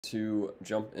To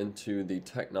jump into the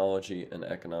technology and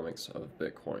economics of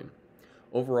Bitcoin.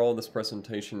 Overall, this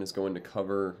presentation is going to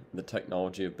cover the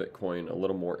technology of Bitcoin a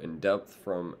little more in depth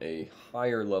from a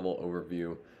higher level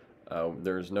overview.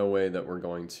 There's no way that we're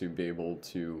going to be able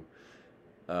to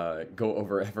go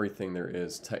over everything there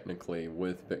is technically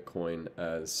with Bitcoin,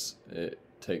 as it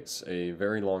takes a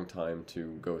very long time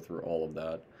to go through all of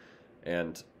that.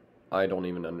 And I don't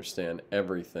even understand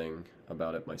everything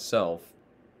about it myself.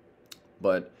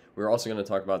 But we're also going to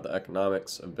talk about the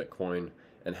economics of Bitcoin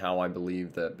and how I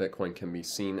believe that Bitcoin can be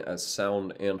seen as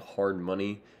sound and hard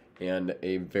money and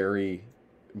a very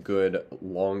good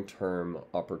long-term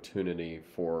opportunity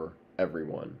for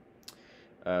everyone.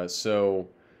 So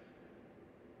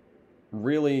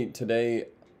really today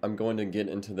I'm going to get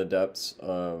into the depths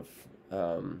of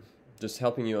just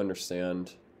helping you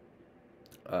understand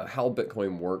how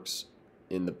Bitcoin works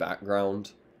in the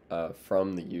background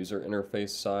from the user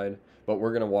interface side, but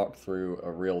we're going to walk through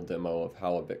a real demo of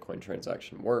how a Bitcoin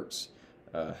transaction works,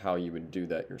 how you would do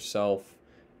that yourself,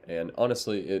 and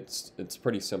honestly, it's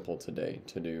pretty simple today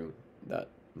to do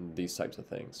these types of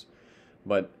things.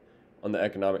 But on the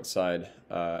economic side,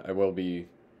 I will be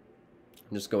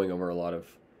just going over a lot of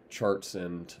charts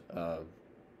and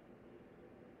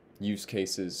use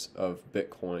cases of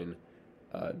Bitcoin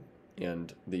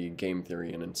and the game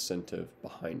theory and incentive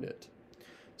behind it.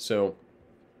 So,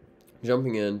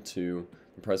 jumping into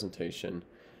the presentation,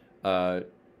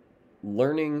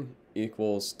 learning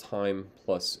equals time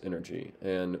plus energy,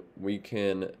 and we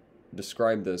can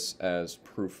describe this as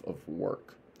proof of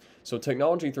work. So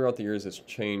technology throughout the years has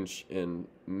changed in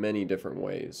many different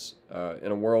ways.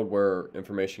 In a world where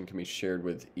information can be shared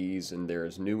with ease and there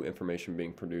is new information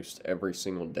being produced every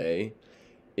single day,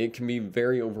 it can be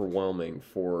very overwhelming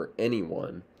for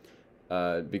anyone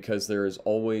because there is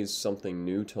always something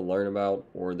new to learn about,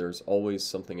 or there's always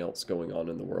something else going on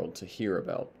in the world to hear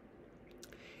about.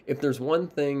 If there's one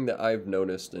thing that I've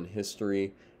noticed in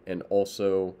history and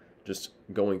also just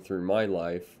going through my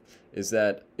life, is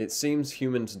that it seems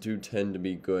humans do tend to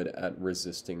be good at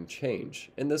resisting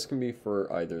change, and this can be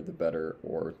for either the better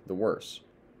or the worse.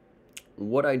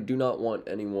 What I do not want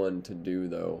anyone to do,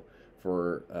 though,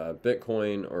 for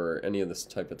Bitcoin or any of this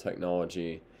type of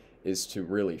technology is to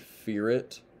really fear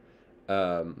it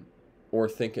or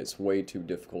think it's way too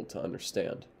difficult to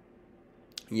understand.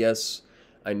 Yes,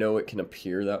 I know it can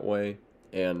appear that way,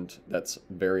 and that's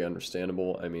very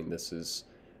understandable. I mean, this is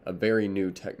a very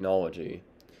new technology.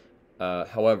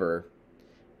 However,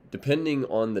 depending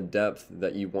on the depth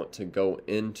that you want to go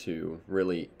into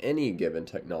really any given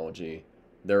technology,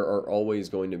 there are always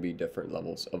going to be different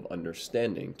levels of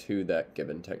understanding to that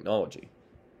given technology.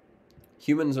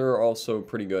 Humans are also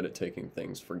pretty good at taking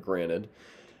things for granted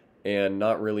and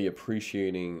not really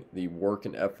appreciating the work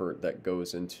and effort that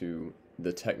goes into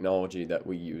the technology that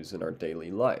we use in our daily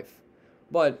life.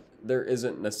 But there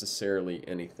isn't necessarily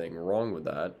anything wrong with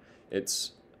that.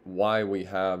 It's why we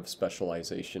have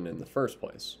specialization in the first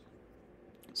place.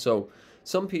 So,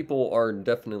 some people are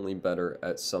definitely better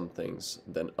at some things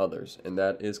than others, and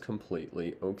that is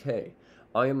completely okay.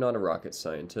 I am not a rocket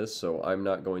scientist, so I'm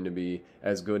not going to be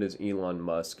as good as Elon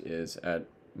Musk is at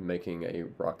making a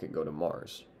rocket go to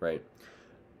Mars, right?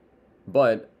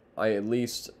 But I at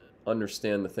least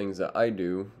understand the things that I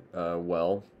do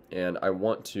well, and I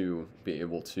want to be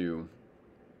able to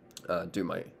do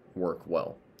my work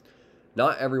well.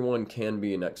 Not everyone can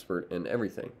be an expert in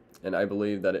everything, and I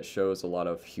believe that it shows a lot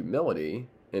of humility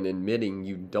in admitting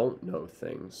you don't know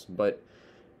things, but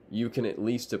you can at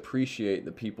least appreciate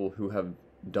the people who have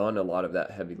done a lot of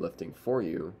that heavy lifting for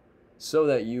you so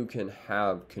that you can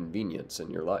have convenience in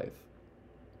your life.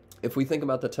 If we think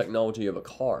about the technology of a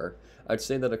car, I'd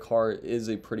say that a car is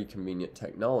a pretty convenient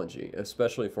technology,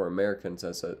 especially for Americans,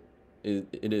 as it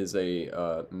is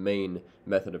a main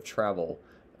method of travel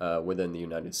within the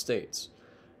United States.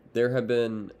 There have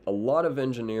been a lot of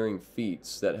engineering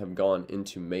feats that have gone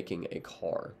into making a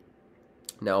car.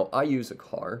 Now, I use a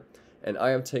car, and I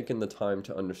have taken the time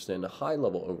to understand a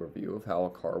high-level overview of how a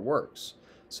car works.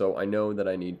 So I know that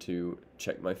I need to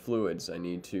check my fluids. I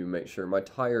need to make sure my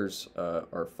tires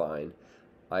are fine.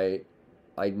 I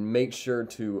make sure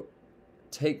to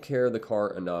take care of the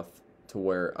car enough to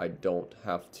where I don't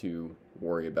have to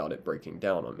worry about it breaking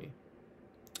down on me.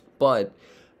 But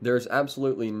there's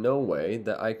absolutely no way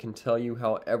that I can tell you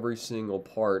how every single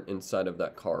part inside of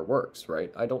that car works,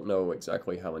 right? I don't know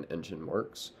exactly how an engine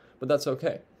works, but that's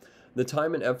okay. The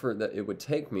time and effort that it would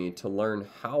take me to learn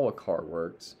how a car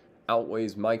works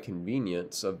outweighs my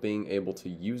convenience of being able to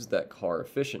use that car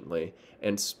efficiently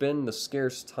and spend the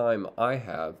scarce time I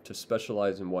have to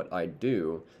specialize in what I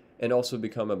do and also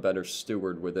become a better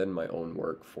steward within my own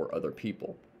work for other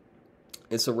people.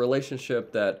 It's a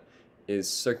relationship that is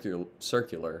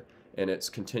circular and it's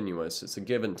continuous. It's a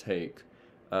give and take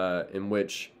in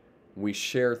which we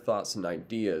share thoughts and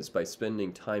ideas by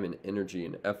spending time and energy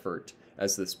and effort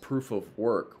as this proof of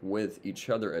work with each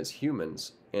other as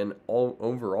humans, and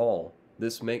overall,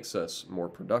 this makes us more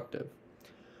productive.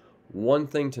 One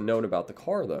thing to note about the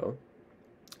car, though,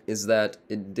 is that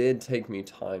it did take me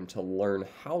time to learn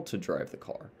how to drive the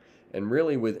car. And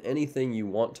really, with anything you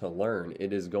want to learn,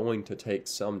 it is going to take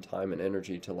some time and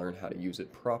energy to learn how to use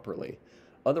it properly.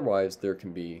 Otherwise, there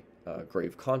can be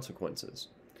grave consequences.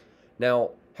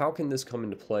 Now, how can this come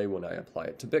into play when I apply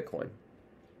it to Bitcoin?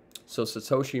 So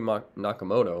Satoshi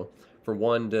Nakamoto, for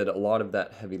one, did a lot of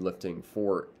that heavy lifting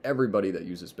for everybody that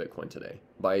uses Bitcoin today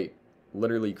by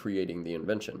literally creating the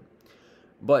invention.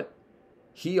 But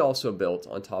he also built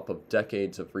on top of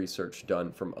decades of research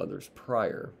done from others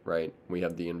prior, right? We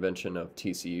have the invention of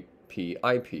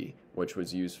TCP/IP, which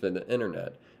was used for the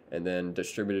internet, and then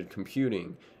distributed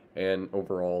computing, and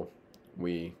overall,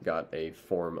 we got a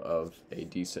form of a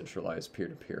decentralized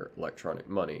peer-to-peer electronic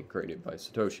money created by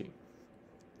Satoshi.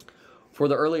 For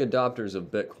the early adopters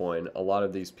of Bitcoin, a lot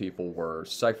of these people were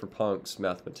cypherpunks,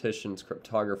 mathematicians,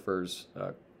 cryptographers,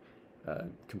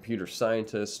 computer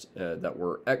scientists that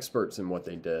were experts in what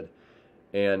they did,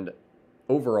 and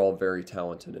overall very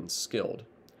talented and skilled.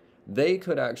 They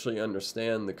could actually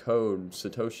understand the code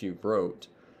Satoshi wrote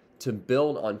to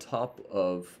build on top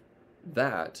of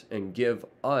that and give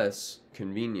us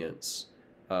convenience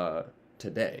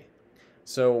today.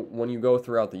 So when you go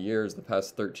throughout the years, the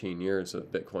past 13 years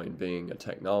of Bitcoin being a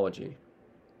technology,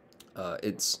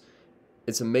 it's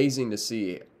amazing to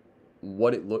see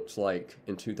what it looks like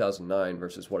in 2009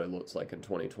 versus what it looks like in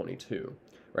 2022,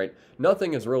 right?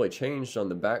 Nothing has really changed on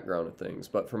the background of things,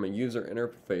 but from a user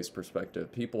interface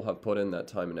perspective, people have put in that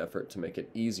time and effort to make it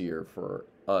easier for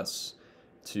us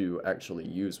to actually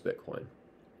use Bitcoin.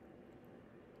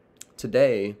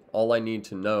 Today, all I need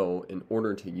to know in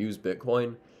order to use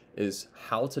Bitcoin is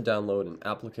how to download an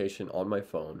application on my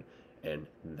phone, and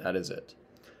that is it.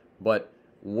 But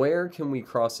where can we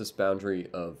cross this boundary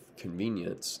of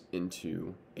convenience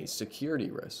into a security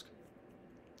risk?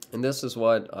 And this is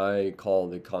what I call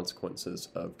the consequences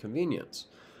of convenience.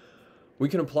 We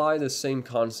can apply this same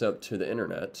concept to the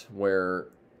internet, where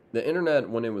the internet,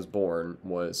 when it was born,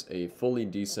 was a fully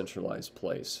decentralized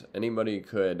place. Anybody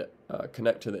could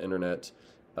connect to the internet,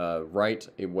 write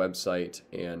a website,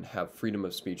 and have freedom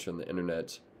of speech on the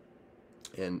internet.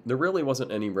 And there really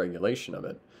wasn't any regulation of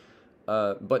it.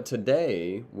 But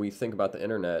today, we think about the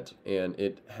internet, and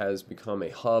it has become a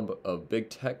hub of big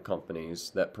tech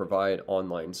companies that provide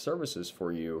online services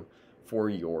for you for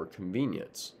your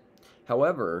convenience.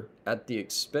 However, at the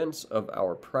expense of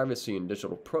our privacy and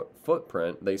digital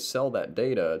footprint, they sell that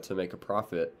data to make a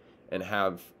profit and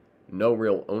have no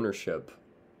real ownership,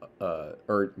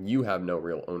 or you have no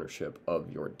real ownership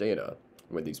of your data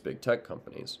with these big tech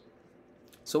companies.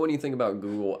 So when you think about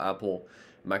Google, Apple,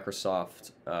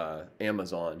 Microsoft,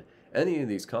 Amazon, any of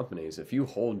these companies, if you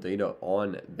hold data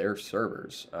on their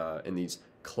servers in these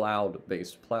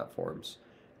cloud-based platforms,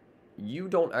 you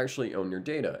don't actually own your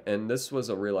data. And this was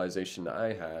a realization that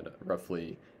I had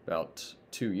roughly about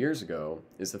 2 years ago,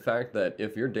 is the fact that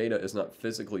if your data is not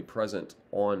physically present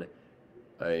on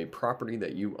a property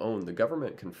that you own, the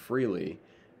government can freely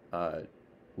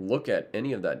look at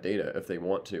any of that data if they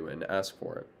want to and ask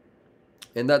for it.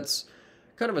 And that's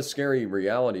kind of a scary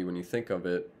reality when you think of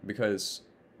it, because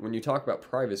when you talk about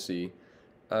privacy,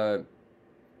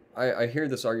 I hear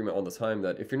this argument all the time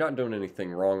that if you're not doing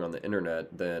anything wrong on the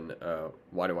internet, then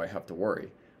why do I have to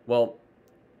worry? Well,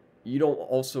 you don't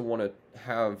also want to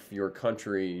have your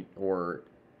country or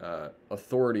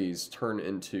authorities turn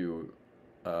into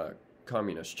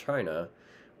communist China,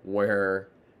 where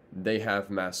they have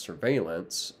mass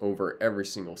surveillance over every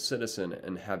single citizen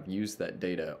and have used that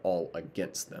data all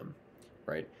against them,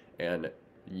 right? And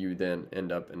you then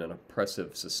end up in an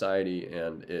oppressive society,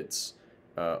 and it's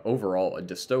overall a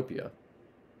dystopia.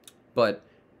 But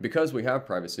because we have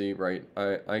privacy, right,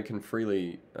 I can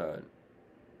freely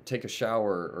take a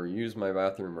shower or use my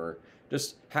bathroom or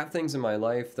just have things in my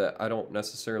life that I don't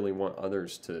necessarily want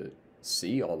others to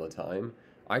see all the time.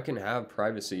 I can have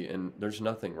privacy, and there's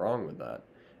nothing wrong with that.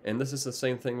 And this is the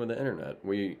same thing with the internet.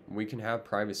 We can have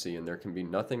privacy, and there can be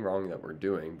nothing wrong that we're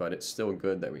doing, but it's still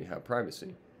good that we have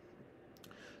privacy.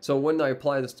 So when I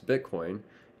apply this to Bitcoin,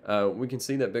 we can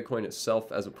see that Bitcoin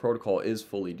itself as a protocol is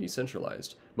fully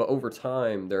decentralized. But over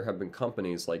time, there have been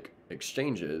companies like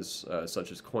exchanges,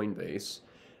 such as Coinbase,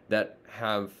 that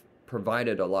have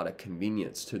provided a lot of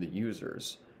convenience to the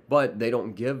users but they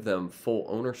don't give them full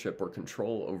ownership or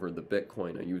control over the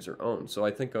Bitcoin a user owns. So I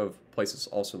think of places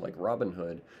also like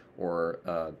Robinhood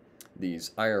or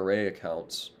these IRA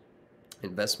accounts,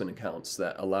 investment accounts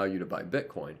that allow you to buy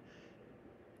Bitcoin.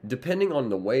 Depending on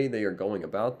the way they are going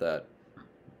about that,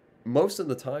 most of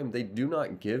the time they do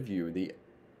not give you the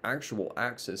actual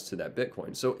access to that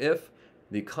Bitcoin. So if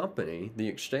the company, the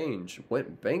exchange,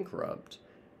 went bankrupt,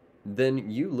 then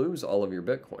you lose all of your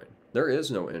Bitcoin. There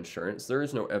is no insurance, there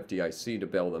is no FDIC to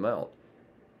bail them out.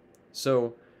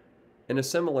 So in a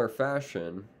similar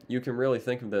fashion, you can really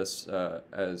think of this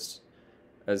as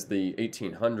the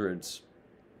 1800s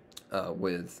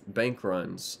with bank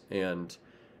runs and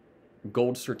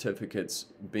gold certificates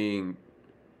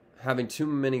having too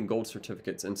many gold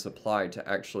certificates in supply to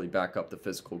actually back up the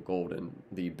physical gold in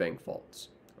the bank vaults.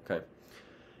 Okay.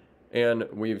 And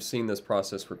we've seen this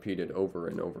process repeated over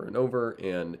and over and over,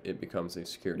 and it becomes a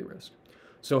security risk.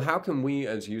 So how can we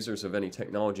as users of any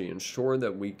technology ensure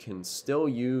that we can still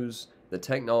use the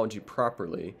technology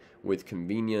properly with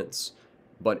convenience,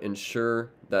 but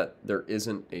ensure that there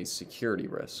isn't a security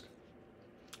risk?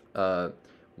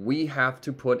 We have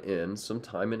to put in some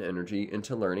time and energy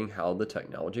into learning how the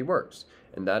technology works.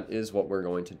 And that is what we're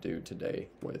going to do today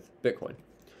with Bitcoin.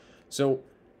 So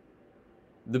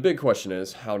the big question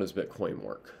is, how does Bitcoin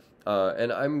work?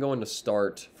 And I'm going to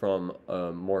start from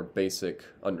a more basic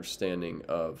understanding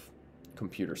of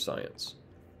computer science.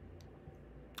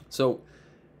 So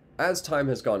as time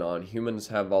has gone on, humans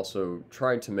have also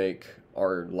tried to make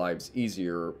our lives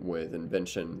easier with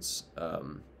inventions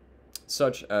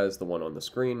such as the one on the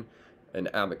screen, an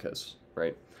abacus,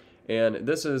 right? And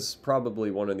this is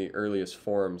probably one of the earliest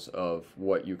forms of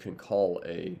what you can call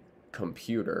a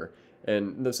computer.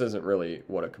 And this isn't really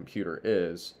what a computer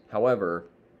is. However,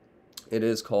 it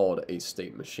is called a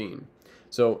state machine.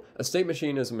 So a state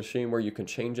machine is a machine where you can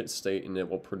change its state and it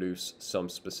will produce some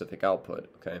specific output,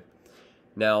 okay?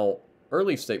 Now,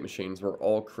 early state machines were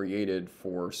all created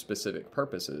for specific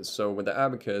purposes. So with the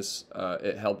abacus,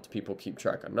 it helped people keep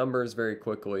track of numbers very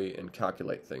quickly and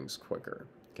calculate things quicker,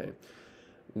 okay?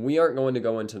 We aren't going to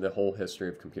go into the whole history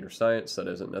of computer science. That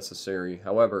isn't necessary.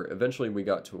 However, eventually we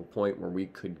got to a point where we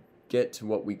could get to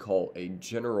what we call a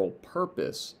general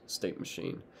purpose state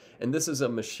machine. And this is a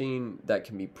machine that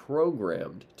can be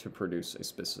programmed to produce a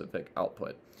specific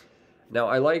output. Now,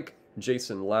 I like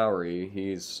Jason Lowery.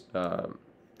 He's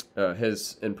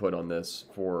his input on this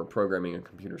for programming and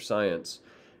computer science.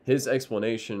 His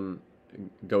explanation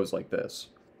goes like this.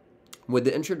 With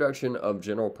the introduction of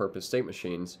general purpose state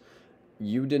machines,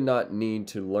 you did not need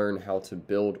to learn how to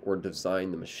build or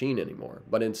design the machine anymore,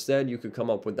 but instead you could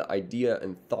come up with the idea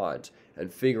and thought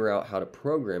and figure out how to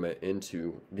program it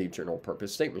into the general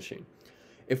purpose state machine.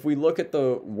 If we look at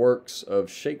the works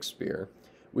of Shakespeare,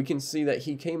 we can see that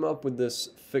he came up with this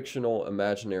fictional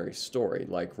imaginary story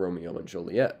like Romeo and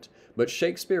Juliet. But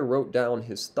Shakespeare wrote down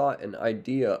his thought and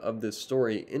idea of this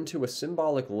story into a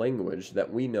symbolic language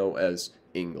that we know as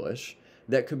English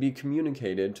that could be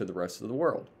communicated to the rest of the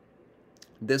world.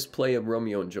 This play of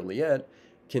Romeo and Juliet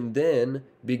can then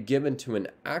be given to an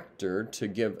actor to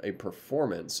give a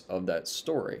performance of that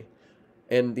story.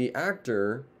 And the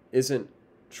actor isn't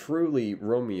truly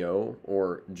Romeo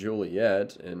or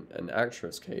Juliet in an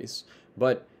actress case,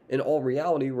 but in all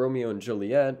reality, Romeo and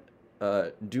Juliet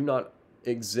do not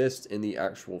exist in the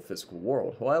actual physical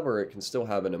world. However, it can still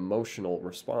have an emotional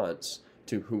response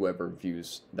to whoever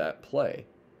views that play.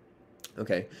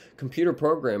 Okay, computer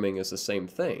programming is the same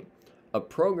thing. A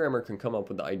programmer can come up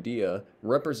with the idea,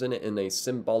 represent it in a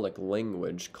symbolic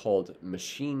language called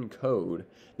machine code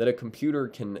that a computer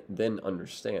can then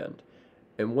understand.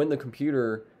 And when the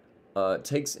computer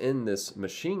takes in this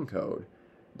machine code,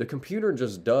 the computer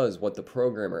just does what the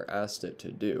programmer asked it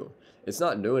to do. It's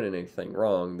not doing anything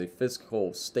wrong. The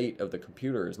physical state of the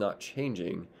computer is not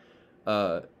changing,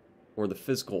 or the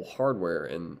physical hardware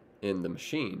in the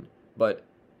machine. But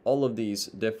all of these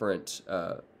different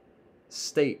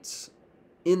states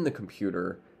in the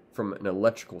computer from an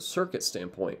electrical circuit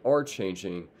standpoint are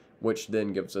changing, which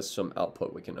then gives us some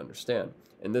output we can understand.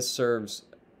 And this serves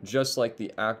just like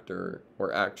the actor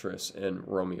or actress in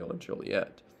Romeo and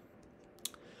Juliet.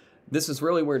 This is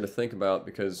really weird to think about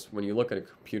because when you look at a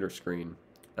computer screen,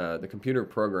 the computer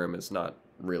program is not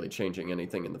really changing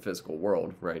anything in the physical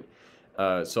world, right?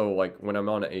 So like when I'm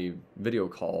on a video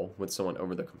call with someone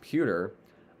over the computer,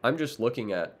 I'm just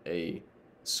looking at a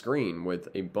screen with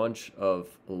a bunch of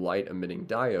light emitting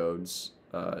diodes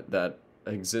that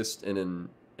exist in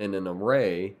an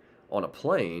array on a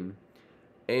plane,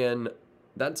 and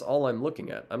that's all I'm looking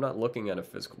at. I'm not looking at a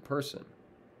physical person.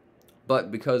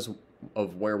 But because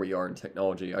of where we are in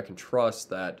technology, I can trust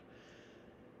that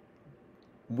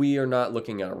we are not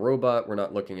looking at a robot, we're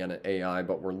not looking at an AI,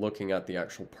 but we're looking at the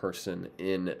actual person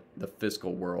in the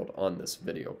physical world on this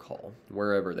video call,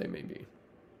 wherever they may be.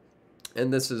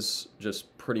 And this is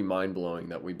just pretty mind-blowing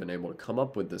that we've been able to come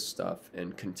up with this stuff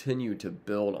and continue to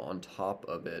build on top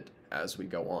of it as we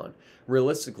go on.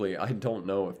 Realistically, I don't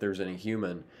know if there's any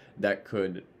human that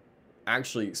could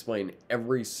actually explain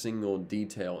every single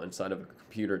detail inside of a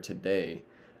computer today.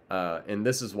 And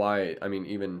this is why, I mean,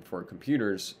 even for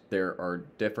computers, there are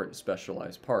different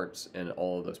specialized parts, and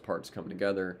all of those parts come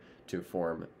together to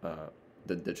form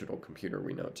the digital computer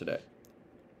we know today.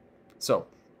 So,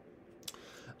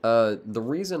 the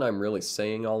reason I'm really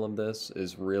saying all of this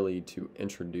is really to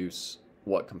introduce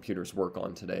what computers work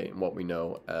on today and what we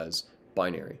know as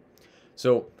binary.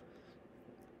 So,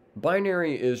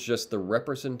 binary is just the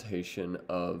representation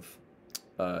of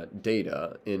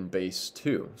data in base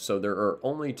 2. So there are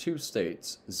only two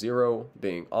states, 0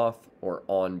 being off or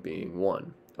on being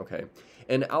 1. Okay.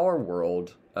 In our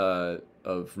world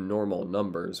of normal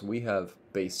numbers, we have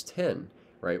base 10,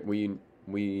 right? We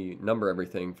number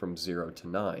everything from 0 to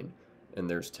 9, and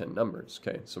there's 10 numbers.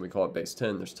 Okay, so we call it base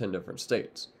 10. There's 10 different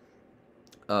states.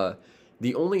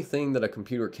 The only thing that a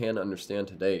computer can understand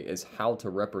today is how to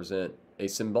represent a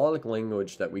symbolic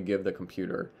language that we give the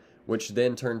computer, which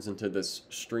then turns into this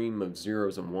stream of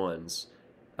zeros and ones,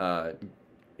 and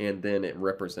then it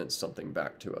represents something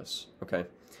back to us, okay?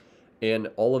 And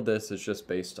all of this is just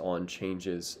based on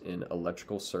changes in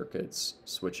electrical circuits,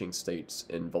 switching states,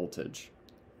 and voltage.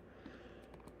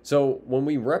 So when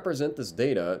we represent this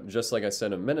data, just like I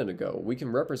said a minute ago, we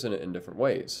can represent it in different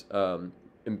ways.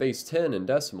 In base 10 in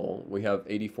decimal, we have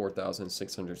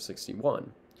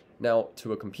 84,661. Now,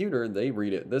 to a computer, they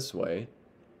read it this way,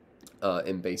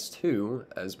 in base 2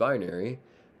 as binary,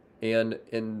 and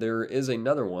there is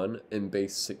another one in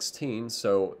base 16,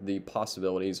 so the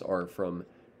possibilities are from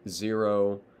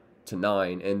 0 to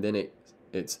 9, and then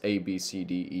it's A, B, C,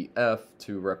 D, E, F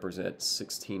to represent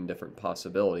 16 different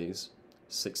possibilities,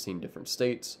 16 different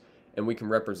states, and we can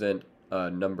represent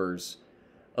numbers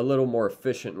a little more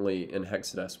efficiently in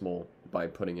hexadecimal by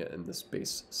putting it in this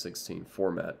base 16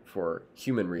 format for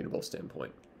human readable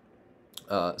standpoint.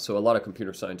 So a lot of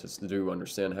computer scientists do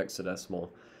understand hexadecimal,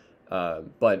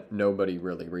 but nobody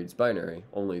really reads binary.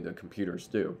 Only the computers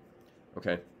do.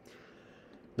 Okay.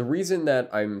 The reason that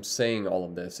I'm saying all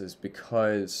of this is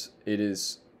because it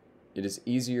is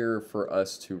easier for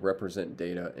us to represent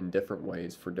data in different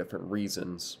ways for different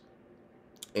reasons.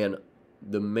 And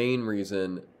the main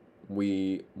reason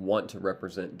we want to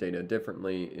represent data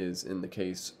differently is in the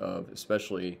case of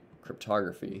especially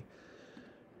cryptography.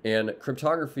 And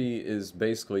cryptography is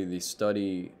basically the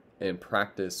study and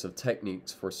practice of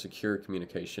techniques for secure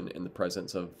communication in the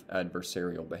presence of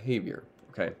adversarial behavior.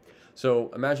 Okay,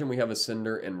 so imagine we have a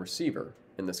sender and receiver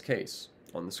in this case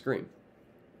on the screen.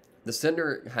 The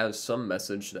sender has some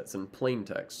message that's in plain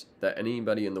text that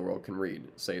anybody in the world can read.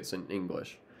 Say it's in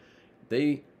English.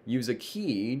 They use a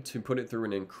key to put it through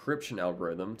an encryption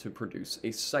algorithm to produce a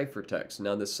ciphertext.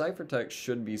 Now, the ciphertext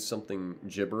should be something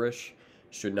gibberish,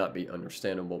 should not be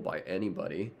understandable by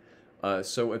anybody.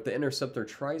 So if the interceptor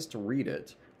tries to read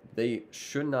it, they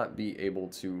should not be able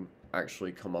to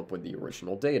actually come up with the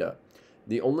original data.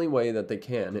 The only way that they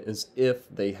can is if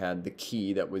they had the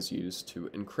key that was used to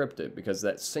encrypt it, because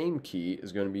that same key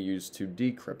is going to be used to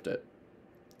decrypt it.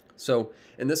 So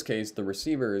in this case, the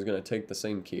receiver is going to take the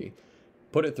same key,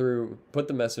 put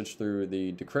the message through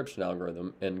the decryption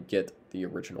algorithm, and get the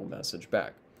original message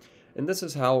back. And this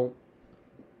is how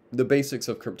the basics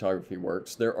of cryptography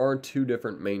works. There are two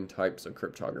different main types of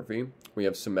cryptography. We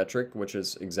have symmetric, which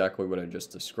is exactly what I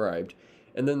just described,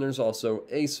 and then there's also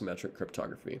asymmetric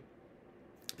cryptography.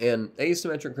 And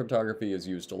asymmetric cryptography is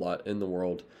used a lot in the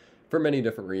world for many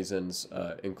different reasons,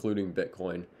 including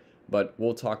Bitcoin, but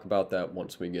we'll talk about that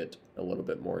once we get a little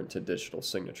bit more into digital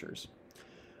signatures.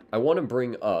 I want to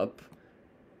bring up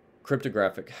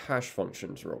cryptographic hash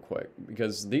functions real quick,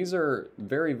 because these are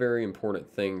very, very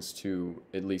important things to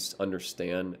at least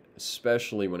understand,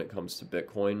 especially when it comes to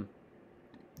Bitcoin,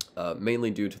 mainly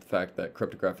due to the fact that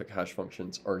cryptographic hash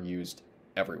functions are used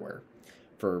everywhere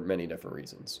for many different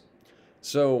reasons.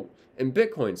 So in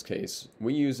Bitcoin's case,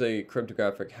 we use a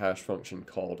cryptographic hash function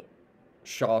called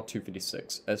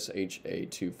SHA-256,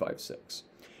 SHA-256.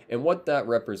 And what that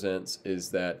represents is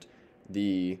that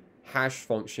the hash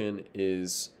function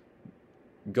is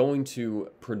going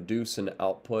to produce an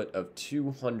output of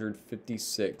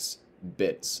 256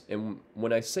 bits. And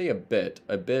when I say a bit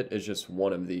is just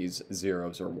one of these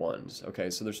zeros or ones. Okay,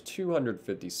 so there's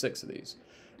 256 of these.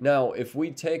 Now, if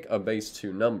we take a base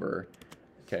 2 number,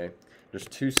 okay, there's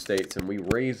two states, and we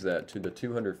raise that to the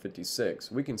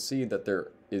 256, we can see that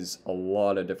there is a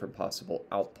lot of different possible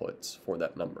outputs for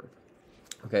that number.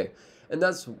 Okay, and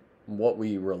that's what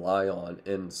we rely on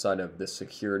inside of the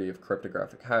security of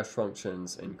cryptographic hash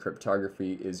functions and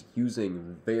cryptography, is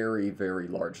using very, very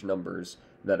large numbers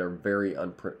that are very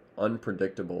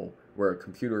unpredictable, where a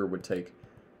computer would take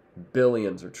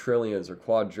billions or trillions or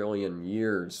quadrillion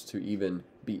years to even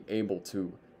be able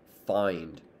to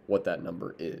find what that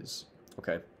number is.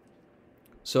 Okay,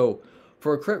 so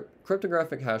for a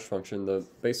cryptographic hash function, the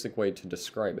basic way to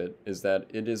describe it is that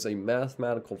it is a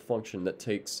mathematical function that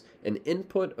takes an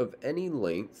input of any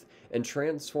length and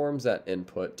transforms that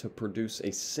input to produce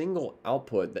a single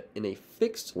output that in a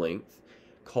fixed length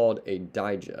called a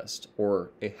digest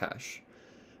or a hash.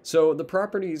 So the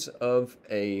properties of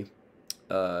a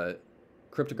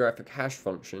cryptographic hash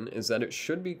function is that it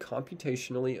should be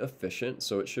computationally efficient,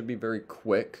 so it should be very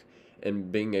quick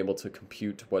in being able to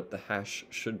compute what the hash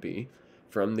should be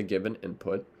from the given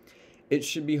input. It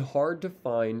should be hard to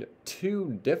find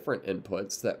two different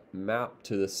inputs that map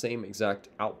to the same exact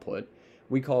output.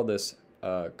 We call this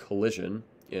collision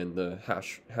in the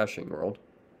hashing world.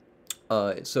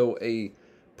 So a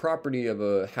property of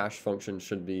a hash function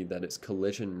should be that it's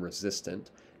collision resistant.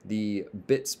 The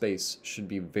bit space should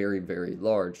be very, very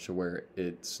large to where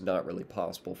it's not really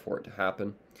possible for it to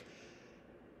happen.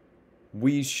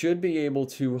 We should be able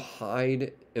to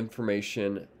hide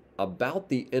information about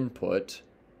the input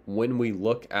when we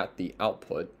look at the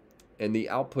output, and the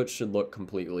output should look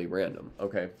completely random.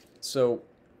 Okay, so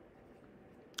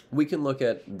we can look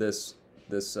at this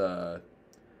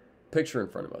picture in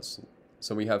front of us.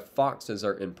 So we have Fox as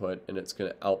our input, and it's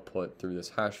going to output through this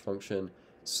hash function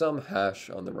some hash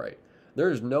on the right.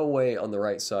 There's no way on the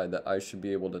right side that I should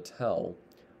be able to tell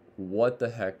what the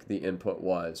heck the input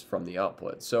was from the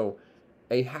output. So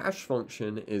a hash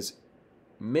function is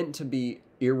meant to be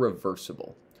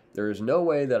irreversible. There is no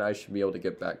way that I should be able to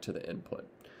get back to the input.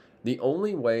 The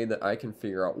only way that I can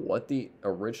figure out what the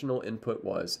original input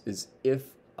was is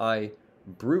if I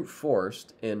brute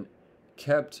forced and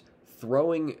kept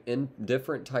throwing in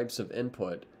different types of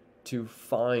input to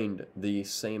find the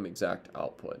same exact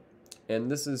output.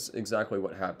 And this is exactly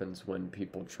what happens when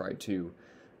people try to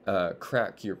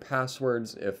crack your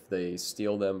passwords. If they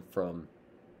steal them from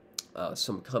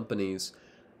some companies,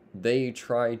 they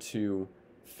try to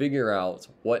figure out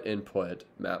what input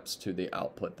maps to the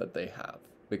output that they have,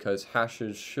 because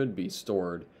hashes should be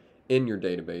stored in your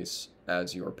database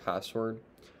as your password,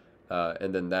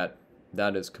 and then that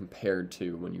is compared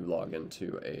to when you log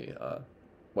into a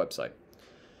website.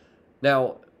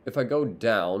 Now, if I go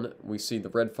down, we see the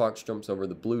red fox jumps over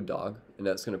the blue dog, and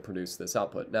that's going to produce this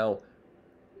output. Now,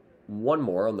 one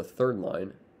more on the third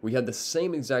line, we had the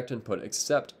same exact input,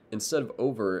 except instead of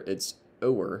over, it's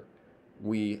over.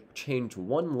 We change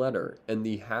one letter, and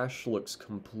the hash looks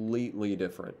completely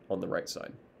different on the right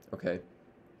side. Okay?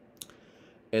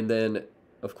 And then,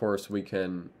 of course, we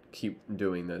can keep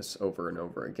doing this over and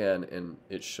over again, and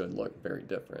it should look very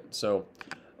different. So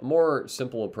a more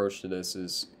simple approach to this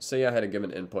is, say I had a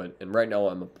given input, and right now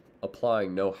I'm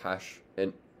applying no hash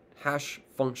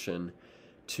function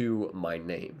to my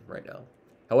name right now.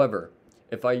 However,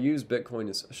 if I use Bitcoin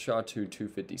as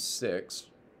SHA-256,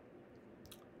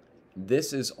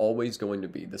 this is always going to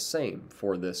be the same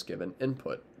for this given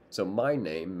input. So my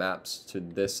name maps to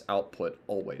this output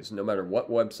always, no matter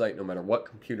what website, no matter what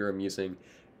computer I'm using.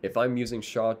 If I'm using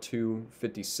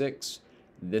SHA-256,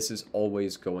 this is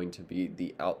always going to be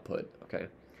the output, okay?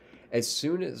 As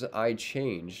soon as I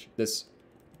change this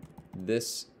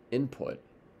input,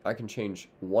 I can change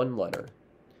one letter,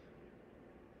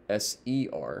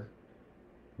 SER,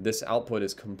 this output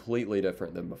is completely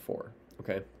different than before,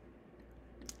 okay?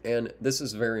 And this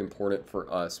is very important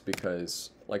for us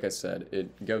because, like I said,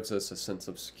 it gives us a sense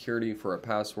of security for our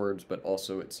passwords, but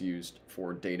also it's used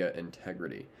for data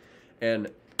integrity.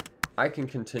 And I can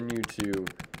continue to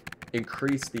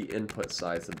increase the input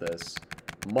size of this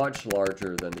much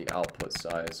larger than the output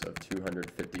size of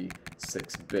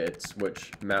 256 bits,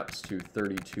 which maps to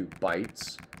 32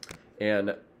 bytes.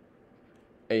 And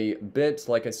a bit,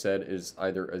 like I said, is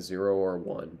either a 0 or a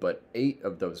 1, but 8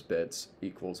 of those bits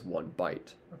equals 1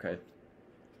 byte, okay?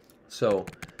 So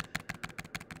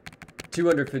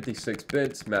 256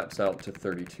 bits maps out to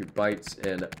 32 bytes,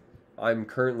 and I'm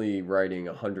currently writing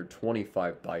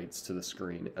 125 bytes to the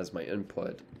screen as my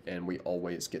input, and we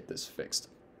always get this fixed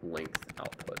length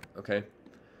output, okay?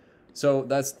 So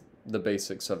that's the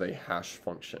basics of a hash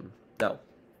function. Now,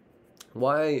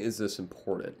 why is this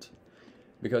important?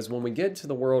 Because when we get to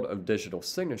the world of digital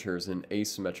signatures and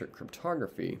asymmetric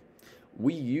cryptography,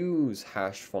 we use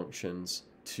hash functions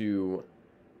to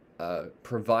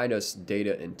provide us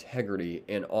data integrity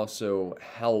and also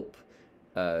help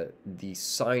the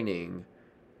signing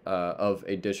of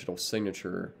a digital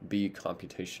signature be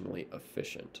computationally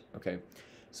efficient. Okay,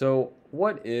 so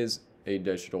what is a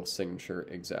digital signature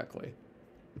exactly?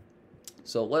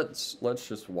 So let's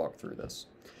just walk through this.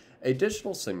 A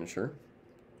digital signature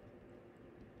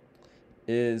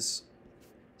is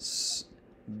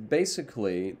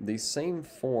basically the same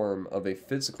form of a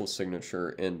physical signature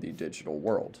in the digital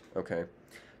world. Okay,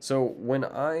 so when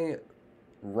I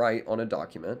write on a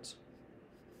document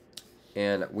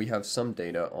and we have some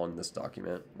data on this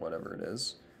document, whatever it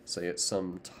is, say it's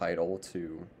some title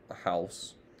to a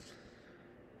house,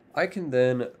 I can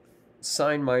then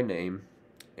sign my name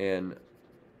and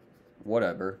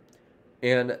whatever,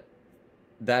 and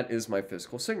that is my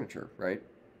physical signature, right?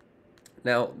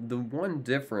 Now, the one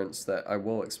difference that I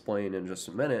will explain in just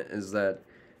a minute is that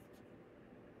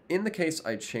in the case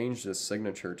I change this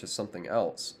signature to something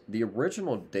else, the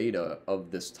original data of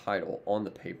this title on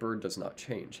the paper does not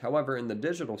change. However, in the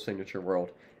digital signature world,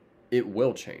 it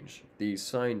will change. The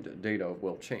signed data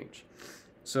will change.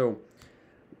 So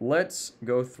let's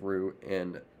go through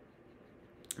an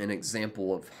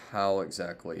example of how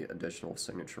exactly a digital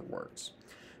signature works.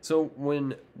 So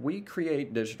when we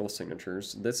create digital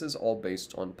signatures, this is all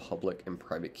based on public and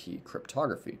private key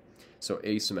cryptography, so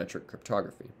asymmetric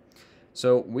cryptography.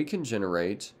 So we can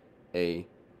generate a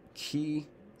key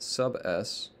sub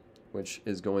s, which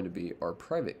is going to be our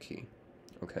private key,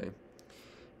 okay?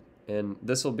 And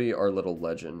this will be our little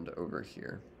legend over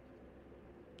here.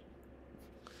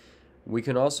 We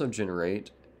can also generate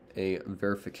a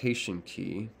verification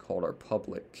key called our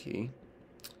public key.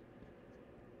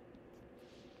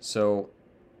 So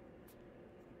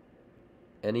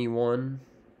anyone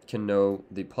can know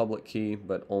the public key,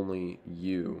 but only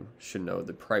you should know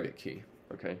the private key,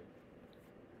 okay?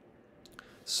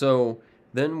 So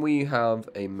then we have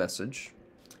a message,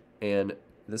 and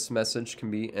this message can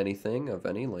be anything of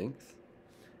any length.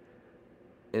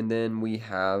 And then we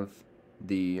have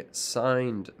the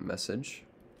signed message,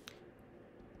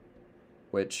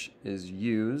 which is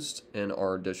used in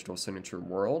our digital signature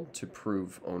world to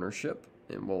prove ownership,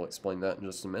 and we'll explain that in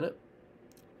just a minute.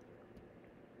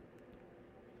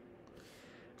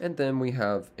 And then we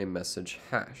have a message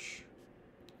hash.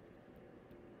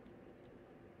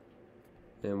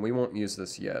 And we won't use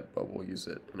this yet, but we'll use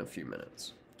it in a few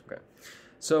minutes. Okay.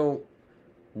 So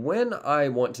when I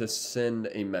want to send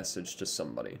a message to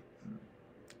somebody,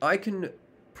 I can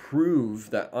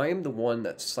prove that I am the one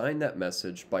that signed that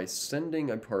message by sending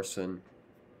a person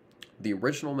the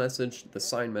original message, the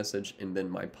signed message, and then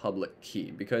my public key.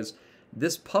 Because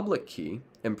this public key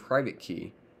and private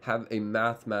key have a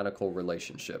mathematical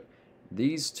relationship.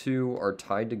 These two are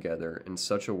tied together in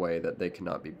such a way that they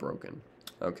cannot be broken.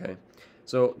 Okay?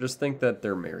 So just think that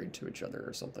they're married to each other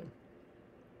or something.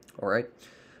 All right?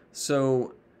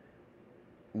 So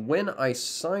when I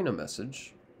sign a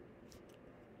message,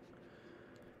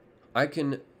 I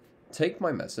can take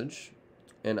my message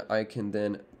and I can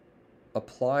then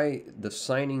apply the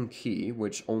signing key,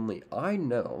 which only I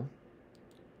know,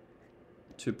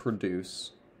 to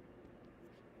produce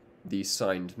the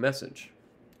signed message.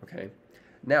 Okay?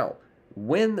 Now,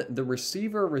 when the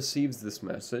receiver receives this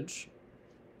message,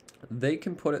 they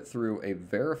can put it through a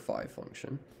verify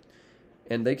function,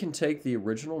 and they can take the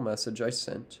original message I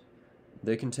sent,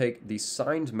 they can take the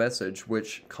signed message,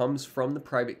 which comes from the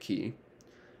private key,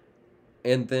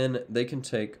 and then they can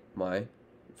take my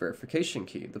verification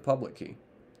key, the public key,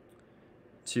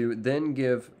 to then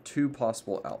give two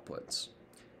possible outputs.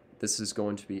 This is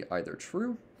going to be either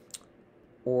true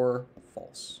or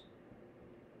false.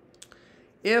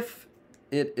 If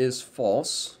it is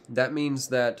false, that means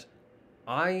that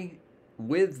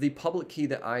with the public key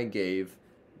that I gave,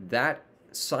 that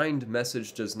signed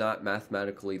message does not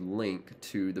mathematically link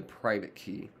to the private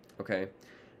key, okay?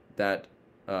 That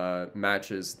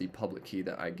matches the public key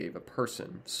that I gave a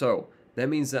person. So that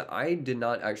means that I did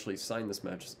not actually sign this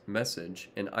message,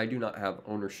 and I do not have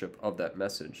ownership of that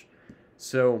message.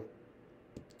 So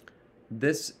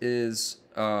this is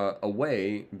a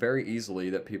way very easily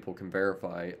that people can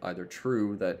verify either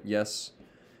true, that yes,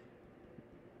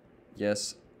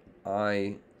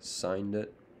 I signed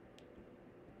it,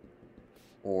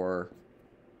 or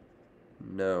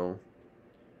no,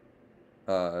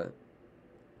 I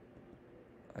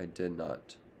did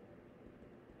not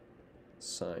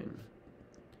sign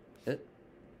it.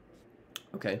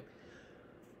 Okay.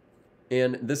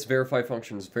 And this verify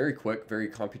function is very quick, very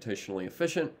computationally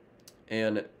efficient,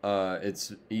 and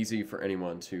it's easy for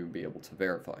anyone to be able to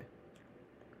verify.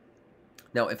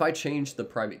 Now, if I change the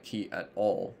private key at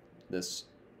all, this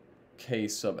K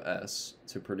sub s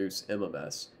to produce M of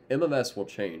s, M of s will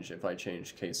change if I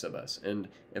change K sub s. And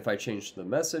if I change the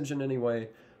message in any way,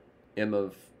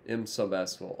 M sub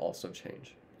s will also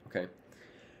change. Okay.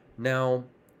 Now,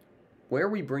 where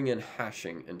we bring in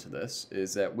hashing into this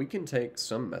is that we can take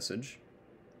some message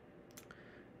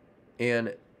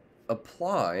and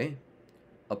apply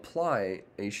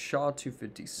a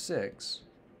SHA-256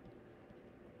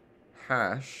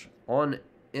 hash on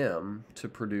M to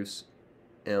produce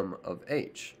M of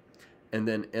H. And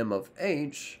then M of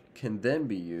H can then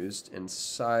be used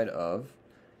inside of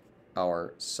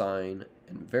our sign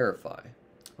and verify.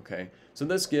 Okay, so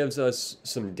this gives us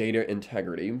some data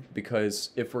integrity, because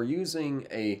if we're using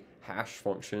a hash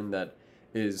function that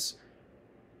is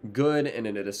good and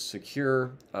it is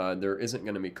secure, there isn't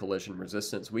going to be collision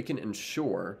resistance, we can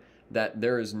ensure that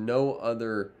there is no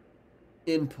other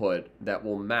input that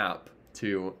will map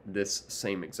to this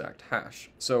same exact hash.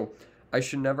 So I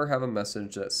should never have a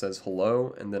message that says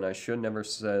hello, and then I should never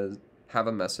have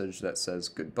a message that says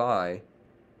goodbye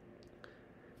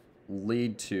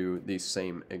lead to the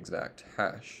same exact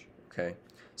hash. Okay,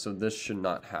 so this should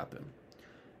not happen.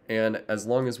 And as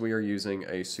long as we are using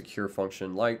a secure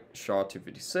function like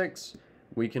SHA-256,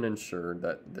 we can ensure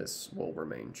that this will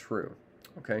remain true.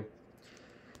 Okay.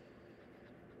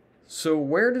 So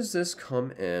where does this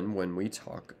come in when we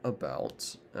talk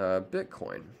about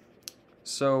Bitcoin?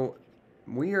 So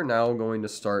we are now going to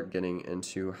start getting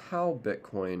into how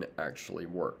Bitcoin actually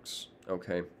works.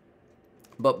 Okay.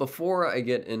 But before I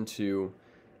get into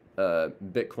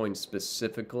Bitcoin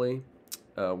specifically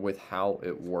with how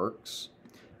it works,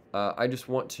 I just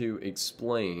want to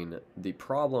explain the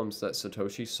problems that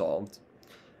Satoshi solved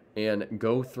and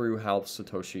go through how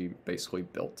Satoshi basically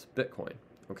built Bitcoin.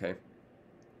 Okay.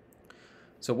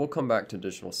 So we'll come back to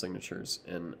digital signatures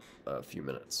in a few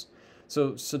minutes.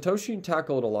 So Satoshi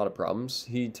tackled a lot of problems.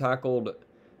 He tackled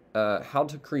how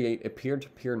to create a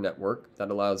peer-to-peer network that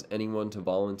allows anyone to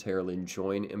voluntarily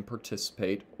join and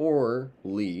participate or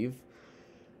leave.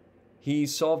 He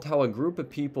solved how a group of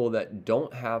people that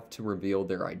don't have to reveal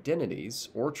their identities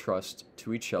or trust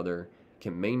to each other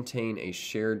can maintain a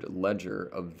shared ledger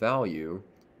of value,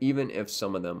 even if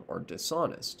some of them are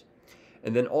dishonest.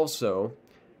 And then also,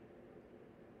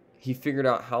 he figured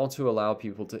out how to allow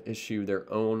people to issue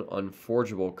their own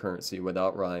unforgeable currency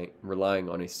without relying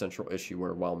on a central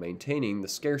issuer while maintaining the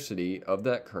scarcity of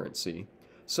that currency,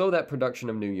 so that production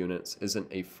of new units isn't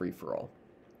a free-for-all.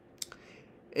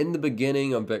 In the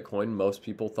beginning of Bitcoin, most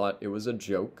people thought it was a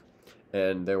joke,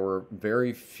 and there were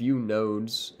very few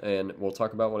nodes, and we'll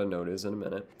talk about what a node is in a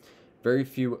minute, very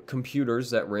few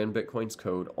computers that ran Bitcoin's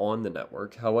code on the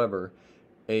network. However,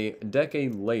 a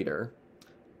decade later,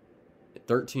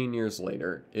 13 years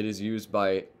later, it is used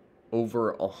by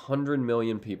over 100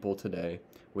 million people today,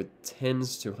 with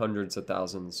tens to hundreds of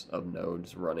thousands of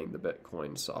nodes running the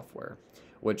Bitcoin software,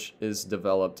 which is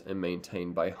developed and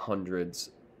maintained by hundreds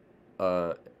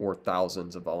or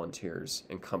thousands of volunteers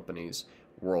and companies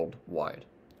worldwide.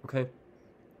 Okay?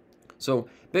 So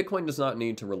Bitcoin does not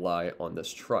need to rely on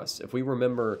this trust. If we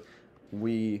remember,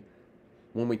 when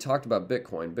we talked about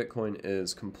Bitcoin, Bitcoin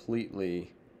is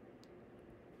completely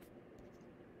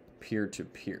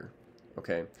peer-to-peer.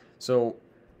 Okay, so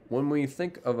when we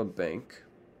think of a bank,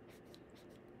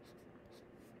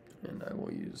 and I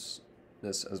will use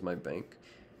this as my bank,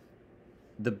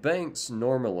 the banks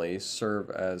normally serve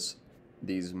as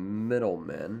these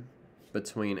middlemen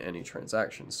between any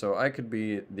transaction. So I could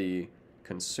be the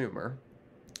consumer,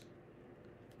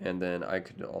 and then I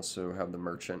could also have the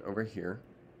merchant over here.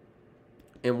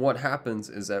 And what happens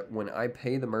is that when I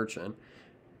pay the merchant,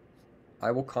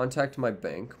 I will contact my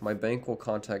bank will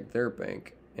contact their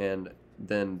bank, and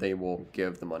then they will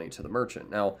give the money to the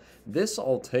merchant. Now, this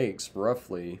all takes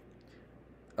roughly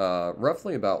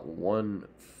about one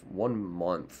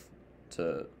month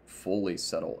to fully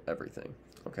settle everything,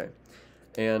 okay?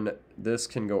 And this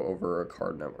can go over a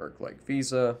card network like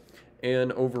Visa,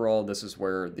 and overall, this is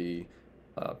where the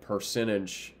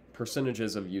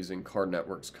percentages of using card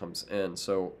networks comes in.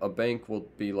 So a bank will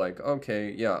be like,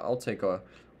 okay, yeah, I'll take a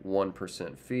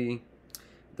 1% fee.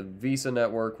 The Visa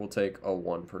network will take a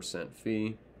 1%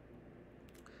 fee.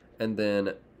 And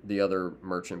then the other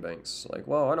merchant banks like,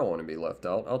 well, I don't want to be left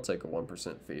out, I'll take a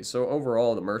 1% fee. So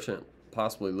overall, the merchant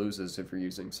possibly loses if you're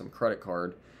using some credit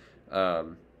card,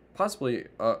 possibly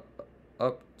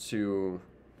up to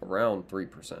around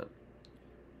 3%.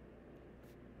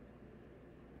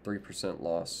 3%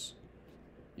 loss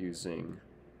using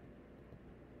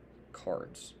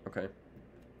cards, okay?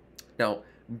 Now,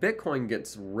 Bitcoin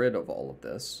gets rid of all of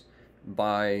this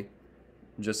by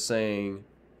just saying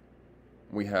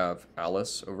we have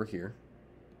Alice over here,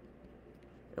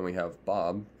 and we have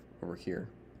Bob over here.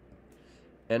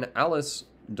 And Alice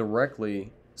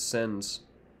directly sends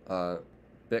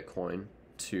Bitcoin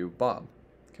to Bob,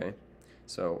 okay?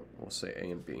 So we'll say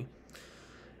A and B.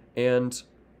 And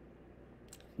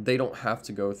they don't have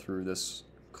to go through this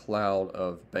cloud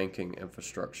of banking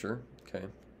infrastructure, okay?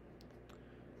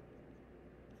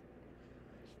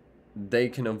 They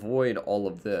can avoid all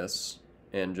of this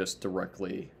and just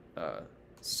directly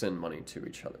send money to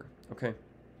each other, okay?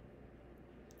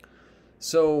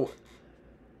 So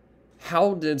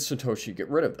how did Satoshi get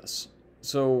rid of this?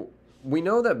 So we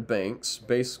know that banks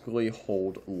basically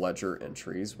hold ledger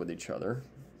entries with each other,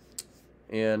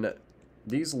 and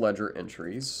these ledger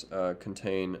entries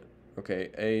contain, okay,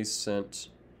 A sent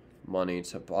money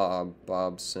to Bob,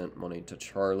 Bob sent money to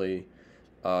Charlie,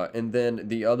 and then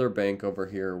the other bank over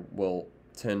here will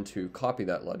tend to copy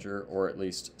that ledger, or at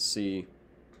least see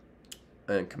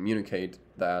and communicate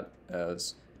that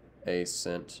as A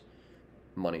sent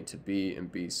money to B and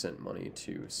B sent money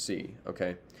to C,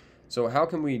 okay? So how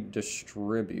can we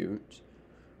distribute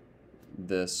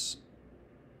this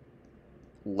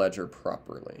ledger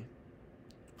properly?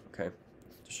 Okay,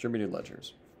 distributed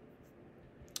ledgers.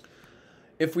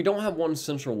 If we don't have one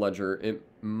central ledger, it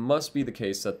must be the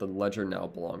case that the ledger now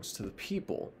belongs to the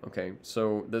people, okay?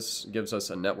 So this gives us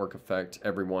a network effect.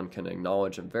 Everyone can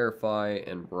acknowledge and verify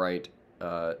and write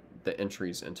the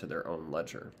entries into their own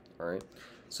ledger, all right?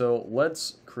 So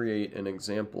let's create an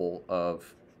example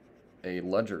of a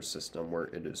ledger system where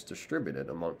it is distributed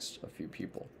amongst a few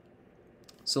people.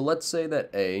 So let's say that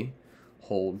A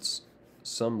holds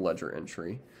some ledger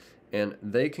entry, and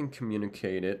they can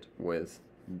communicate it with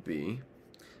B,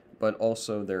 but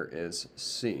also there is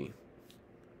C.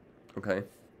 Okay?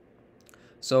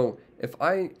 So if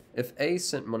A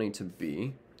sent money to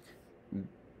B,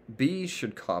 B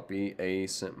should copy A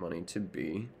sent money to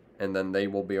B, and then they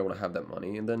will be able to have that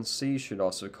money, and then C should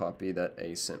also copy that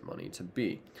A sent money to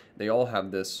B. They all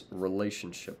have this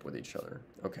relationship with each other,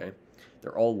 okay?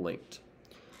 They're all linked.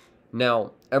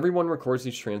 Now, everyone records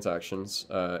these transactions,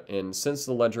 and since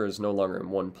the ledger is no longer in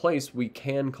one place, we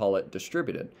can call it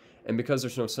distributed. And because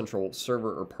there's no central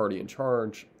server or party in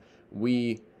charge,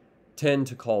 we tend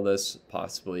to call this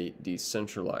possibly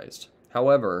decentralized.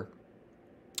 However,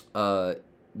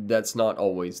 that's not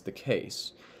always the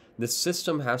case. The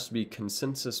system has to be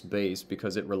consensus-based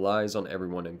because it relies on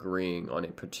everyone agreeing on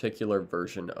a particular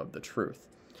version of the truth.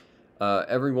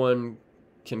 Everyone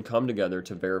can come together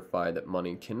to verify that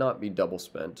money cannot be double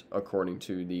spent according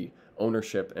to the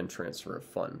ownership and transfer of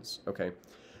funds, okay?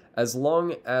 As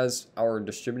long as our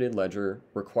distributed ledger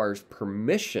requires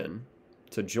permission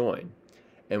to join,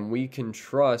 and we can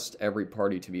trust every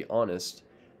party to be honest,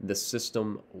 the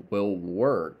system will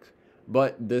work.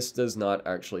 But this does not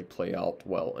actually play out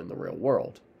well in the real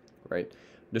world, right?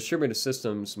 Distributed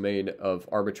systems made of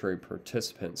arbitrary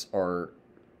participants are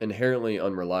inherently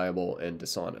unreliable and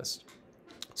dishonest.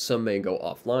 Some may go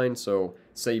offline, so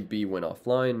say B went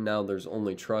offline, now there's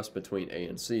only trust between A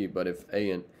and C, but if A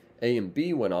and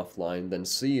B went offline, then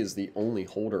C is the only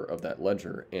holder of that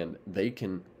ledger, and they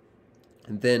can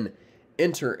then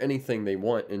enter anything they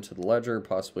want into the ledger,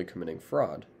 possibly committing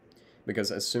fraud.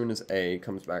 Because as soon as A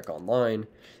comes back online,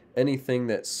 anything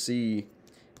that C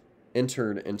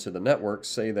entered into the network,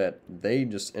 say that they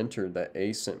just entered that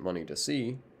A sent money to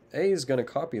C, A is going to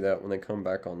copy that when they come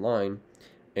back online,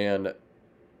 and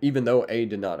even though A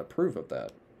did not approve of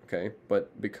that, okay?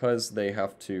 But because they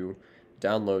have to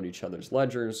download each other's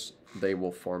ledgers, they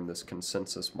will form this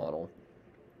consensus model,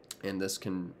 and this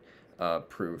can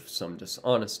prove some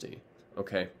dishonesty,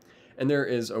 okay? And there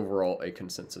is overall a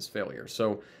consensus failure.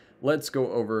 So let's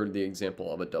go over the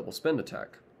example of a double spend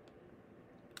attack.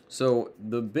 So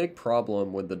the big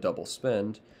problem with the double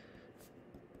spend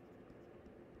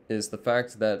is the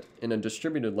fact that in a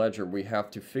distributed ledger, we have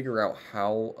to figure out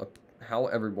how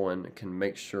everyone can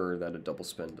make sure that a double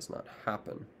spend does not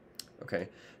happen. Okay,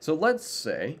 so let's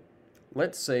say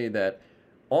that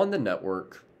on the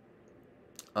network,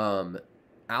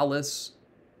 Alice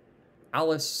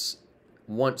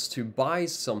wants to buy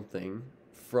something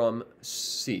from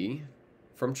C,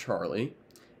 from Charlie,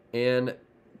 and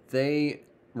they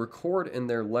record in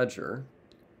their ledger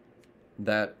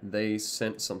that they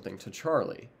sent something to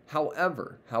Charlie.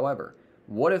 However,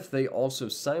 what if they also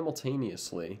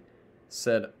simultaneously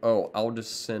said, oh, I'll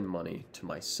just send money to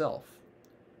myself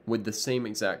with the same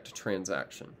exact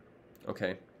transaction,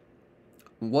 okay?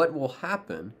 What will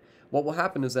happen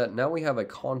is that now we have a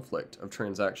conflict of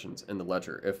transactions in the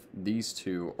ledger if these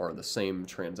two are the same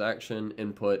transaction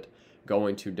input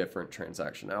going to different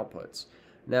transaction outputs.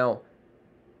 Now,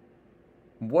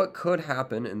 what could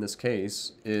happen in this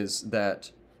case is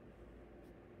that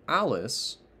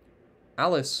Alice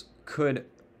could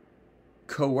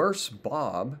coerce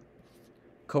Bob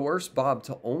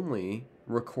to only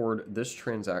record this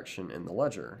transaction in the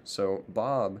ledger. So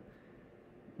Bob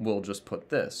will just put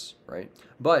this, right?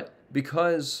 But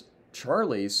because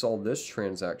Charlie saw this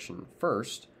transaction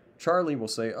first, Charlie will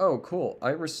say, "Oh, cool, I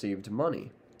received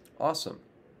money. Awesome."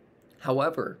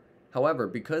 However,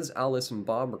 because Alice and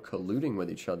Bob are colluding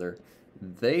with each other,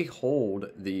 they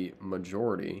hold the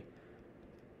majority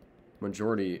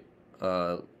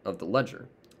of the ledger,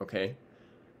 okay?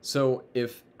 So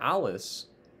if Alice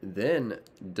then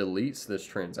deletes this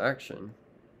transaction,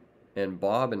 and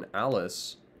Bob and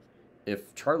Alice,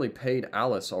 if Charlie paid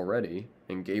Alice already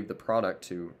and gave the product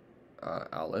to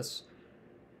Alice,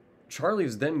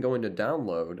 Charlie's then going to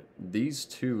download these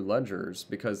two ledgers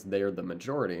because they are the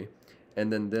majority,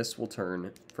 and then this will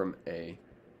turn from A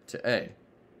to A.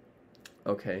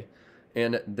 Okay,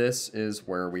 and this is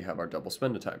where we have our double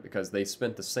spend attack, because they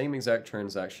spent the same exact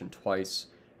transaction twice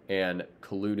and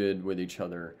colluded with each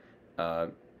other,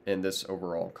 and this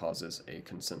overall causes a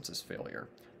consensus failure.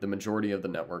 The majority of the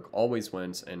network always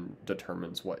wins and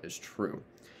determines what is true.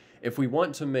 If we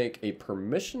want to make a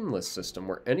permissionless system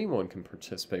where anyone can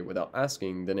participate without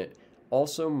asking, then it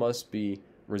also must be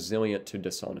resilient to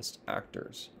dishonest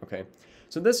actors. Okay,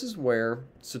 so this is where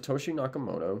Satoshi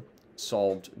Nakamoto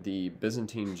solved the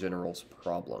Byzantine generals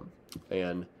problem,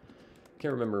 and I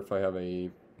can't remember if I have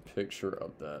a picture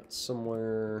of that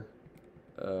somewhere.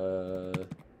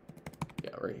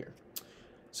 Yeah, right here.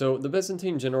 So the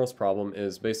Byzantine generals problem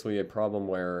is basically a problem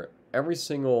where every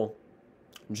single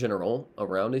general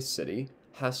around a city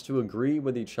has to agree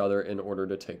with each other in order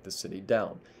to take the city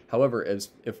down. However,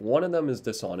 if one of them is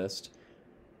dishonest,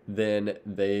 then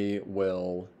they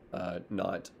will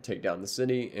not take down the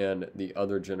city, and the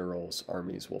other generals'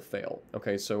 armies will fail.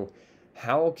 Okay, so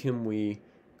how can we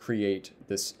create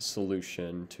this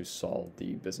solution to solve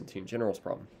the Byzantine generals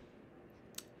problem?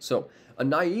 So a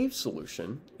naive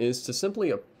solution is to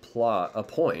simply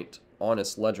appoint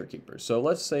honest ledger keepers. So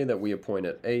let's say that we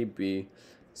appointed A, B,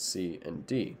 C, and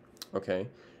D, okay?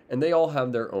 And they all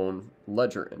have their own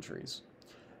ledger entries.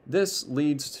 This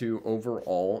leads to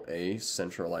overall a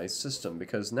centralized system,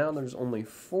 because now there's only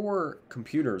 4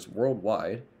 computers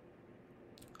worldwide.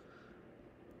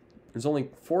 There's only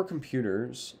 4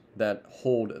 computers that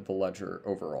hold the ledger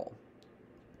overall.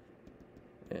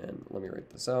 And let me write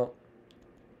this out.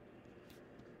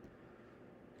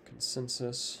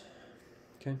 Consensus.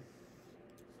 Okay.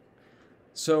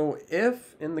 So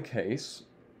if in the case,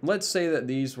 let's say that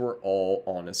these were all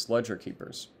honest ledger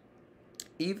keepers.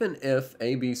 Even if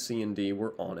A, B, C, and D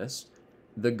were honest,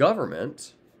 the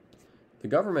government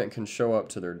can show up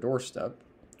to their doorstep,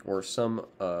 or some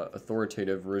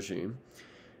authoritative regime,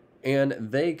 and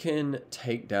they can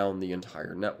take down the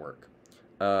entire network.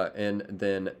 And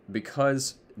then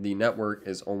because the network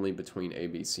is only between A,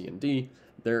 B, C, and D,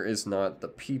 there is not the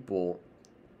people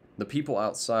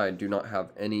outside do not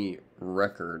have any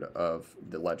record of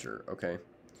the ledger, okay?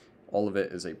 All of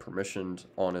it is a permissioned,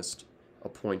 honest,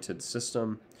 appointed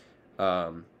system,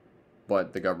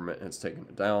 but the government has taken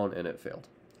it down and it failed.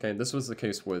 Okay, this was the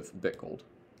case with BitGold.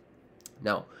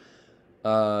 Now,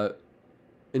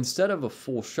 instead of a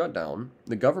full shutdown,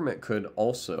 the government could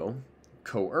also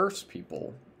coerce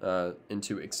people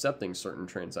into accepting certain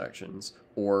transactions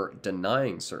or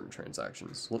denying certain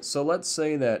transactions. So let's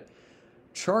say that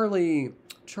Charlie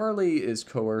is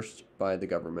coerced by the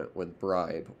government with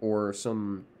bribe, or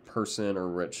some person or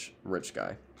rich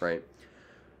guy, right?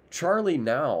 Charlie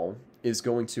now is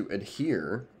going to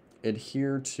adhere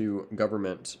to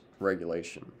government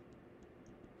regulation,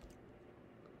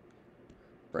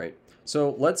 right?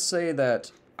 So let's say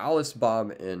that Alice,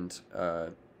 Bob, and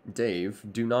Dave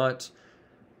do not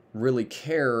really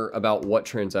care about what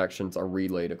transactions are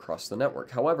relayed across the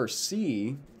network. However,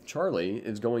 Charlie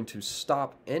is going to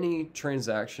stop any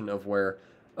transaction of where,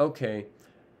 okay,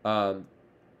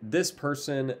 this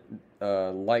person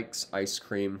likes ice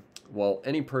cream. Well,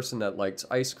 any person that likes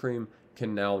ice cream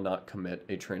can now not commit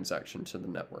a transaction to the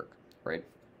network, right?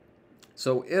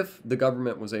 So if the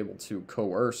government was able to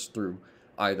coerce through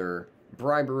either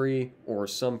bribery, or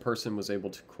some person was able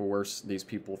to coerce these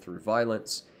people through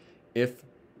violence, if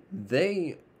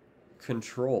they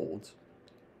controlled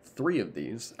 3 of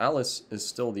these, Alice is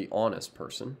still the honest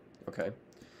person, okay?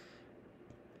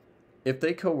 If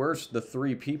they coerced the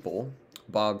 3 people,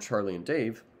 Bob, Charlie, and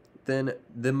Dave, then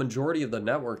the majority of the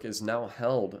network is now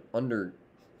held under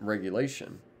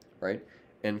regulation, right?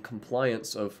 And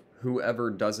compliance of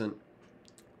whoever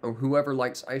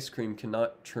likes ice cream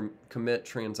cannot commit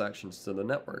transactions to the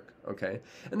network, okay?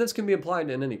 And this can be applied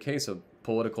in any case of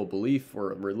political belief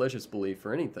or religious belief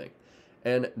or anything.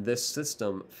 And this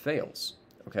system fails,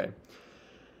 okay?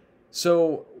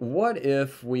 So what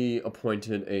if we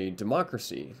appointed a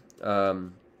democracy?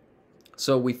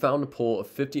 So we found a pool of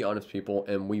 50 honest people,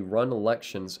 and we run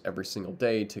elections every single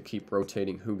day to keep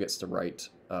rotating who gets to write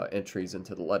entries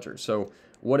into the ledger. So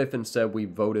what if instead we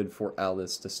voted for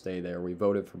Alice to stay there? We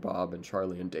voted for Bob and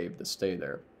Charlie and Dave to stay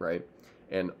there, right?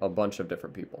 And a bunch of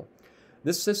different people.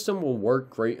 This system will work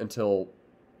great until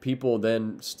people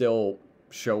then still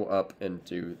show up and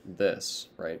do this,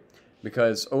 right?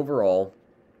 Because overall,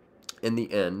 in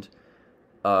the end,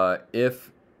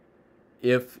 if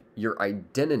your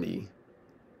identity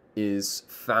is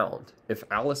found, if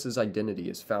Alice's identity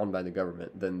is found by the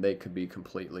government, then they could be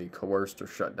completely coerced or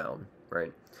shut down,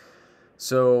 right?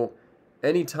 So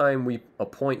anytime we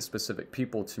appoint specific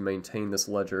people to maintain this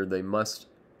ledger, they must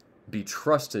be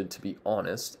trusted to be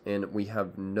honest, and we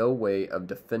have no way of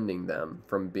defending them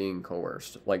from being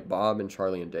coerced. Like Bob and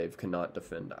Charlie and Dave cannot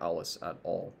defend Alice at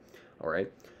all. All right.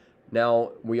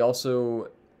 Now, whenever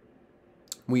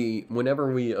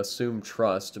we assume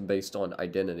trust based on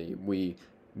identity, we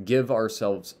give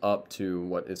ourselves up to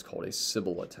what is called a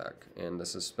Sybil attack, and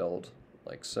this is spelled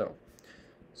like so.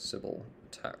 Sybil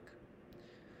attack.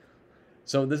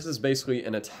 So this is basically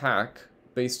an attack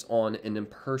based on an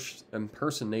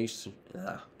impersonation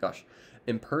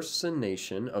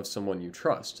of someone you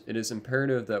trust. It is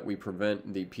imperative that we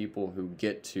prevent the people who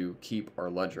get to keep our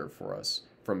ledger for us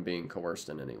from being coerced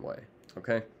in any way.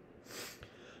 Okay?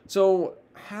 So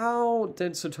how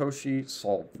did Satoshi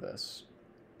solve this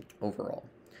overall?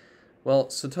 Well,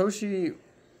 Satoshi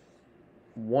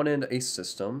wanted a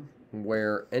system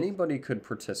where anybody could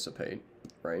participate,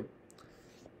 right?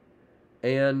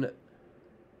 And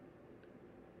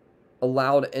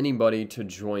allowed anybody to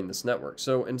join this network.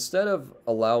 So instead of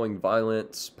allowing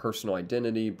violence, personal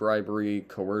identity, bribery,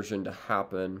 coercion to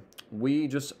happen, we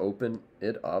just open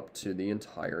it up to the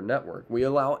entire network. We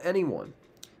allow anyone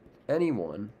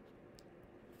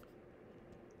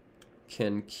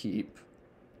can keep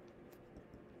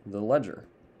the ledger.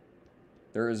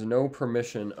 There is no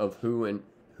permission of who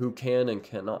can and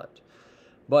cannot.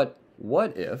 But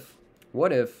what if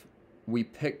we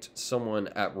picked someone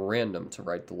at random to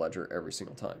write the ledger every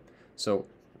single time? So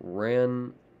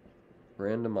randomize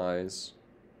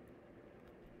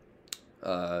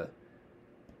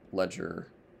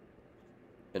ledger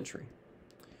entry.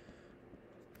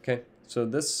 Okay, so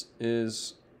this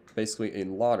is basically a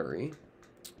lottery.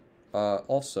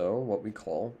 Also what we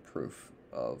call proof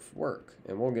of work.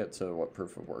 And we'll get to what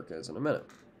proof of work is in a minute.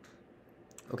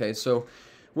 Okay, so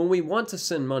when we want to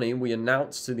send money, we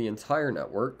announce to the entire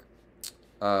network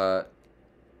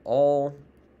all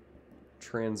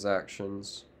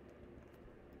transactions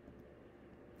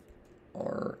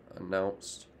are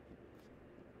announced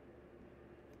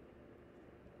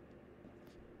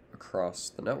across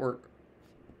the network.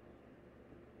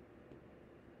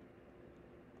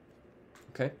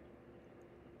 Okay.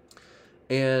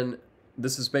 And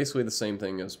this is basically the same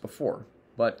thing as before.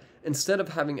 But instead of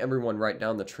having everyone write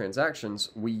down the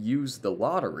transactions, we use the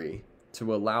lottery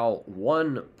to allow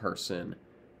one person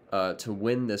to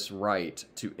win this right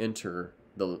to enter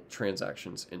the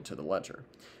transactions into the ledger.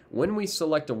 When we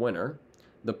select a winner,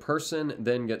 the person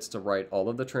then gets to write all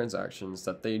of the transactions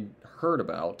that they heard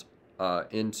about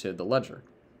into the ledger.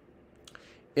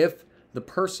 If the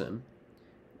person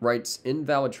writes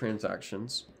invalid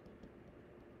transactions,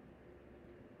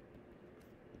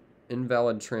 and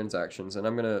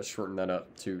I'm going to shorten that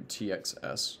up to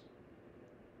TXS,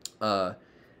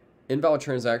 invalid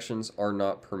transactions are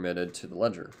not permitted to the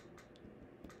ledger.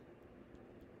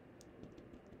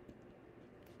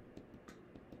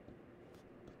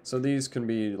 So these can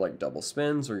be like double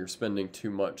spends, or you're spending too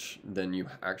much than you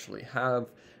actually have.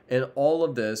 And all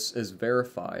of this is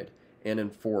verified and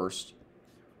enforced.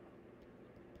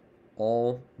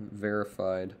 All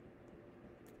verified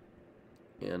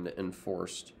and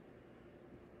enforced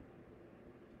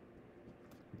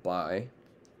by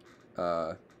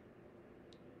the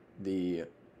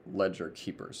ledger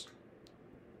keepers.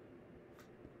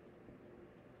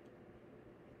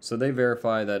 So they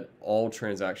verify that all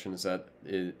transactions that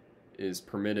is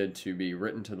permitted to be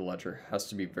written to the ledger has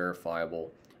to be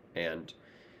verifiable, and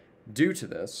due to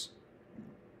this,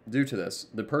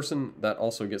 the person that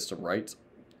also gets to write,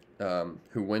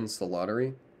 who wins the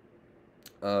lottery,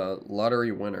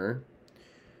 lottery winner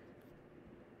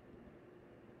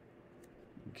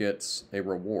gets a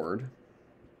reward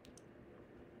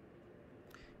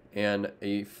and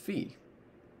a fee.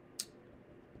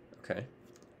 Okay.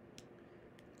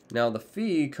 Now, the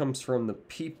fee comes from the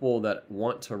people that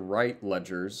want to write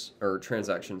ledgers or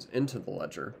transactions into the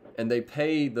ledger, and they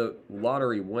pay the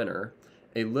lottery winner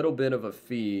a little bit of a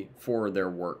fee for their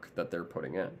work that they're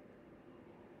putting in.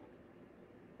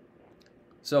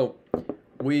 So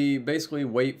we basically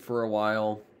wait for a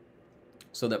while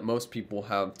so that most people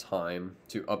have time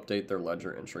to update their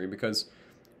ledger entry, because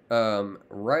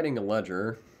writing a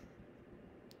ledger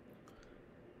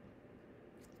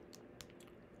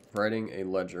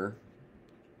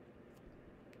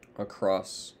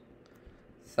across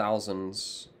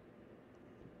thousands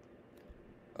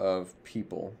of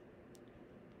people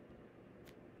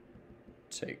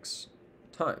takes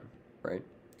time, right?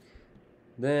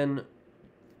 Then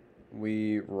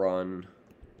we run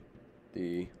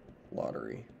the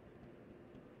lottery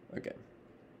again.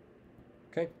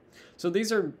 Okay, so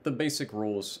these are the basic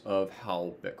rules of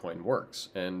how Bitcoin works,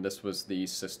 and this was the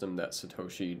system that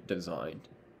Satoshi designed.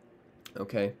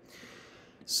 Okay,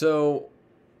 so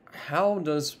how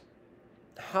does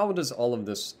all of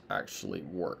this actually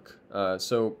work?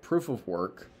 So proof of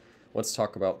work, let's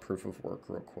talk about proof of work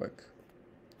real quick.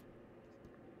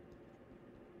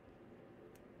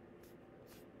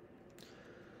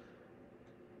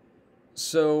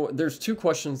 So there's two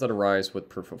questions that arise with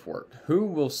proof of work. Who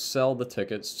will sell the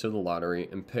tickets to the lottery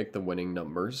and pick the winning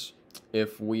numbers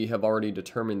if we have already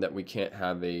determined that we can't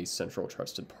have a central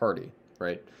trusted party,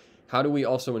 right? How do we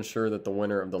also ensure that the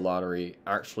winner of the lottery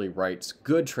actually writes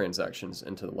good transactions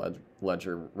into the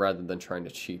ledger rather than trying to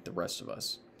cheat the rest of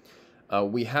us?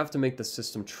 We have to make the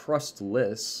system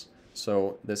trustless,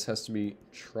 so this has to be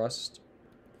trustless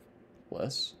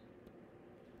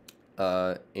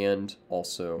and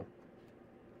also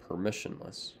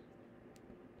permissionless.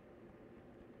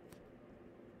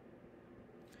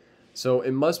 So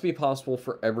it must be possible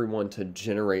for everyone to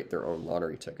generate their own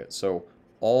lottery ticket. So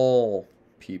all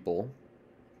people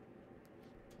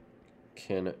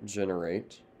can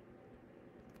generate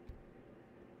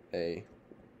a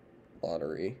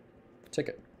lottery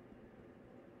ticket.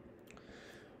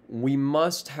 We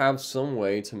must have some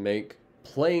way to make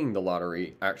playing the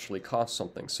lottery actually cost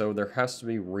something. So there has to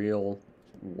be real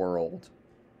world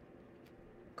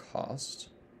cost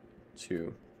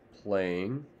to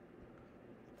playing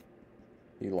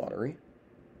the lottery,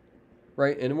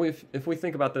 right? And if we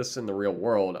think about this in the real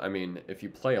world, I mean, if you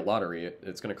play a lottery,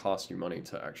 it's going to cost you money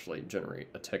to actually generate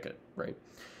a ticket, right?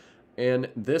 And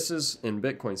this is, in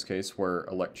Bitcoin's case, where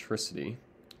electricity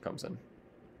comes in.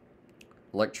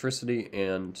 Electricity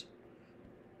and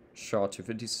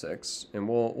SHA-256, and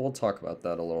we'll talk about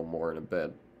that a little more in a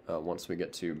bit once we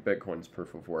get to Bitcoin's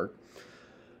proof of work.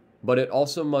 But it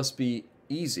also must be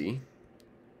easy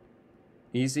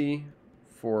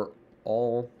for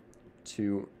all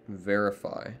to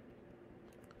verify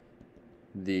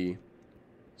the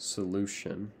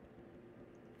solution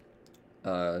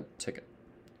ticket.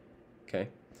 Okay,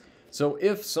 so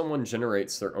if someone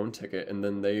generates their own ticket and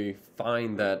then they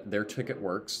find that their ticket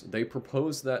works, they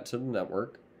propose that to the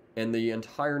network, and the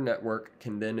entire network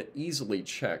can then easily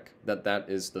check that that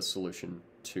is the solution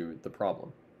to the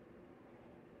problem.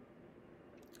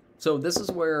 So this is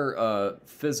where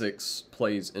physics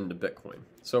plays into Bitcoin.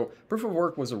 So proof of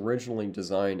work was originally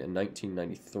designed in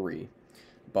 1993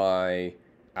 by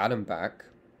Adam Back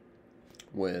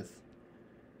with,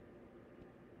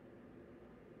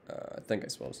 I think I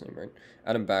spelled his name right,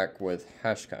 Adam Back with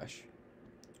Hashcash.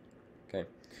 Okay,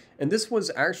 and this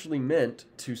was actually meant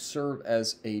to serve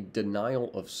as a denial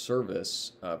of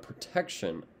service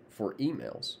protection for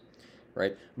emails,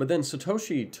 right? But then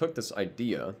Satoshi took this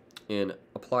idea and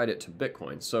applied it to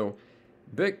Bitcoin. So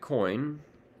Bitcoin's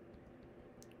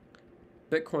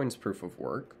proof of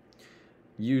work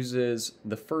uses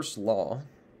the first law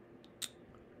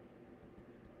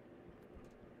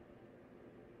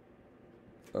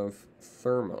of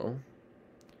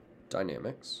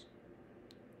thermodynamics.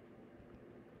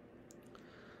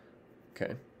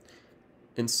 Okay.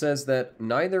 And says that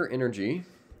energy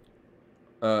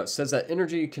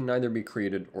can neither be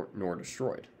created nor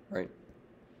destroyed, right?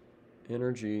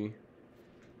 Energy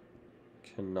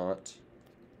cannot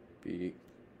be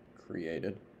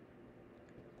created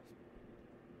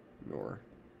nor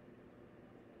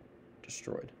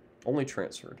destroyed, only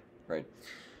transferred, right?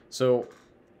 So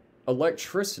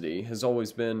electricity has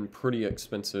always been pretty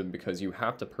expensive because you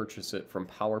have to purchase it from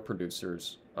power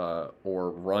producers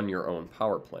or run your own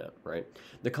power plant, right?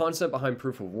 The concept behind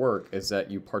proof of work is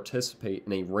that you participate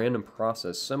in a random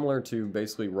process similar to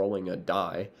basically rolling a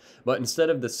die, but instead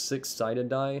of the 6-sided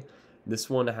die, this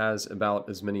one has about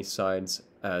as many sides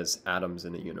as atoms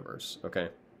in the universe, okay?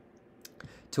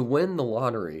 To win the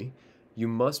lottery, you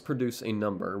must produce a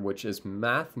number which is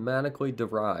mathematically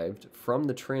derived from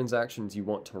the transactions you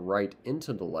want to write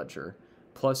into the ledger,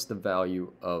 plus the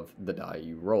value of the die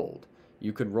you rolled.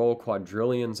 You could roll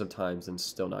quadrillions of times and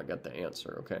still not get the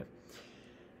answer, okay?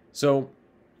 So,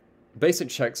 basic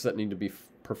checks that need to be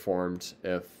performed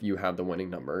if you have the winning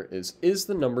number is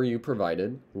the number you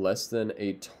provided less than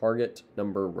a target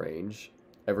number range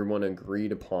everyone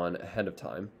agreed upon ahead of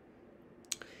time?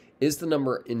 Is the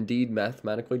number indeed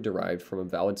mathematically derived from a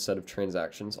valid set of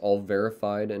transactions, all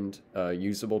verified and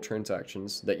usable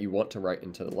transactions that you want to write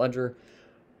into the ledger?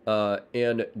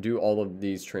 And do all of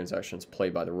these transactions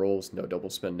play by the rules? No double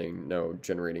spending, no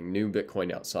generating new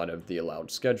Bitcoin outside of the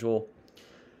allowed schedule.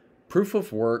 Proof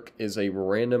of work is a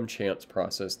random chance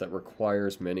process that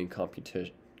requires many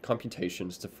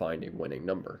computations to find a winning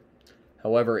number.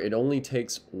 However, it only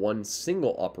takes one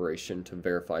single operation to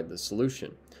verify the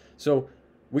solution. So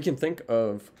we can think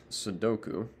of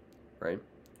Sudoku, right?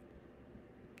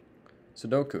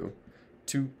 Sudoku,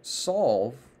 to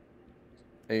solve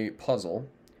a puzzle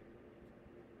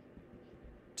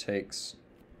takes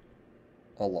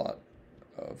a lot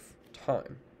of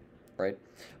time, right?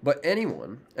 But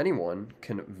anyone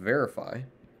can verify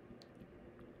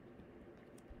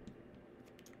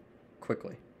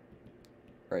quickly,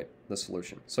 right, the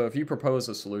solution. So if you propose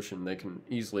a solution, they can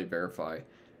easily verify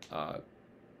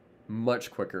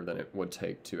much quicker than it would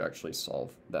take to actually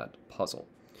solve that puzzle.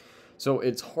 So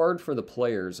it's hard for the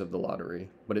players of the lottery,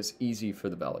 but it's easy for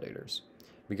the validators,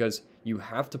 because you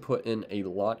have to put in a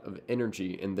lot of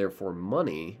energy and therefore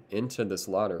money into this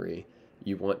lottery.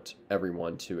 You want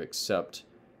everyone to accept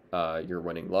your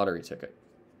winning lottery ticket.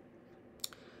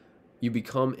 You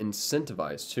become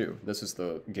incentivized too. This is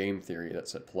the game theory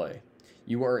that's at play.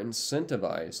 You are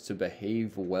incentivized to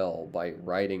behave well by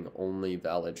writing only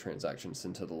valid transactions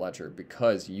into the ledger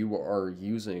because you are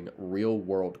using real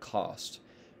world cost.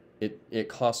 It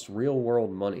costs real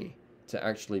world money to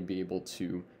actually be able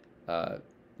to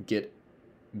get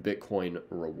Bitcoin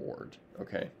reward,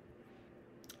 okay?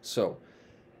 So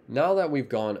now that we've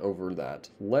gone over that,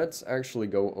 let's actually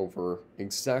go over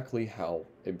exactly how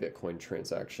a Bitcoin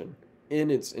transaction in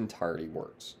its entirety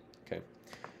works, okay?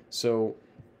 So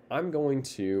I'm going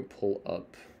to pull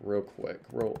up real quick.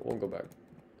 We'll go back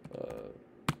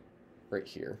right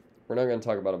here. We're not going to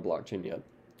talk about a blockchain yet.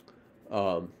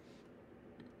 On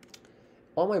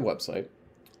my website,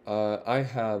 I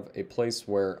have a place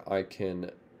where I can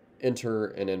enter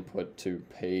an input to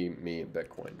pay me in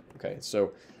Bitcoin. Okay,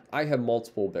 so I have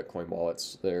multiple Bitcoin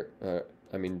wallets there.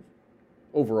 I mean,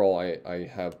 overall, I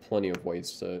have plenty of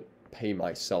ways to pay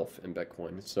myself in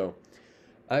Bitcoin. So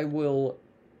I will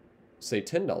say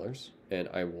 $10 and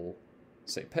I will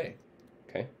say pay.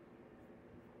 Okay.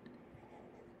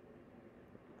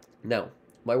 Now,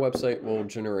 my website will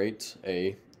generate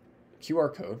a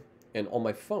QR code, and on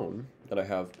my phone that I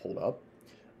have pulled up,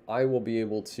 I will be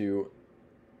able to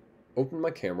open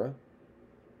my camera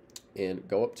and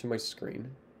go up to my screen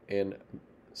and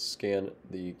scan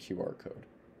the QR code.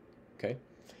 Okay.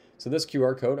 So this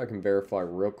QR code, I can verify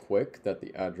real quick that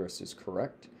the address is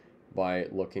correct by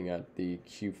looking at the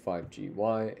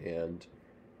Q5GY, and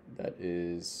that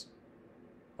is,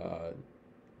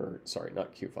 or sorry,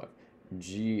 not Q5,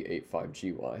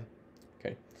 G85GY,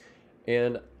 okay?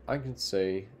 And I can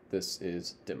say this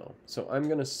is demo. So I'm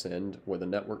gonna send with a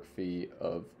network fee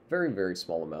of very, very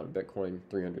small amount of Bitcoin,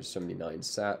 379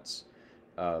 sats,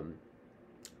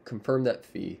 confirm that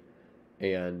fee,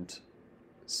 and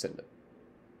send it,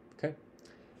 okay?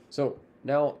 So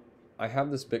now I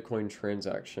have this Bitcoin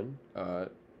transaction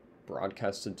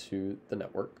broadcasted to the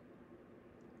network,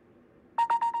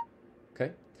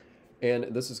 okay? And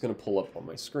this is going to pull up on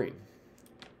my screen.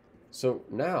 So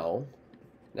now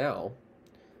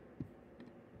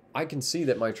I can see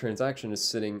that my transaction is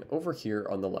sitting over here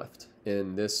on the left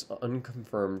in this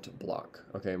unconfirmed block.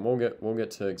 Okay, and we'll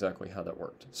get to exactly how that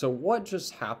worked. So what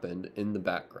just happened in the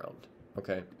background?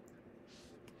 Okay.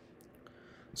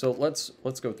 So let's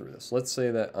go through this. Let's say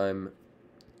that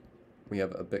we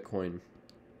have a Bitcoin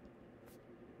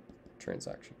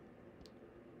transaction.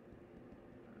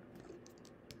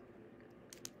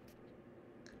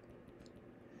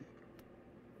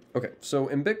 Okay, so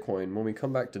in Bitcoin, when we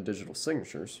come back to digital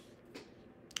signatures,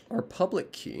 our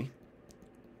public key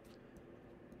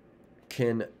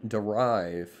can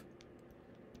derive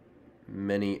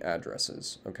many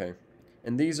addresses, okay?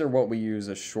 And these are what we use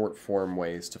as short form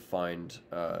ways to find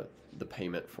the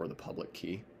payment for the public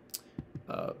key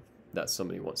that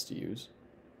somebody wants to use.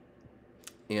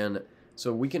 And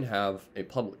so we can have a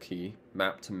public key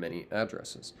mapped to many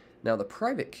addresses. Now the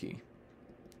private key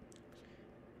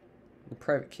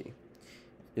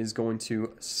is going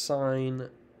to sign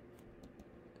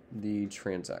the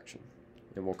transaction,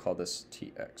 and we'll call this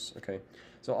TX, okay?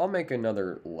 So I'll make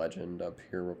another legend up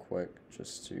here real quick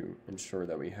just to ensure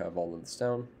that we have all of this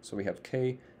down. So we have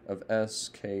K of S,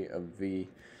 K of V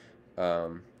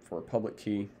for public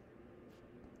key,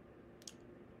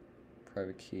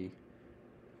 private key,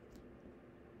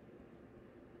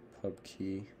 pub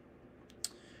key.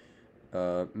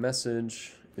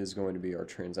 Message is going to be our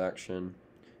transaction.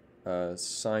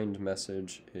 Signed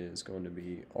message is going to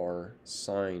be our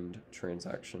signed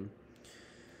transaction.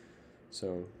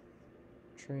 So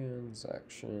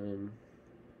transaction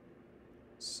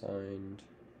signed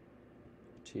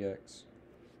TX.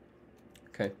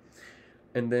 Okay.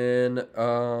 And then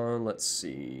let's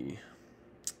see.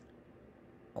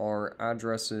 Our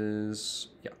addresses.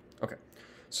 Yeah. Okay.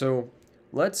 So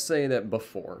let's say that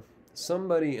before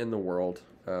somebody in the world,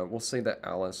 we'll say that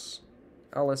Alice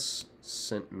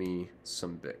sent me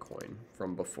some Bitcoin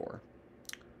from before.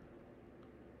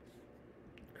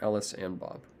 Alice and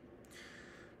Bob.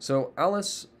 So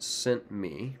Alice sent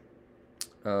me,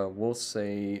 we'll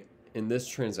say in this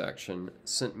transaction,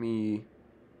 sent me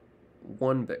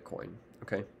 1 Bitcoin,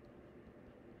 okay?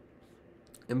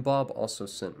 And Bob also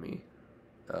sent me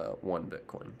 1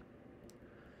 Bitcoin,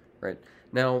 right?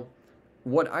 Now,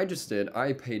 what I just did,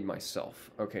 I paid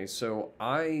myself, okay? So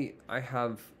I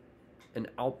have an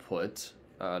output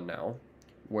now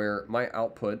where my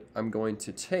output, I'm going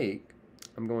to take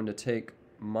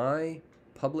my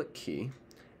public key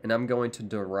and I'm going to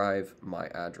derive my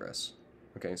address.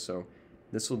 Okay, so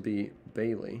this will be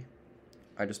Bailey.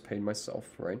 I just paid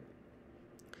myself, right?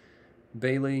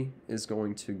 Bailey is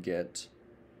going to get,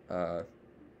 and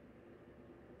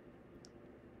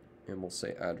we'll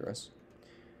say address.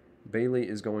 Bailey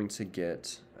is going to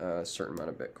get a certain amount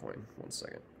of Bitcoin. One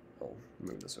second. I'll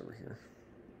move this over here.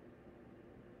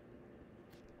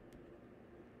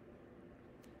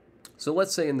 So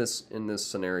let's say in this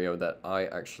scenario that I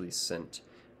actually sent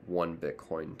 1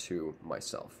 Bitcoin to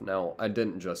myself. Now, I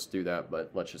didn't just do that, but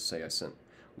let's just say I sent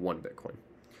 1 Bitcoin.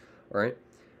 All right.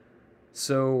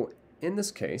 So in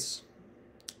this case,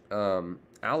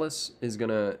 Alice is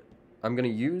I'm gonna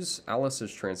use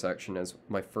Alice's transaction as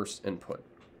my first input.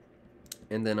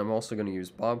 And then I'm also gonna use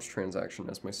Bob's transaction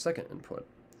as my second input.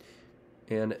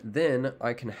 And then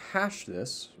I can hash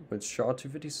this with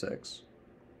SHA-256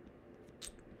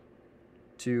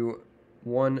 to,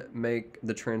 one, make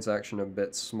the transaction a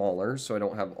bit smaller so I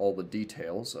don't have all the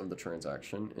details of the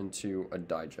transaction, into a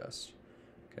digest.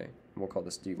 Okay, and we'll call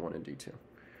this D1 and D2.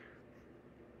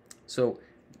 So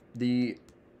the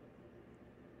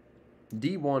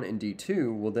D1 and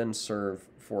D2 will then serve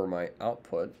for my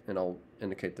output, and I'll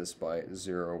indicate this by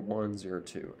 0, 1, 0,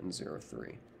 2, and 0,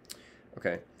 3.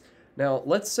 Okay, now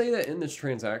let's say that in this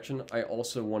transaction, I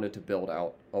also wanted to build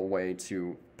out a way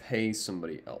to pay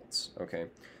somebody else, okay?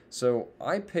 So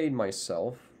I paid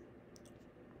myself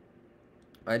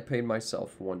 1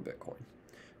 Bitcoin,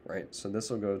 right? So this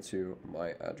will go to my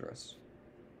address.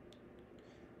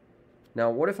 Now,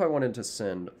 what if I wanted to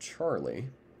send Charlie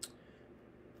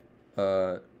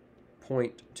 0.25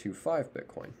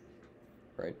 Bitcoin,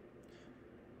 right?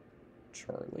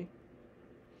 Charlie.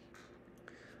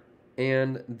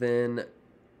 And then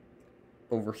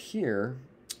over here,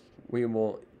 we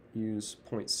will use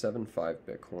 0.75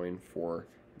 Bitcoin for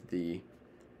the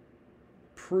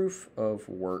proof of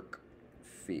work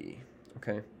fee,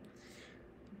 okay?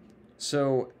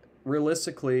 So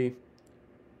realistically,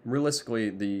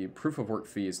 the proof of work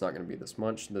fee is not going to be this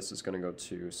much. This is going to go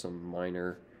to some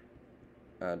minor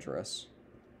address.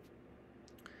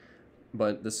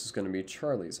 But this is going to be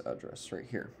Charlie's address right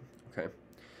here, okay?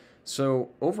 So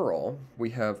overall,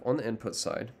 we have on the input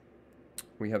side,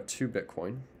 we have 2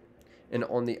 Bitcoin. And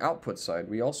on the output side,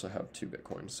 we also have 2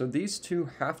 Bitcoin. So these two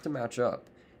have to match up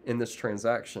in this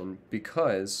transaction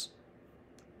because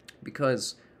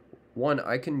one,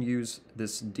 I can use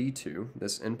this D2,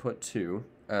 this input 2,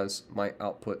 as my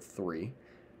output 3,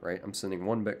 right? I'm sending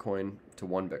 1 Bitcoin to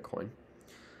 1 Bitcoin,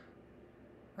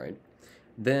 right?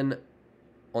 Then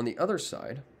on the other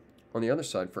side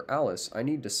for Alice, I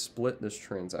need to split this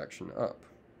transaction up,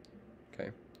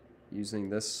 okay? Using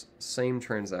this same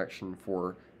transaction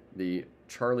for the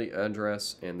Charlie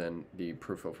address and then the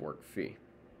proof of work fee,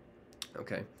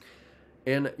 okay?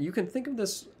 And you can think of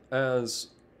this as,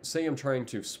 say I'm trying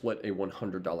to split a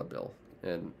 $100 bill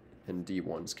in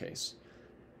D1's case.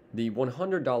 The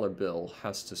 $100 bill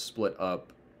has to split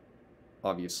up,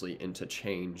 obviously, into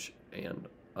change and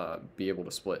be able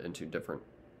to split into different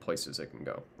places it can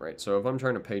go, right? So if I'm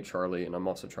trying to pay Charlie and I'm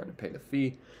also trying to pay the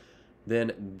fee,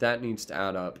 then that needs to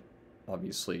add up,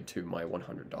 obviously, to my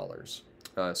 $100.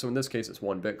 So in this case, it's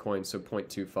 1 Bitcoin, so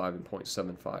 0.25 and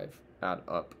 0.75 add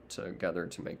up together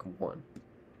to make 1.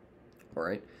 All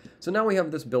right, so now we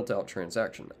have this built-out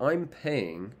transaction. I'm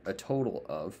paying a total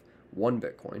of 1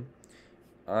 Bitcoin.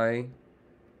 I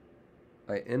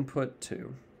input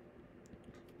 2.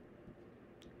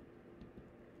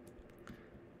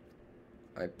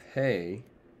 I pay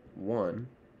 1.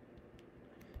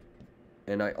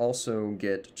 And I also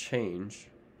get change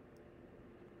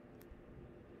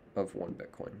of 1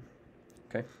 Bitcoin.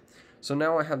 Okay, so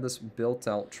now I have this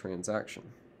built-out transaction.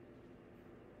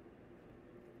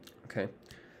 Okay,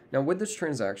 now with this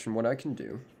transaction, what I can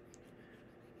do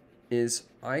is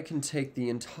I can take the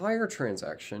entire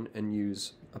transaction and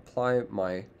apply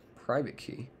my private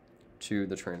key to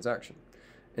the transaction.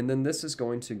 And then this is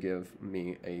going to give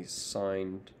me a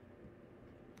signed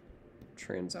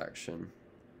transaction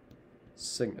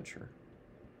signature,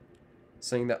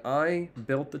 saying that I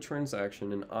built the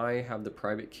transaction and I have the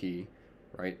private key,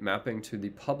 right, mapping to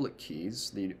the public keys,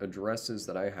 the addresses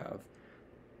that I have.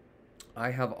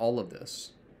 I have all of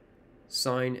this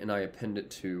signed and I append it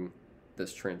to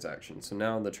this transaction. So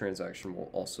now the transaction will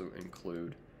also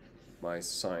include my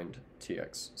signed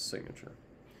TX signature.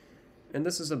 And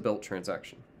this is a built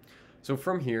transaction. So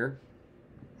from here,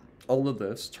 all of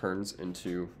this turns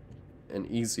into an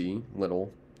easy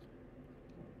little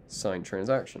signed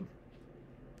transaction.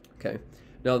 Okay,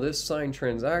 now this signed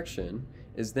transaction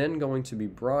is then going to be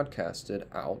broadcasted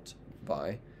out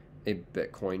by a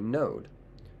Bitcoin node.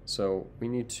 So we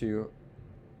need to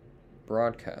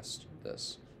broadcast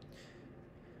this.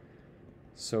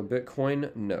 So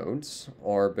Bitcoin nodes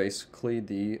are basically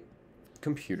the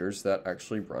computers that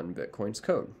actually run Bitcoin's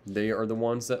code. They are the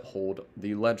ones that hold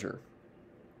the ledger.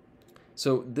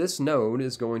 So this node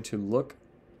is going to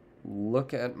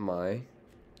look at my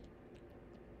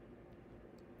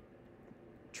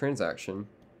transaction.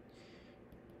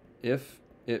 If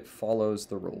it follows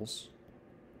the rules,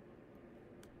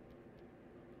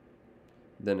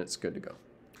 then it's good to go.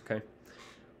 Okay,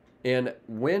 and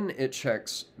when it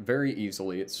checks very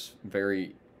easily, it's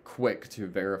very quick to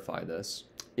verify this,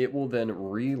 it will then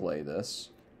relay the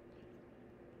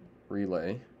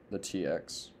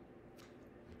TX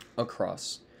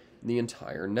across the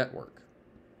entire network.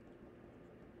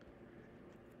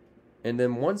 And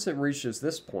then once it reaches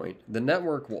this point, the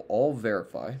network will all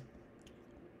verify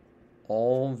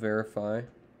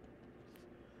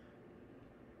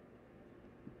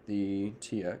the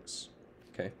TX.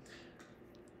 Okay.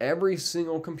 Every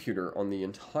single computer on the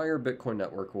entire Bitcoin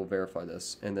network will verify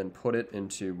this and then put it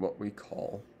into what we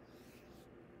call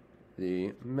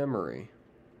the memory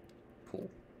pool.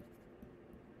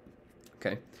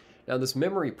 Okay. Now this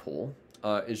memory pool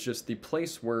is just the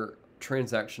place where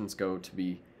transactions go to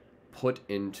be put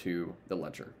into the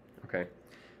ledger. Okay.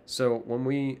 So when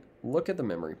we look at the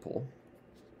memory pool,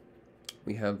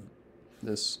 we have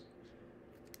this,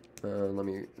 let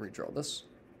me redraw this.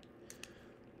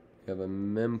 We have a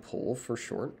mempool for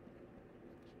short.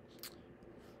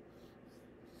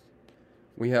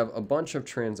 We have a bunch of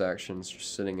transactions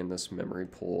just sitting in this memory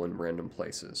pool in random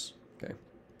places. Okay.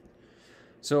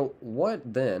 So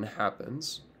what then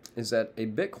happens is that a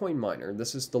Bitcoin miner,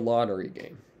 this is the lottery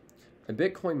game, a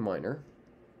Bitcoin miner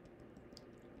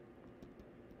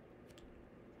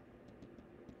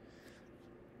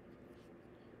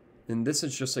and this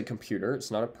is just a computer, it's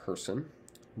not a person.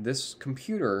 This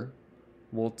computer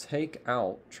will take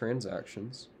out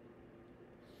transactions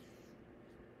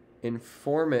and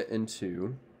form it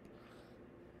into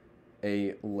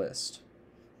a list.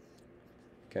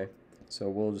 Okay, so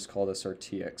we'll just call this our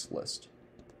TX list.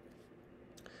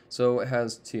 So it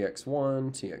has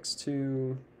TX1,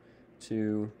 TX2,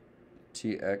 to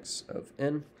TX of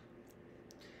N.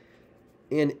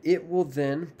 And it will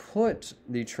then put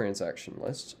the transaction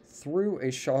list through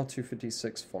a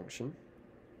SHA-256 function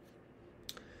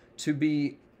to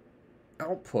be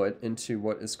output into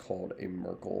what is called a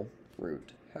Merkle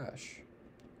root hash.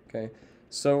 Okay,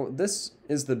 so this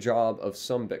is the job of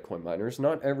some Bitcoin miners.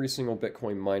 Not every single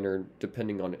Bitcoin miner,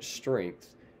 depending on its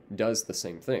strength, does the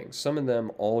same thing. Some of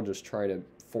them all just try to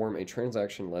form a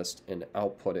transaction list and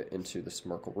output it into this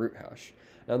Merkle root hash.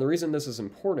 Now the reason this is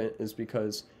important is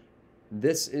because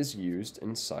this is used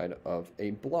inside of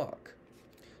a block.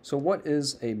 So what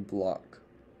is a block?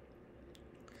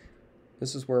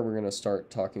 This is where we're going to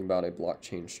start talking about a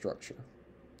blockchain structure.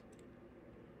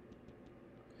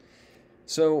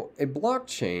 So a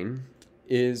blockchain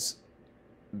is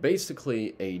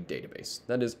basically a database.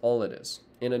 That is all it is.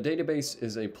 And a database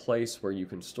is a place where you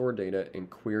can store data and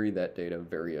query that data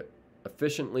very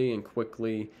efficiently and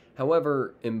quickly.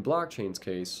 However, in blockchain's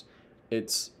case,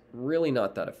 it's really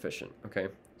not that efficient, okay?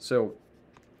 So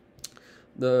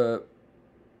the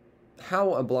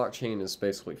how a blockchain is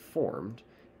basically formed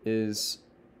is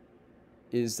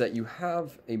that you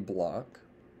have a block,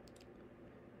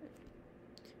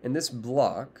 and this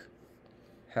block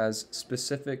has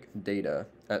specific data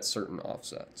at certain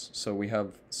offsets. So we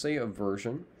have, say, a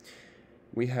version.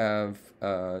 We have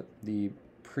the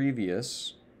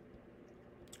previous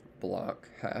block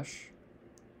hash.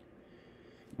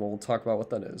 We'll talk about what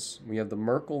that is. We have the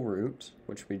Merkle root,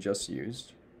 which we just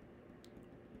used.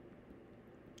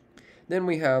 Then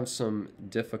we have some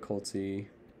difficulty.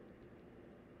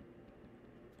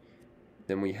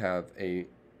 Then we have a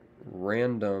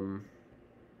random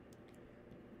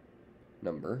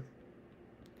number.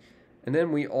 And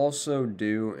then we also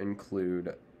do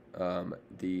include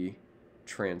the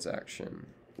transaction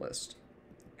list.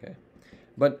 Okay,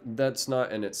 but that's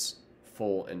not in its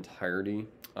full entirety.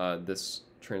 This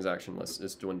transaction list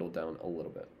is dwindled down a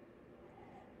little bit.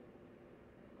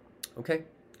 Okay,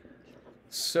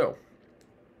 so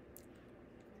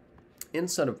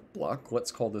instead of block,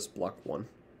 let's call this block 1.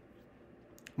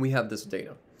 We have this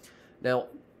data. Now,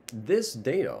 this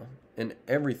data and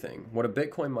everything, what a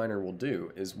Bitcoin miner will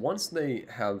do is once they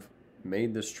have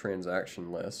made this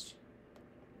transaction list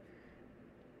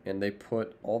and they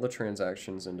put all the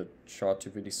transactions into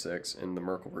SHA-256 in the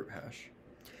Merkle root hash,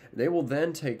 they will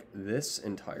then take this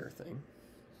entire thing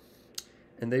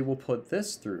and they will put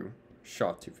this through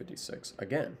SHA-256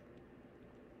 again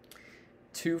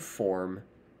to form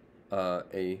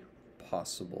a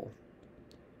possible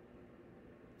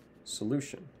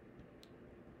solution.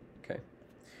 Okay,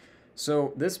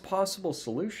 so this possible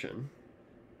solution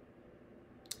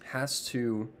has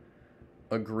to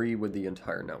agree with the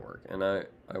entire network, and I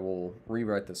will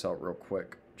rewrite this out real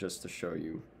quick just to show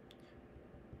you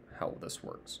how this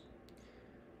works.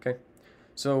 Okay,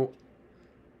 so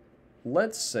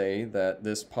let's say that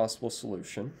this possible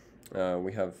solution,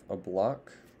 we have a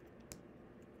block,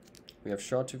 we have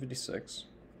SHA-256,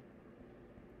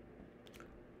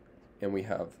 and we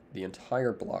have the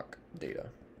entire block data.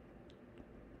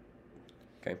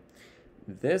 Okay,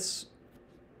 this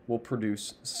will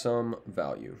produce some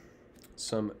value,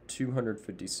 some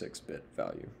 256-bit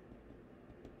value,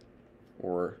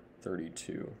 or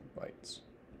 32 bytes.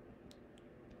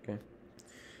 Okay,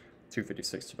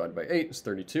 256 divided by 8 is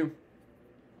 32.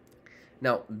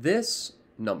 Now, this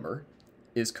number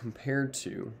is compared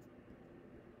to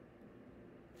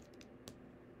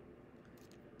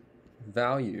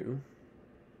value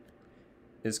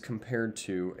is compared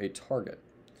to a target.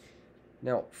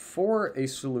 Now, for a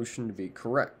solution to be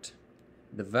correct,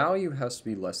 the value has to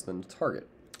be less than the target.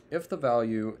 If the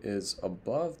value is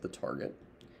above the target,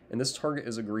 and this target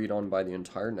is agreed on by the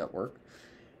entire network,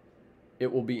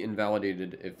 it will be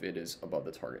invalidated if it is above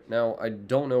the target. Now, I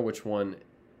don't know which one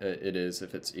it is,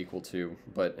 if it's equal to,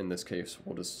 but in this case,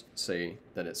 we'll just say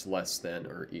that it's less than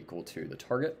or equal to the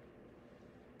target.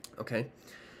 Okay.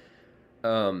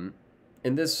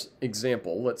 In this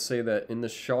example, let's say that in the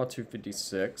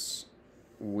SHA-256,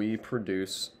 we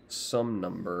produce some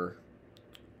number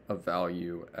of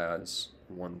value as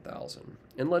 1,000.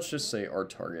 And let's just say our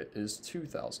target is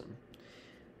 2,000.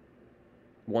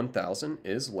 1,000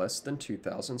 is less than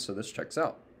 2,000, so this checks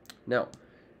out. Now,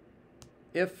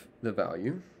 if the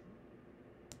value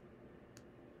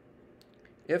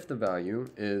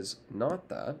is not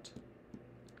that,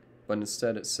 but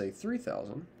instead it's, say,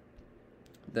 3,000,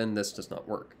 then this does not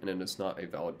work, and it is not a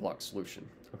valid block solution.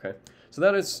 Okay, so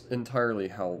that is entirely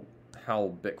how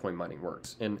Bitcoin mining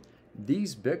works. And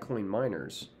these Bitcoin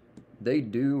miners, they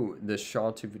do this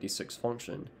SHA-256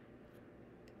 function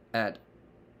at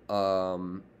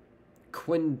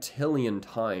quintillion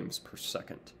times per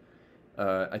second.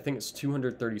 I think it's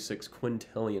 236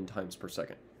 quintillion times per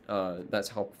second. That's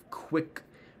how quick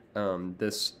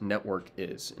this network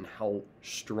is and how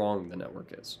strong the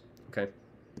network is. Okay.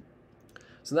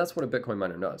 So that's what a Bitcoin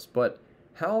miner does. But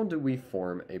how do we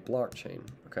form a blockchain?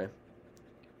 Okay.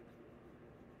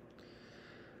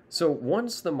 So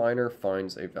once the miner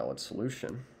finds a valid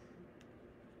solution,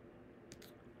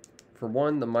 for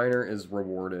one, the miner is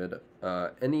rewarded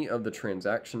any of the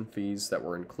transaction fees that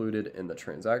were included in the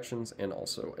transactions and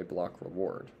also a block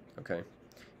reward. Okay.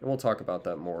 And we'll talk about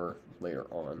that more later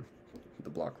on,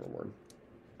 the block reward.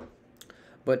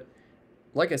 But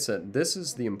like I said, this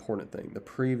is the important thing, the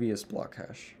previous block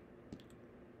hash.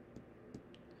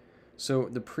 So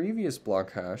the previous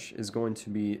block hash is going to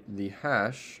be the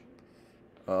hash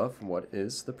of what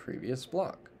is the previous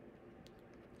block.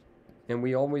 And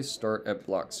we always start at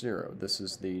block 0. This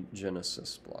is the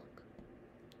Genesis block.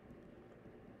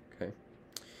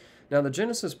 Now, the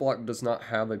Genesis block does not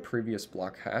have a previous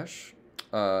block hash.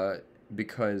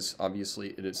 because obviously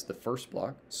it is the first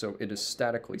block, so it is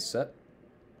statically set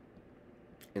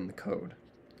in the code.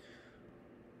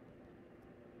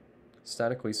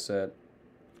 Statically set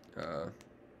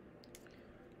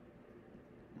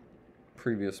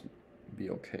previous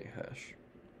BLK hash.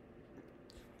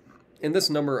 And this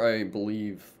number, I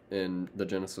believe, in the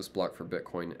Genesis block for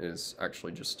Bitcoin is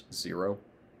actually just 0.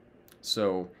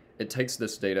 So it takes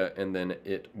this data and then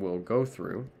it will go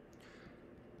through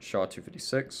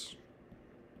SHA-256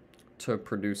 to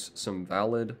produce some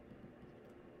valid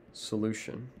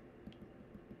solution.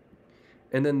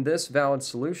 And then this valid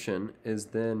solution is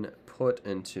then put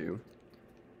into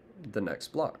the next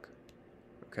block.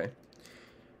 Okay?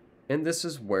 And this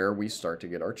is where we start to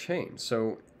get our chain.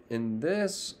 So in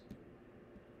this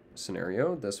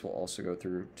scenario, this will also go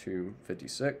through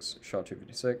 256,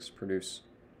 SHA-256, produce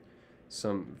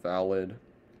some valid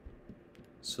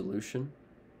solution.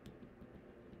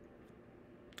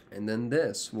 And then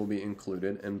this will be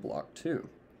included in block 2.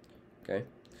 Okay?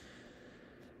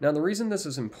 Now the reason this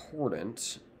is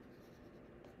important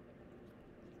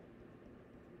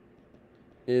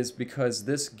is because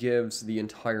this gives the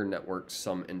entire network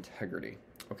some integrity.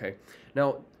 Okay?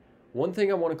 Now, one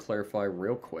thing I want to clarify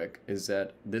real quick is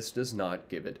that this does not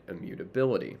give it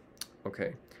immutability.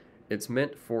 Okay? It's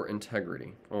meant for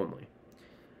integrity only.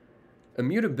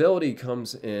 Immutability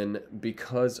comes in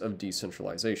because of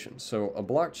decentralization. So a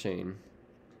blockchain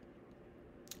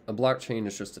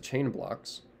is just a chain of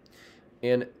blocks,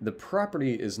 and the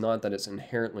property is not that it's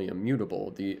inherently immutable.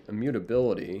 The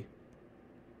immutability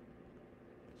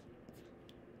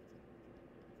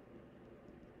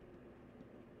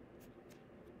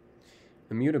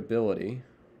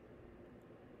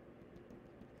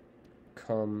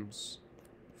comes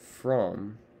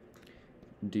from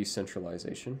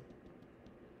decentralization.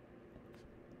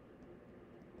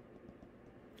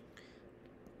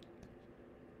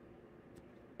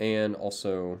 And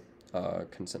also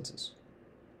consensus.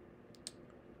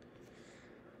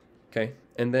 Okay,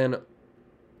 and then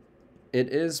it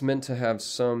is meant to have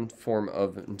some form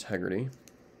of integrity.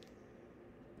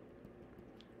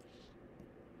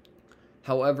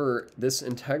 However, this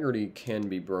integrity can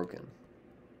be broken.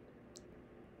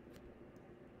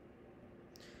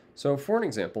 So for an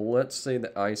example, let's say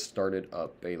that I started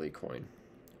up Bailey Coin.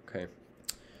 Okay,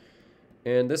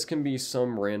 and this can be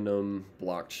some random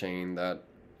blockchain that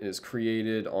is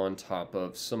created on top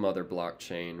of some other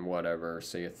blockchain, whatever,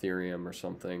 say Ethereum or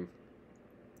something,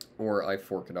 or I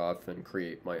fork it off and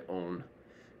create my own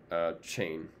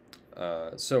chain.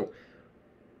 So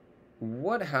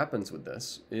what happens with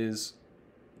this is,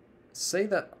 say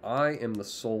that I am the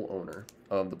sole owner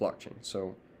of the blockchain.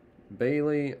 So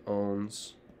Bailey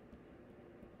owns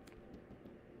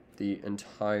the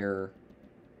entire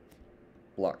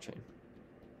blockchain.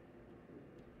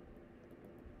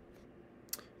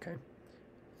 Okay,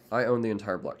 I own the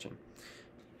entire blockchain.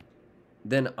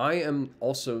 Then I am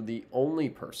also the only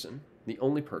person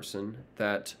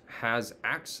that has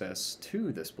access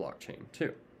to this blockchain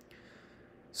too.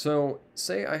 So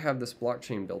say I have this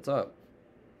blockchain built up.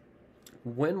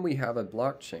 When we have a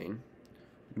blockchain,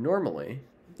 normally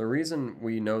the reason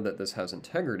we know that this has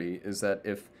integrity is that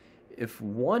if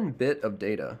one bit of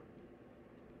data,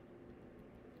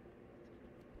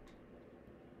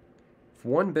 if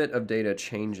one bit of data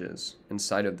changes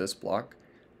inside of this block,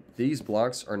 these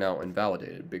blocks are now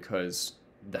invalidated because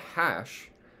the hash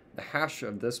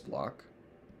of this block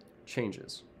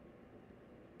changes.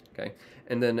 Okay,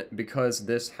 and then because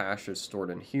this hash is stored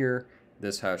in here,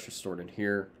 this hash is stored in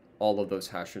here, all of those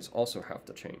hashes also have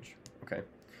to change. Okay,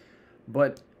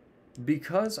 but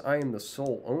because I am the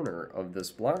sole owner of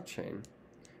this blockchain,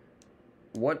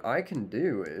 what I can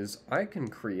do is I can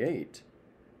create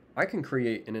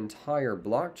an entire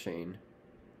blockchain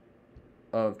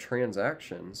of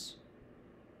transactions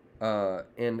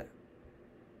and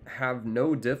have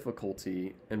no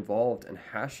difficulty involved in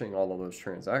hashing all of those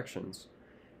transactions,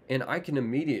 and I can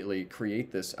immediately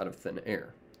create this out of thin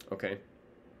air. Okay,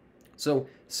 so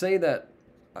say that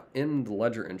in the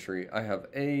ledger entry I have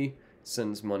A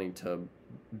sends money to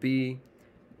B,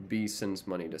 B sends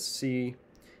money to C,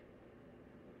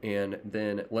 and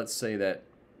then let's say that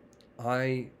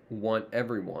I want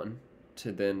everyone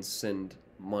to then send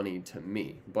money to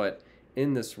me, but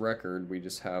in this record we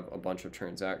just have a bunch of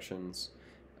transactions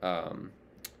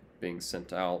being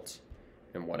sent out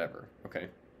and whatever. Okay,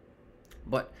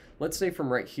 but let's say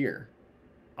from right here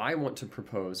I want to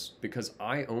propose, because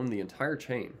I own the entire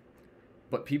chain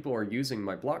but people are using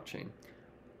my blockchain,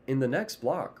 in the next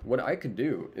block what I could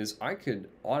do is I could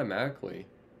automatically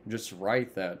just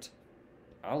write that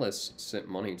Alice sent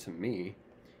money to me,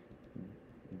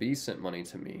 B sent money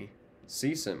to me,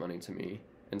 C sent money to me,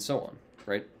 and so on,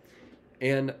 right?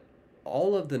 And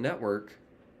all of the network,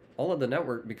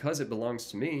 because it belongs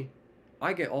to me,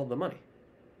 I get all the money,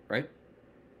 right?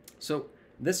 So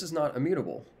this is not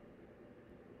immutable.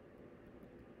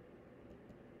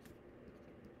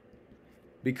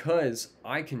 Because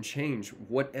I can change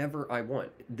whatever I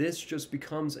want. This just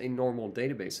becomes a normal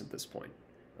database at this point,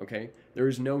 okay? There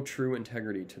is no true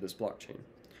integrity to this blockchain,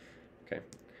 okay?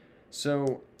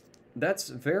 So that's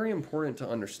very important to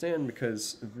understand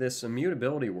because this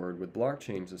immutability word with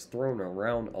blockchains is thrown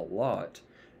around a lot,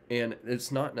 and it's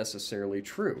not necessarily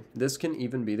true. This can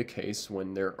even be the case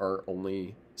when there are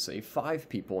only, say, 5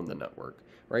 people in the network,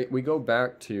 right? We go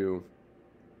back to,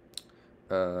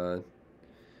 let's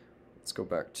go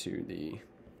back to the,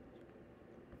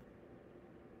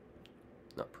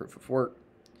 not proof of work.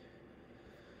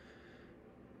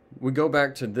 We go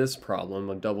back to this problem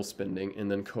of double spending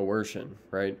and then coercion,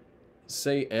 right?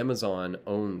 Say Amazon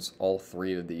owns all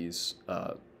 3 of these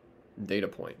data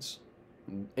points.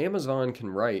 Amazon can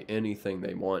write anything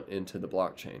they want into the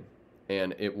blockchain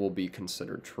and it will be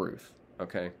considered truth,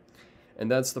 okay? And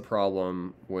that's the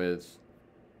problem with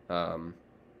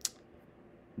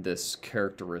this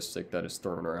characteristic that is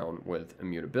thrown around with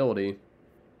immutability,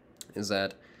 is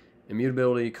that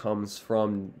immutability comes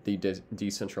from the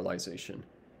decentralization.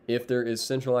 If there is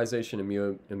centralization,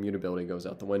 immutability goes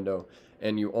out the window,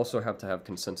 and you also have to have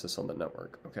consensus on the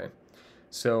network, okay?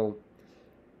 So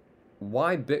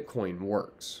why Bitcoin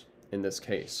works in this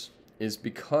case is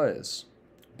because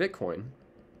Bitcoin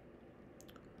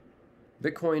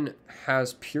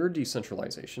has pure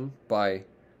decentralization by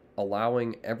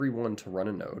allowing everyone to run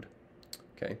a node,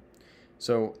 okay?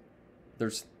 So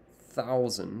there's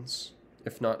thousands,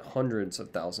 if not hundreds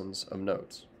of thousands of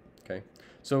nodes, okay?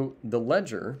 So the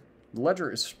ledger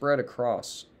is spread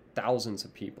across thousands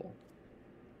of people.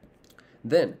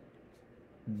 Then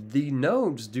the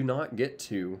nodes do not get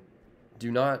to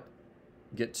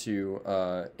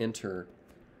enter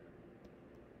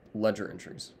ledger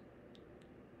entries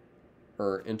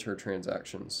or enter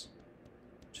transactions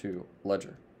to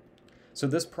ledger. So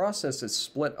this process is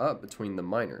split up between the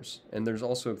miners, and there's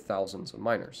also thousands of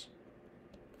miners.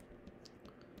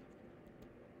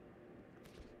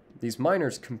 These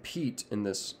miners compete in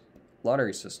this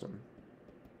lottery system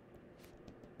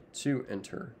to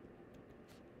enter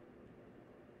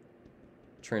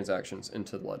transactions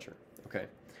into the ledger, okay?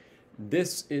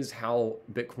 This is how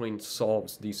Bitcoin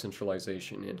solves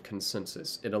decentralization and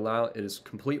consensus. It is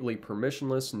completely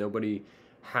permissionless. Nobody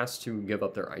has to give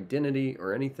up their identity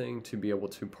or anything to be able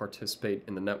to participate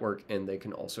in the network, and they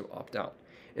can also opt out.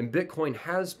 And Bitcoin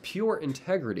has pure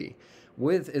integrity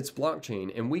with its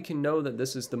blockchain, and we can know that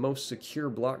this is the most secure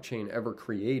blockchain ever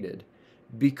created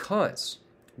because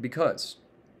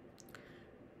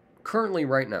currently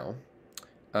right now,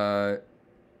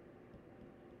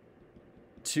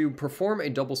 to perform a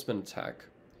double spend attack,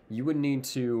 you would need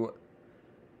to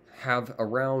have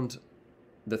around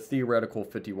the theoretical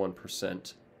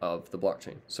 51% of the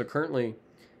blockchain. So currently,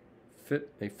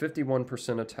 a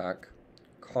 51% attack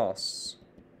costs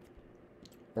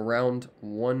around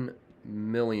 $1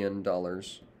 million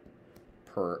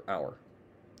per hour.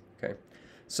 Okay,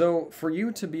 so for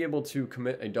you to be able to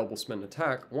commit a double spend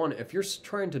attack, one, if you're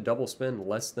trying to double spend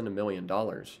less than $1 million,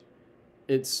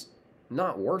 it's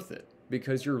not worth it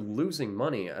because you're losing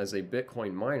money as a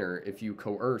Bitcoin miner if you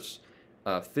coerce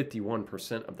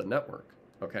 51% of the network.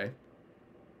 Okay.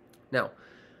 Now,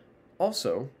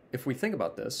 also, if we think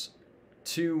about this,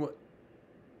 to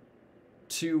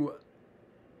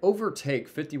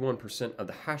overtake 51% of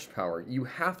the hash power, you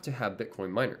have to have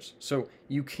Bitcoin miners. So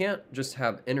you can't just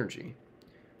have energy.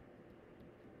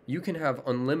 You can have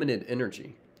unlimited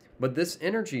energy, but this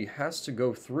energy has to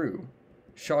go through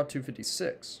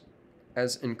SHA-256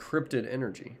 as encrypted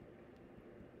energy.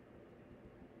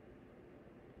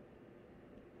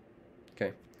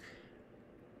 Okay.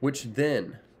 Which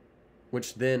then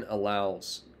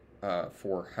allows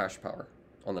for hash power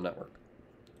on the network.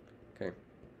 Okay.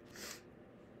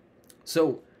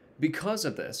 So because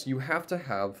of this, you have to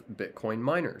have Bitcoin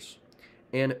miners.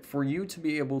 And for you to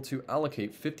be able to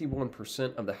allocate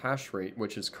 51% of the hash rate,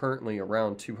 which is currently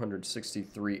around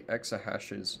 263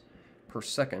 exahashes per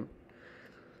second,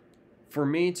 for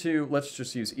me to, let's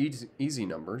just use easy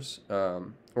numbers,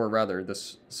 or rather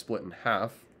this split in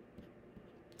half,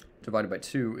 divided by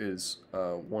 2 is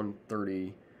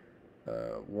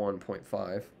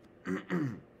 131.5.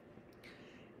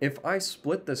 If I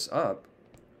split this up,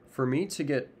 for me to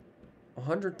get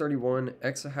 131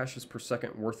 exahashes per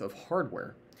second worth of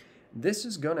hardware, this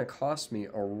is going to cost me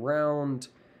around,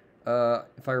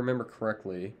 if I remember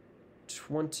correctly,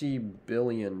 $20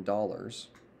 billion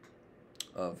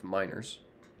of miners,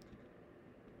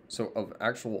 so of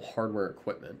actual hardware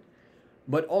equipment.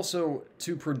 But also,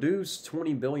 to produce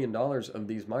 $20 billion of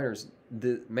these miners,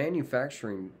 the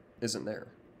manufacturing isn't there.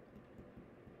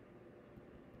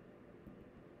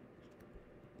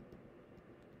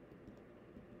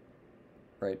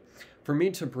 Right? For me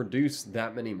to produce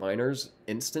that many miners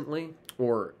instantly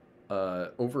or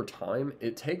over time,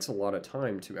 it takes a lot of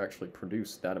time to actually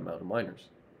produce that amount of miners.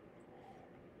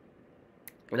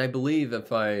 And I believe,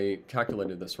 if I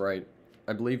calculated this right,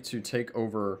 I believe to take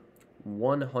over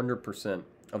 100%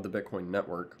 of the Bitcoin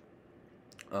network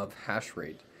of hash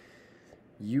rate,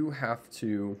 you have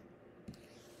to,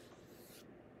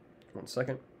 one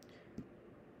second,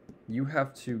 you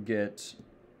have to get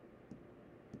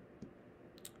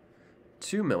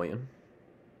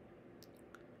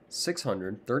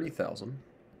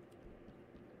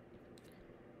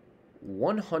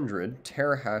 2,630,100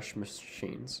 terahash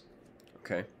machines.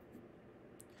 Okay.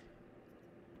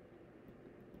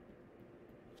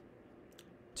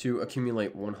 To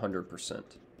accumulate 100%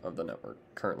 of the network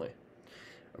currently.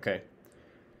 Okay.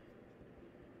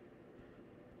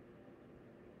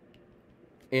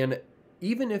 And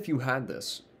even if you had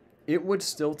this, it would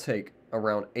still take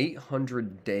around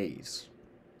 800 days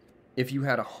if you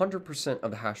had 100%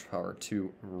 of the hash power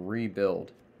to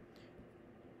rebuild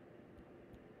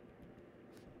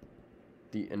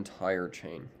the entire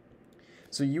chain.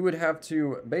 So you would have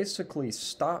to basically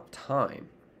stop time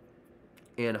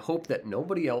and hope that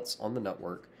nobody else on the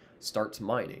network starts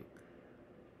mining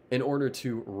in order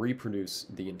to reproduce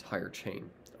the entire chain,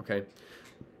 okay?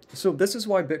 So this is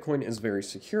why Bitcoin is very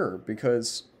secure,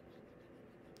 because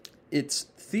it's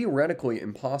theoretically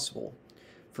impossible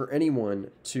for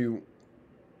anyone to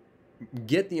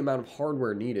get the amount of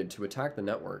hardware needed to attack the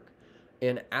network.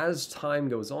 And as time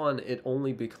goes on, it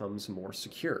only becomes more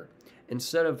secure.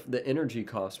 Instead of the energy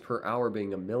cost per hour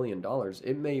being $1 million,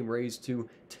 it may raise to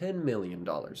 $10 million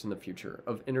in the future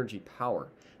of energy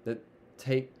power that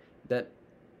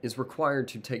is required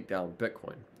to take down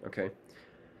Bitcoin. Okay.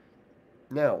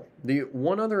 Now, the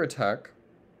one other attack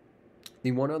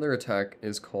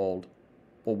is called,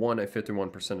 well, a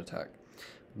 51% attack,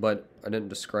 but I didn't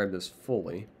describe this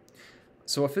fully.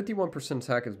 So a 51%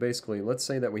 attack is basically, let's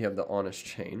say that we have the honest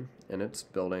chain, and it's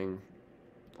building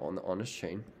on the honest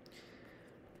chain.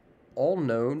 All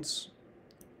nodes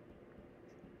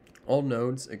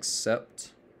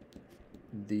except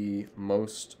the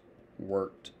most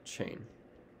worked chain.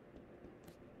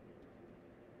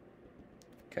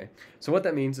 Okay, so what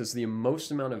that means is the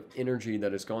most amount of energy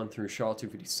that has gone through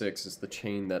SHA-256 is the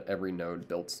chain that every node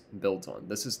builds on.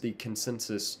 This is the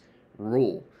consensus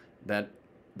rule that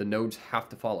the nodes have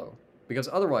to follow, because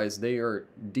otherwise they are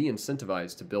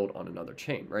de-incentivized to build on another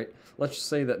chain, right? Let's just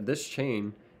say that this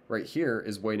chain right here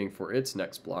is waiting for its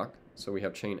next block. So we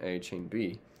have chain A, chain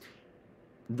B.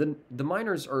 The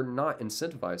miners are not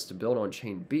incentivized to build on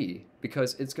chain B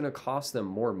because it's going to cost them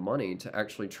more money to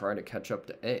actually try to catch up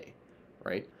to A,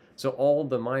 right? So all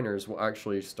the miners will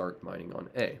actually start mining on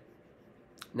A.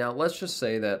 Now let's just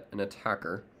say that an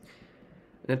attacker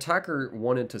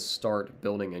wanted to start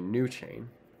building a new chain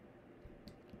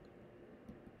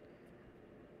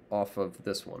off of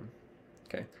this one.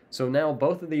 Okay, so now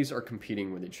both of these are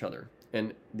competing with each other,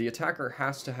 and the attacker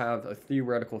has to have a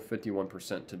theoretical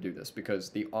 51% to do this,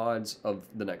 because the odds of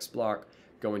the next block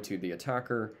going to the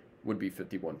attacker would be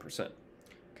 51%.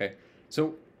 Okay,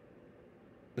 so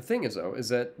the thing is, though, is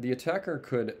that the attacker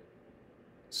could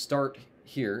start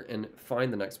here and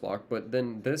find the next block, but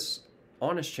then this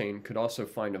honest chain could also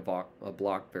find a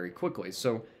block very quickly.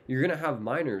 So you're going to have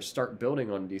miners start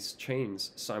building on these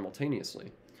chains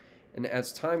simultaneously. And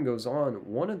as time goes on,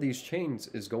 one of these chains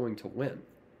is going to win.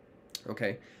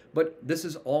 Okay, but this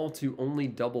is all to only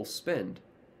double spend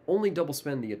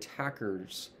the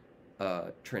attacker's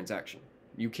transaction.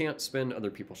 You can't spend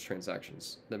other people's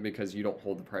transactions because you don't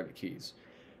hold the private keys.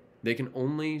 They can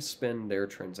only spend their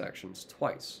transactions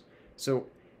twice. So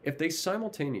if they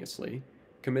simultaneously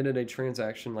committed a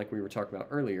transaction like we were talking about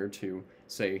earlier to,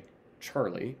 say,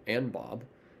 Charlie and Bob,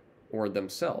 or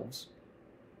themselves,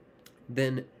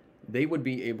 then they would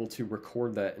be able to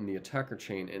record that in the attacker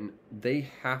chain, and they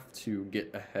have to get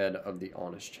ahead of the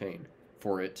honest chain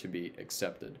for it to be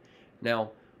accepted. Now,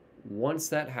 once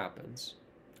that happens,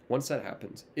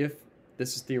 if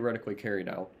this is theoretically carried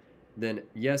out, then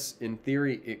yes, in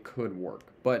theory it could work,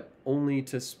 but only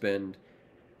to spend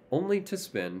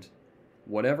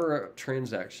whatever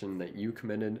transaction that you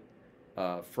committed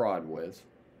fraud with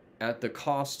at the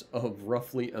cost of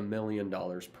roughly $1 million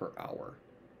per hour,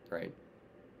 right?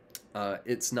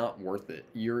 it's not worth it.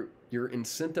 You're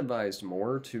incentivized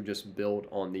more to just build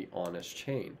on the honest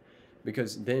chain,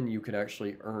 because then you could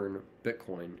actually earn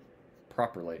Bitcoin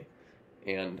properly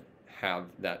and have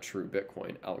that true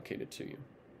Bitcoin allocated to you.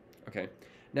 Okay.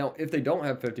 Now, if they don't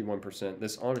have 51%,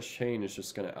 this honest chain is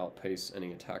just going to outpace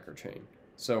any attacker chain.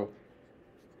 So,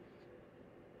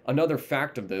 another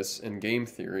fact of this in game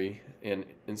theory and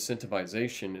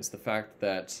incentivization is the fact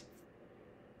that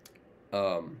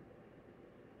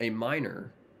a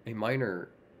miner,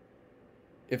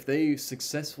 if they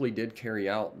successfully did carry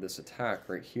out this attack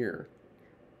right here,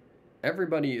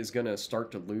 everybody is going to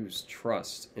start to lose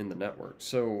trust in the network.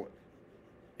 So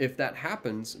if that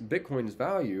happens, Bitcoin's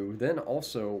value then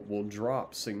also will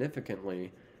drop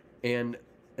significantly, and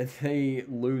they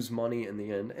lose money in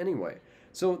the end anyway.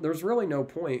 So there's really no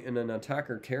point in an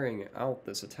attacker carrying out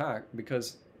this attack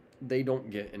because they don't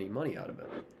get any money out of it,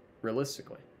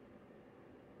 realistically.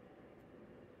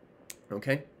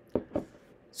 Okay?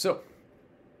 So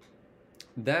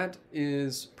that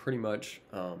is pretty much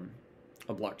a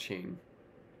blockchain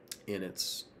in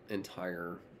its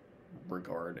entire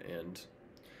regard. And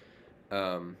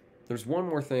there's one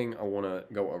more thing I want to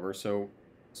go over. So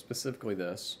specifically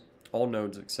this, all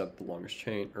nodes except the longest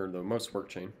chain, or the most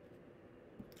worked chain.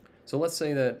 So let's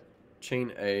say that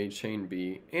chain A, chain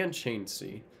B, and chain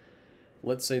C,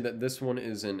 let's say that this one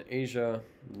is in Asia,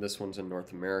 this one's in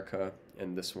North America,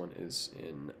 and this one is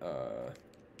in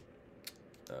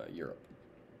Europe.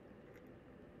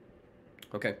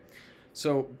 Okay,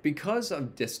 so because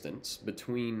of distance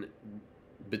between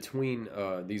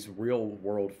these real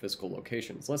world physical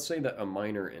locations, let's say that a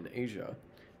miner in Asia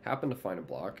happened to find a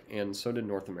block, and so did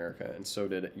North America, and so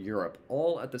did Europe,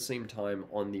 all at the same time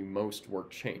on the most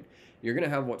worked chain. You're going to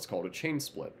have what's called a chain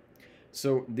split.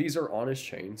 So these are honest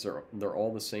chains, they're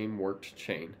all the same worked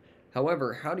chain.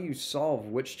 However, how do you solve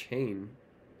which chain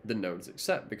the nodes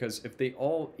accept? Because if they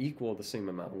all equal the same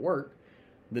amount of work,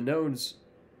 the nodes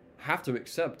have to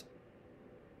accept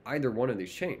either one of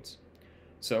these chains.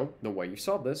 So the way you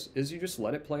solve this is you just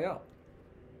let it play out.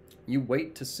 You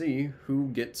wait to see who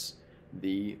gets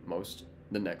the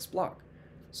next block.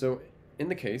 So in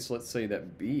the case, let's say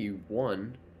that B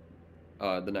won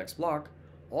the next block,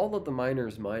 all of the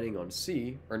miners mining on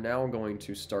C are now going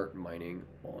to start mining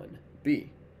on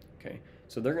B. Okay,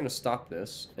 so they're going to stop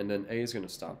this, and then A is going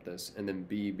to stop this, and then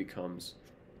B becomes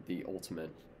the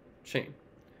ultimate chain.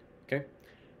 Okay,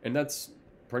 and that's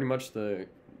pretty much the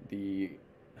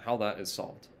how that is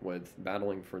solved, with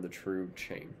battling for the true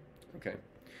chain. Okay.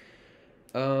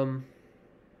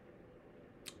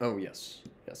 Oh yes.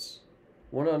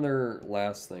 One other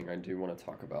last thing I do want to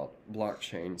talk about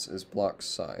blockchains is block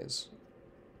size.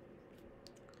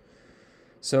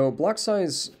 So block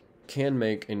size can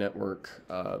make a network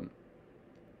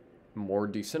more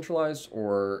decentralized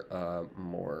or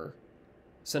more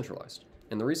centralized.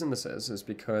 And the reason this is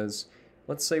because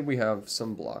let's say we have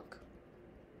some block,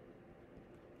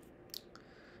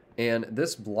 and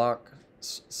this block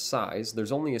size,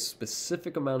 there's only a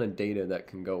specific amount of data that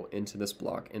can go into this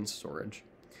block in storage.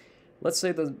 Let's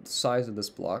say the size of this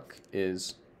block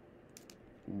is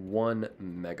 1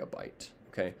 megabyte.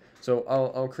 Okay, so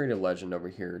I'll create a legend over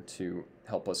here to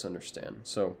help us understand.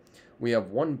 So we have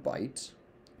 1 byte,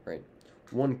 right?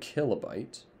 1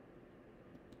 kilobyte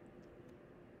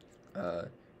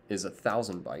is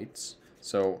 1,000 bytes.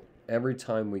 So every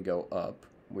time we go up,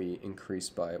 we increase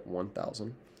by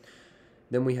 1,000.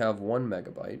 Then we have 1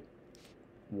 megabyte,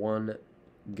 1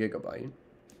 gigabyte,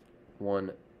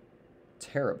 1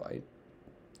 terabyte,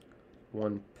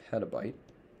 1 petabyte,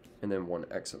 and then 1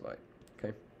 exabyte.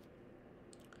 Okay.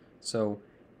 So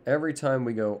every time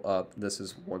we go up, this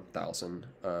is 1,000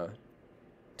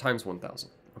 times 1,000.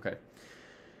 Okay.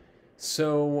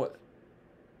 So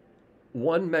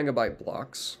 1 megabyte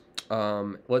blocks.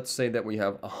 Let's say that we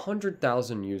have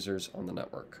 100,000 users on the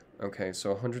network. Okay,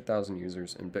 so 100,000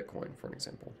 users in Bitcoin, for an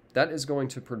example. That is going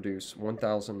to produce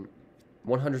 100,000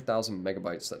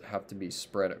 megabytes that have to be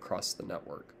spread across the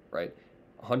network, right?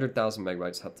 100,000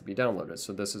 megabytes have to be downloaded,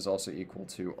 so this is also equal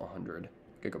to 100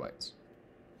 gigabytes.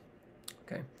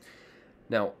 Okay,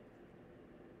 now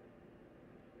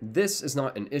this is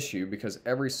not an issue because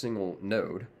every single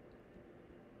node,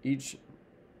 each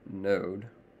node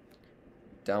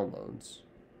downloads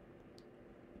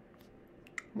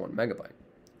 1 megabyte.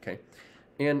 Okay,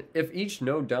 and if each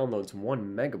node downloads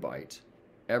 1 megabyte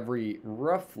every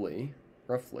roughly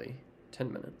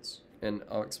 10 minutes, and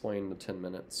I'll explain the 10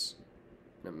 minutes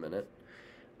in a minute.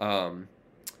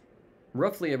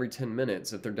 Roughly every 10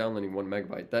 minutes, if they're downloading 1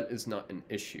 megabyte, that is not an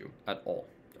issue at all.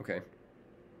 Okay.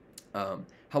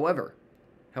 However,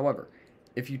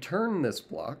 if you turn this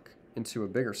block into a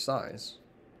bigger size,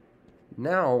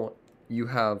 now you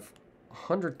have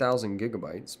 100,000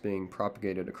 gigabytes being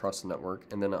propagated across the network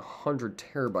and then 100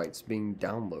 terabytes being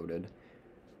downloaded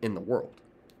in the world.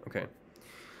 Okay.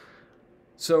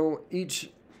 So each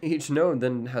node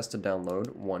then has to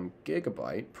download 1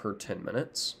 gigabyte per 10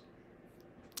 minutes.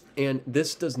 And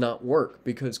this does not work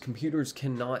because computers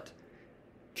cannot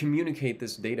communicate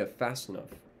this data fast enough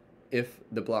if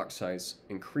the block size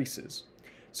increases.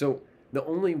 So the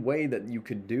only way that you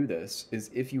could do this is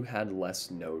if you had less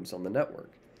nodes on the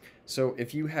network. So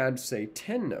if you had, say,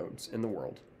 10 nodes in the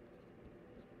world,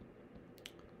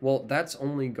 well, that's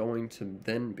only going to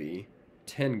then be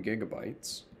 10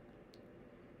 gigabytes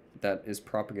that is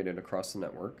propagated across the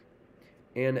network.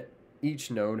 And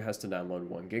each node has to download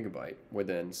 1 gigabyte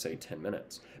within, say, 10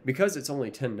 minutes. Because it's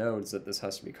only 10 nodes that this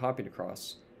has to be copied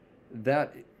across,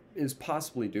 that is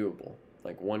possibly doable,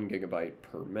 like 1 gigabyte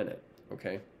per minute,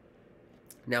 okay?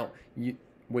 Now,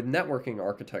 with networking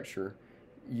architecture,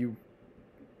 you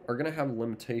are going to have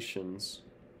limitations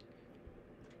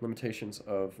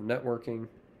of networking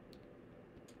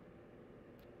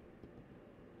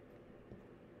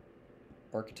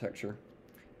architecture,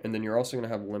 and then you're also going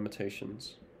to have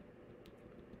limitations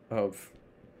of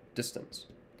distance.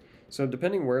 So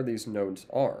depending where these nodes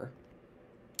are,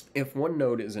 if one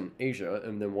node is in Asia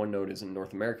and then one node is in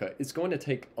North America, it's going to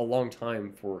take a long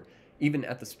time for, even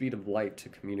at the speed of light, to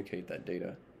communicate that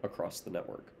data across the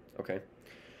network, okay?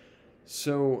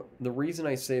 So the reason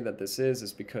I say that this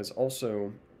is because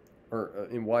also,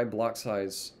 in why block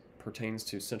size pertains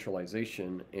to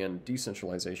centralization and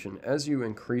decentralization, as you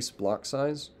increase block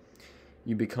size,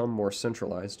 you become more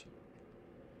centralized.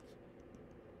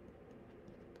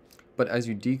 But as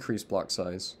you decrease block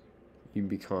size, you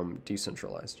become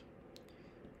decentralized.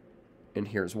 And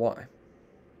here's why.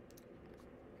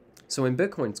 So in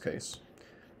Bitcoin's case,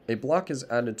 a block is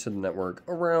added to the network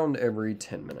around every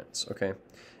 10 minutes, okay?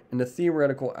 And the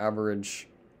theoretical average,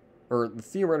 or the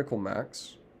theoretical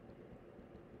max,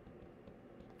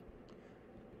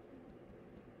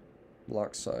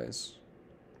 block size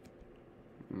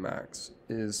max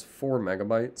is 4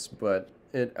 megabytes, but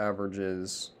it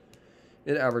averages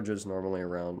normally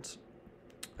around,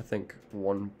 I think,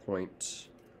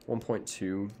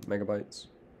 1.2 megabytes.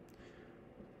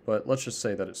 But let's just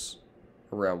say that it's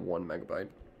around 1 megabyte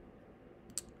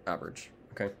average,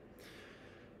 okay?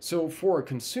 So for a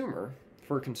consumer,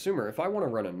 if I want to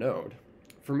run a node,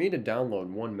 for me to download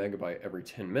 1 megabyte every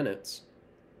 10 minutes,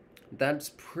 that's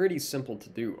pretty simple to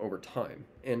do over time.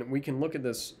 And we can look at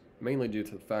this mainly due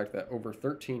to the fact that over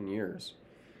 13 years,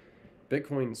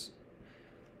 Bitcoin's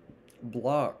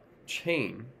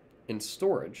blockchain in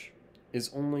storage is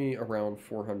only around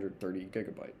 430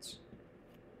 gigabytes.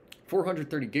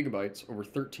 430 gigabytes over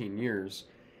 13 years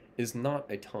is not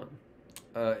a ton.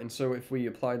 And so if we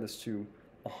apply this to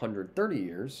 130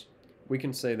 years, we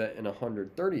can say that in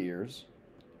 130 years,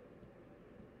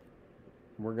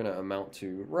 we're going to amount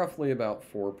to roughly about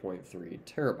 4.3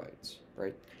 terabytes,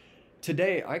 right?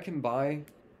 Today, I can buy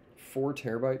 4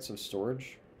 terabytes of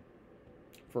storage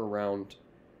for around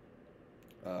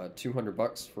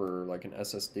 $200 for like an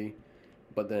SSD,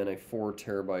 but then a 4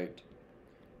 terabyte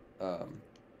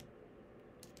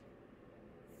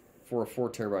for a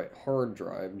 4 terabyte hard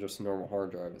drive, just a normal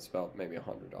hard drive, it's about maybe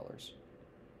 $100.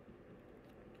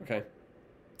 Okay,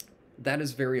 that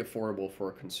is very affordable for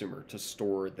a consumer to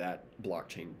store that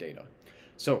blockchain data.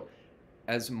 So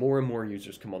as more and more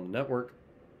users come on the network,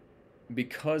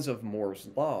 because of Moore's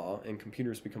law and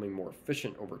computers becoming more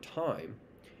efficient over time,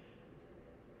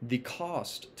 the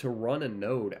cost to run a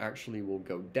node actually will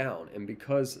go down. And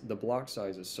because the block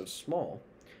size is so small,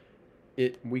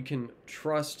 we can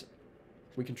trust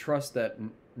that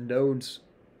nodes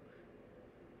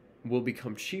will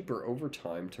become cheaper over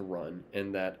time to run,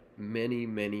 and that many,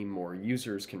 many more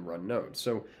users can run nodes.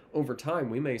 So over time,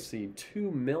 we may see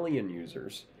 2 million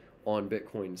users on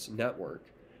Bitcoin's network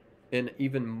and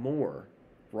even more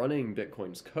running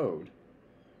Bitcoin's code,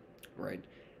 right?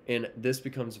 And this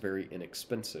becomes very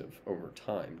inexpensive over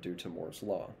time due to Moore's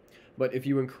law. But if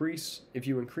you increase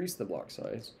the block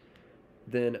size,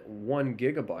 then 1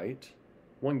 gigabyte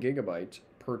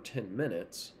per 10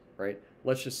 minutes, right?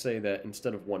 Let's just say that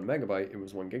instead of 1 megabyte, it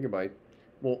was 1 gigabyte.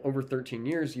 Well, over 13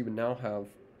 years, you would now have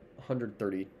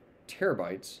 130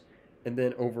 terabytes. And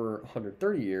then over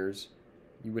 130 years,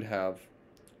 you would have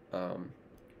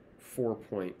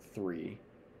 4.3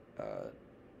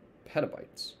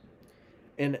 petabytes.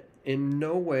 And in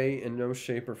no way, in no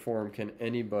shape or form can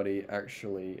anybody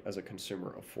actually, as a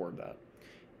consumer, afford that.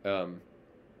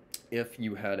 If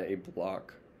you had a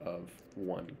block of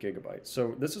 1 GB.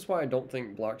 So this is why I don't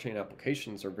think blockchain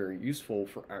applications are very useful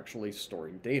for actually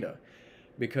storing data,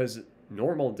 because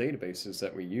normal databases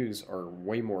that we use are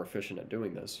way more efficient at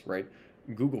doing this, right?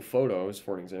 Google Photos,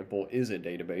 for an example, is a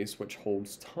database which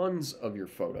holds tons of your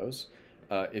photos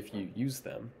if you use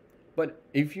them. But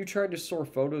if you try to store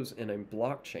photos in a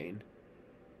blockchain,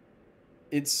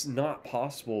 it's not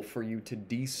possible for you to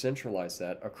decentralize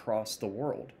that across the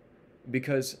world,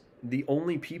 because the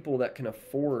only people that can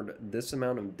afford this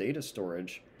amount of data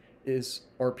storage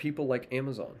are people like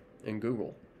Amazon and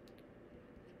Google,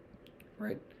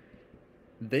 right?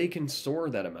 They can store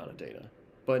that amount of data,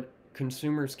 but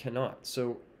consumers cannot.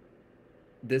 So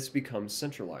this becomes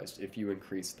centralized if you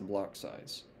increase the block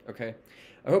size. Okay,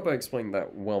 I hope I explained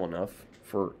that well enough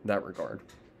for that regard.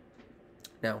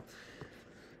 Now,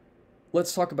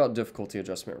 let's talk about difficulty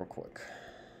adjustment real quick.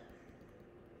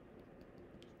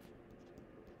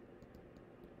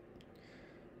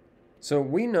 So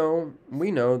we know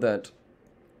that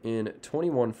in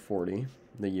 2140,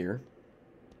 the year,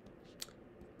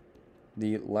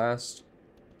 the last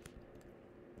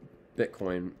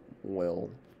Bitcoin will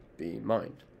be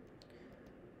mined.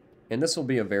 And this will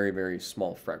be a very, very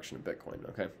small fraction of Bitcoin,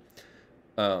 okay?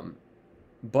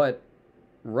 But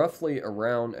roughly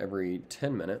around every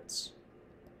 10 minutes,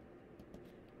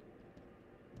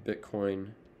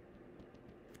 Bitcoin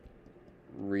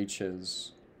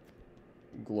reaches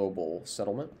global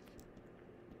settlement.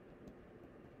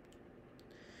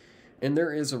 And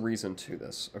there is a reason to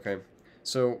this, okay?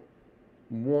 So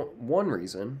one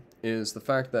reason is the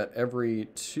fact that every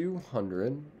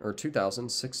 200 or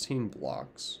 2016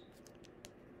 blocks,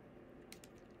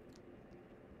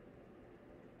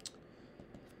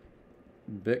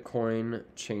 Bitcoin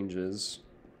changes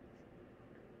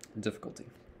difficulty.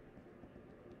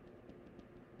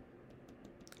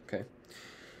 Okay.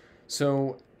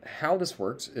 So how this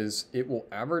works is it will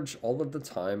average all of the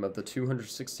time of the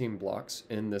 216 blocks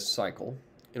in this cycle.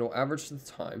 It'll average the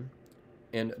time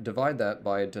and divide that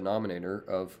by a denominator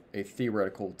of a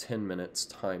theoretical 10 minutes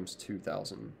times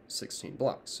 2016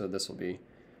 blocks. So this will be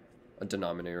a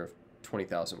denominator of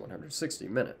 20,160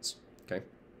 minutes. Okay.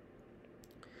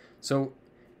 So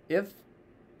if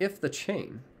the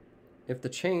chain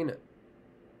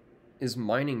is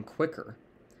mining quicker,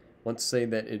 let's say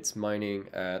that it's mining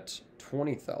at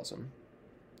 20,000.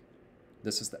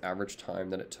 This is the average time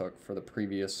that it took for the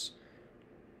previous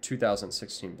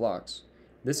 2016 blocks.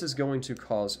 This is going to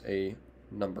cause a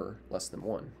number less than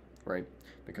 1, right?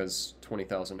 Because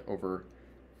 20,000 over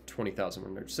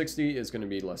 20,160 is going to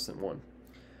be less than 1.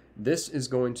 This is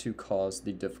going to cause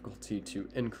the difficulty to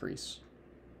increase.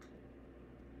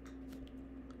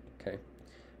 Okay,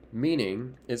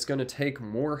 meaning it's going to take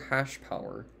more hash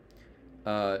power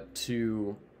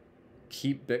to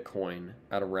keep Bitcoin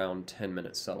at around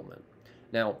 10-minute settlement.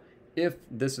 Now, if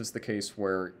this is the case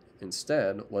where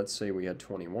instead, let's say we had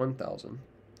 21,000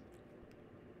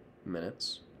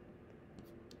 minutes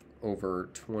over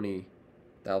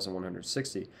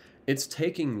 20,160, it's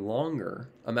taking longer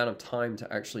amount of time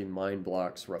to actually mine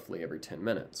blocks roughly every 10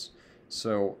 minutes.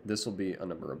 So this will be a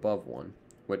number above 1,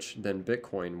 which then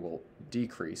Bitcoin will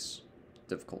decrease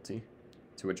difficulty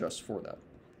to adjust for that.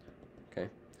 Okay.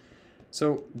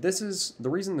 So this is, the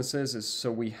reason this is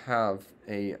so we have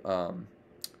a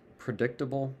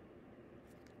predictable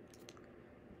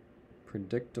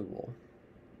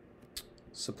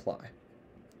supply.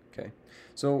 Okay.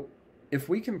 So if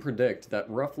we can predict that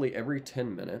roughly every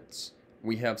 10 minutes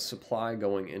we have supply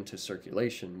going into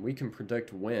circulation, we can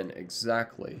predict when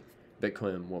exactly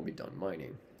Bitcoin will be done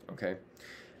mining. Okay.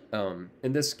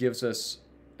 And this gives us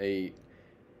a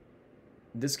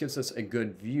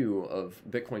good view of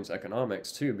Bitcoin's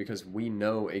economics too, because we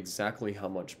know exactly how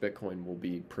much Bitcoin will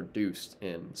be produced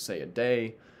in, say, a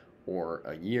day or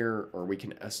a year, or we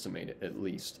can estimate it at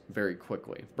least very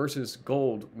quickly. Versus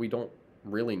gold, we don't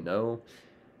really know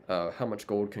how much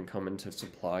gold can come into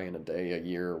supply in a day, a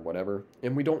year, or whatever,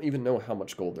 and we don't even know how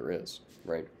much gold there is,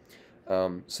 right?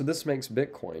 So this makes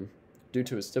Bitcoin, due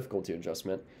to its difficulty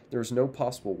adjustment, there's no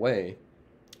possible way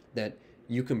that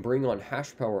you can bring on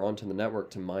hash power onto the network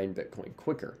to mine Bitcoin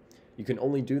quicker. You can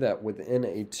only do that within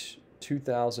a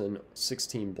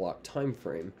 2016 block time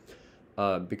frame,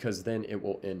 because then it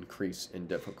will increase in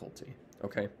difficulty,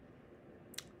 okay?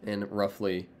 And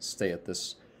roughly stay at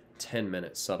this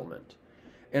 10-minute settlement.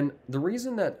 And the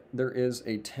reason that there is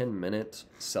a 10-minute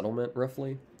settlement,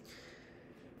 roughly,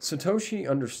 Satoshi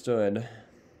understood,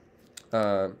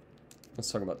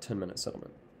 let's talk about 10-minute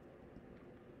settlement.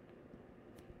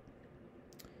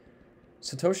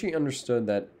 Satoshi understood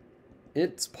that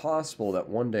it's possible that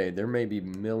one day there may be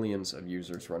millions of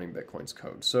users running Bitcoin's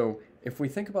code. So if we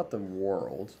think about the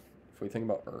world, if we think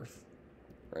about Earth,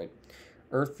 right?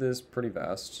 Earth is pretty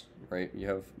vast, right? You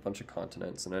have a bunch of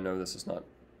continents, and I know this is not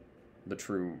the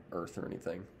true Earth or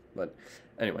anything, but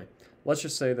anyway, let's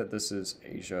just say that this is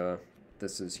Asia,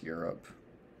 this is Europe,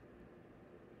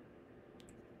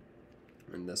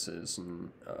 and this is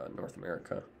North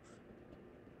America.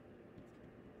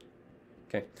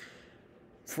 Okay.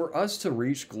 For us to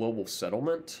reach global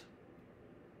settlement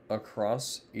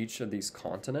across each of these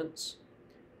continents,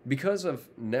 because of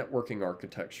networking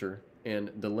architecture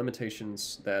and the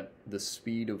limitations that the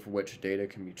speed of which data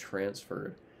can be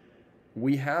transferred,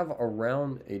 we have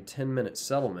around a 10-minute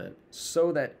settlement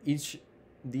so that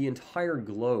the entire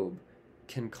globe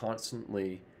can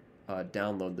constantly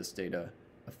download this data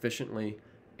efficiently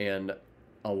and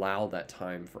allow that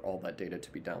time for all that data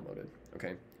to be downloaded,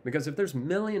 okay? Because if there's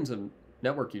millions of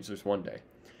network users one day,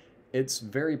 it's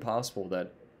very possible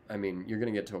that, I mean, you're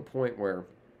going to get to a point where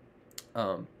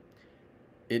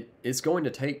it's going to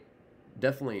take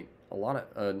definitely a lot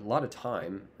of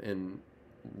time in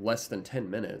less than 10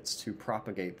 minutes to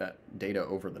propagate that data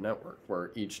over the network,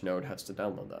 where each node has to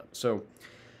download that. So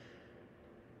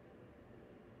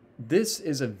this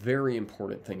is a very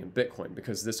important thing in Bitcoin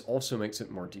because this also makes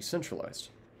it more decentralized.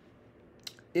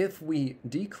 If we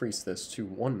decrease this to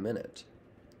 1 minute,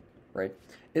 right,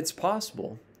 it's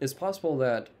possible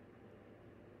that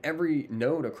every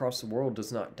node across the world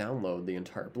does not download the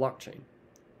entire blockchain,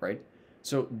 right?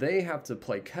 So they have to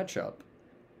play catch up,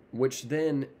 which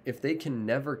then, if they can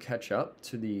never catch up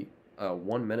to the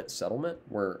 1 minute settlement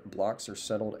where blocks are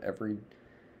settled every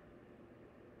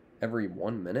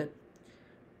 1 minute,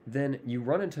 then you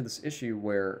run into this issue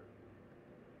where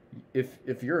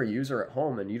if you're a user at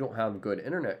home and you don't have a good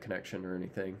internet connection or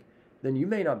anything, then you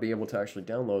may not be able to actually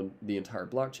download the entire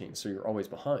blockchain, so you're always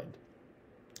behind,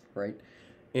 right?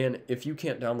 And if you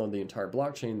can't download the entire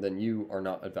blockchain, then you are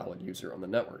not a valid user on the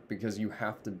network because you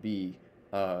have to be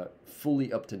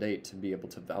fully up to date to be able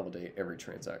to validate every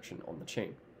transaction on the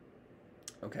chain.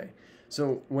 Okay,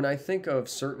 so when I think of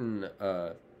certain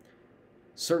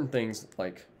things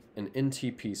like an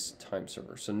NTP time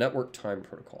server, so network time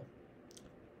protocol,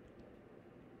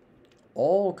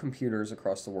 all computers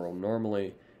across the world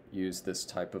normally use this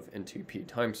type of NTP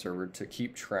time server to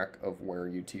keep track of where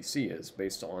UTC is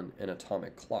based on an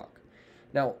atomic clock.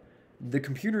 Now, the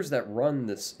computers that run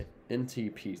this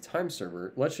NTP time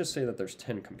server, let's just say that there's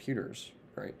 10 computers,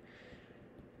 right?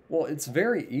 Well, it's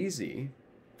very easy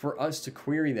for us to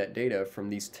query that data from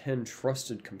these 10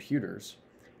 trusted computers,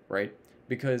 right?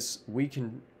 Because we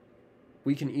can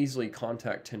easily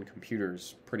contact 10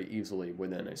 computers pretty easily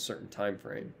within a certain time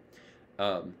frame.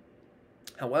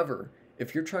 However,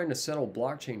 if you're trying to settle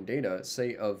blockchain data,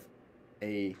 say of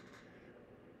a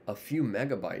few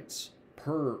megabytes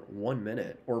per 1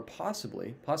 minute, or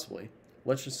possibly,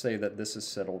 let's just say that this is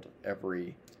settled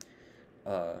every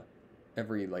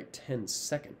like 10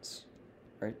 seconds,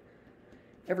 right?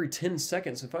 Every 10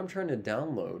 seconds, if I'm trying to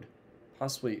download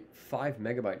possibly 5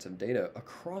 megabytes of data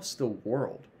across the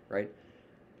world, right?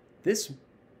 This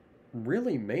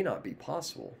really may not be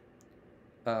possible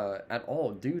at all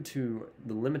due to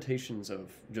the limitations of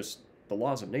just the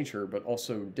laws of nature, but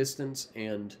also distance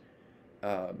and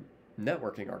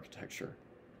networking architecture.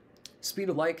 Speed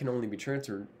of light can only be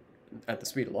transferred at the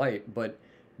speed of light, but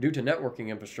due to networking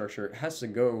infrastructure, it has to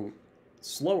go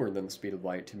slower than the speed of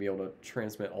light to be able to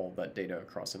transmit all of that data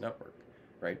across a network,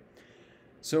 right?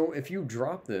 So if you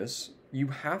drop this, you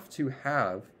have to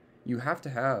have,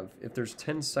 if there's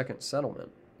 10-second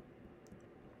settlement,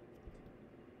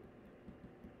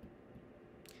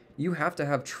 you have to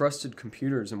have trusted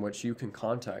computers in which you can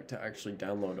contact to actually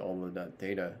download all of that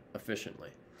data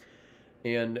efficiently.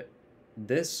 And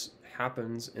this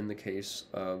happens in the case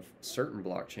of certain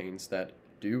blockchains that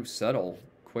do settle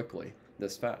quickly,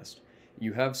 this fast.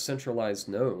 You have centralized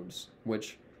nodes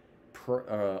which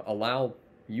allow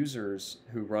users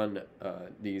who run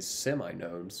these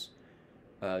semi-nodes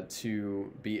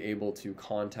to be able to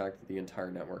contact the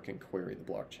entire network and query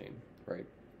the blockchain, right?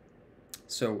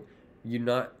 So you're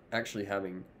not actually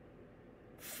having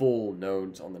full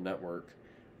nodes on the network,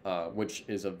 which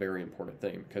is a very important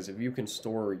thing, because if you can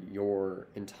store your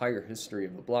entire history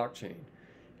of the blockchain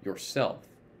yourself,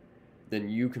 then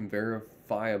you can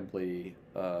verifiably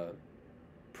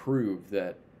prove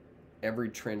that every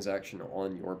transaction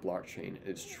on your blockchain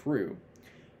is true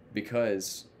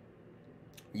because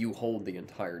you hold the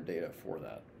entire data for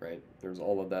that, right? There's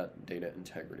all of that data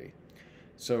integrity.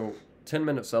 So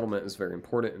 10-minute settlement is very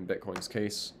important in Bitcoin's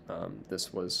case.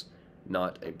 This was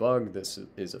not a bug. This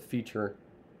is a feature.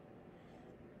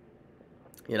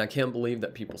 And I can't believe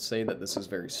that people say that this is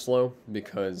very slow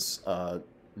because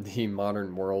the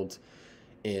modern world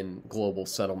in global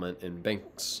settlement in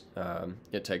banks,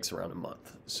 it takes around a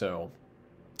month. So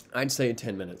I'd say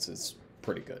 10 minutes is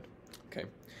pretty good. Okay.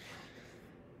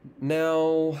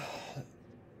 Now,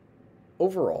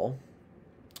 overall,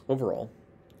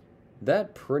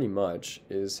 that pretty much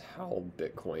is how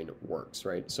Bitcoin works,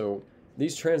 right? So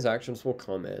these transactions will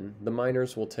come in, the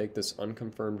miners will take this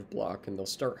unconfirmed block and they'll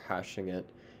start hashing it,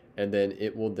 and then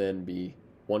it will then be,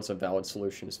 once a valid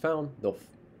solution is found, they'll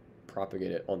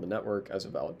propagate it on the network as a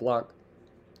valid block,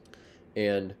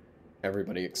 and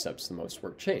everybody accepts the most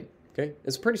worked chain. Okay,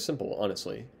 it's pretty simple,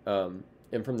 honestly.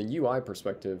 And from the UI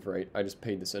perspective, right, I just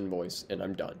paid this invoice and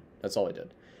I'm done. That's all I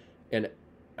did. And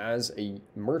as a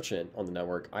merchant on the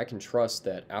network, I can trust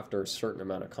that after a certain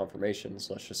amount of confirmations,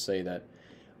 let's just say that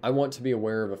I want to be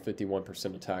aware of a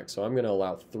 51% attack, so I'm going to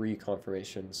allow 3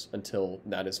 confirmations until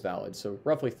that is valid, so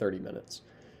roughly 30 minutes.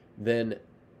 Then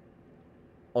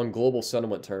on global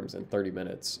settlement terms in 30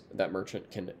 minutes, that merchant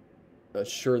can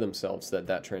assure themselves that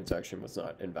that transaction was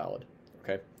not invalid,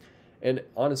 okay? And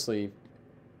honestly,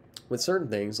 with certain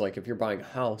things, like if you're buying a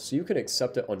house, you can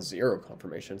accept it on 0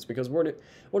 confirmations, because what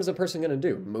is a person going to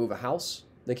do? Move a house?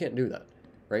 They can't do that,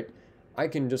 right? I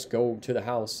can just go to the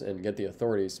house and get the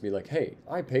authorities to be like, hey,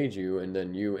 I paid you, and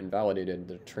then you invalidated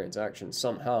the transaction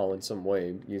somehow in some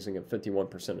way using a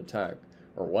 51% attack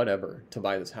or whatever to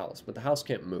buy this house. But the house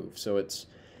can't move, so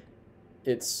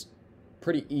it's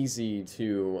pretty easy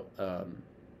to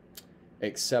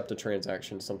accept a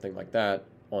transaction, something like that,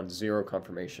 on 0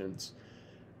 confirmations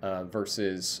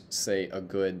versus, say, a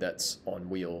good that's on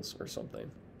wheels or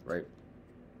something, right?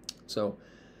 So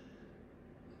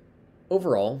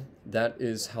overall, that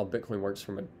is how Bitcoin works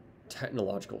from a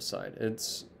technological side.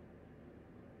 It's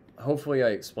hopefully I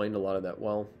explained a lot of that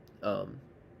well,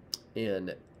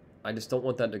 and I just don't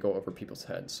want that to go over people's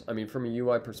heads. I mean, from a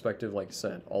UI perspective, like I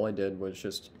said, all I did was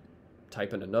just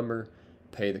type in a number,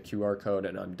 pay the QR code,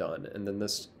 and I'm done. And then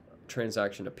this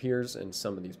transaction appears in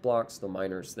some of these blocks. The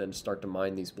miners then start to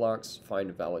mine these blocks, find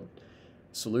a valid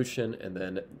solution, and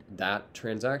then that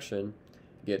transaction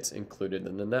gets included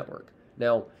in the network.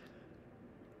 Now,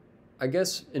 I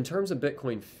guess in terms of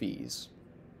Bitcoin fees,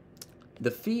 the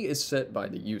fee is set by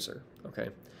the user, okay?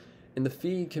 And the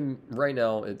fee can, right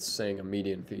now it's saying a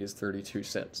median fee is 32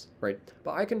 cents, right?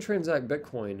 But I can transact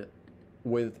Bitcoin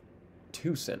with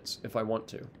 2 cents if I want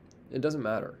to. It doesn't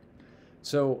matter.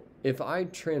 So if I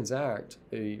transact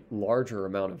a larger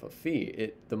amount of a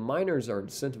fee, the miners are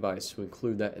incentivized to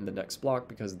include that in the next block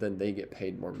because then they get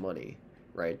paid more money,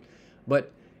 right?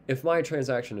 But if my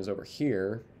transaction is over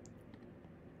here,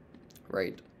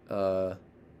 right, 1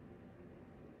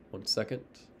 second.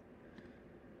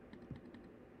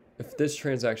 If this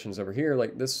transaction is over here,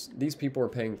 like these people are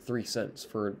paying 3 cents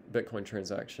for a Bitcoin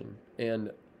transaction,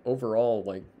 and overall,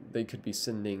 like, they could be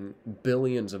sending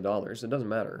billions of dollars. It doesn't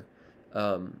matter.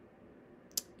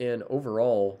 And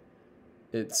overall,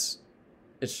 it's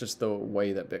just the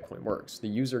way that Bitcoin works. The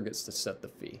user gets to set the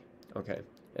fee, okay?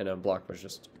 And a block was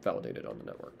just validated on the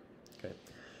network, okay?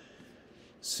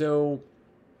 So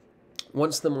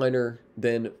once the miner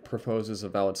then proposes a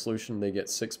valid solution, they get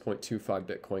 6.25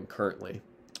 Bitcoin currently.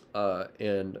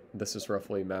 And this is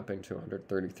roughly mapping to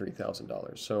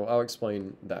 $133,000. So I'll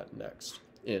explain that next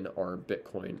in our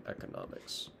Bitcoin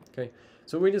economics, okay?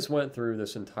 So we just went through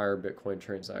this entire Bitcoin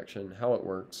transaction, how it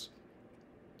works,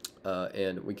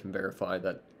 and we can verify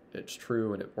that it's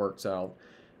true and it works out,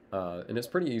 and it's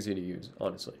pretty easy to use,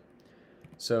 honestly.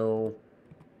 So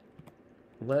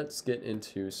let's get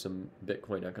into some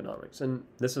Bitcoin economics, and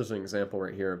this is an example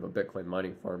right here of a Bitcoin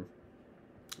mining farm.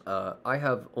 I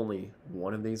have only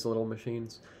one of these little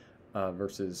machines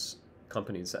versus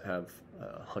companies that have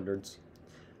hundreds.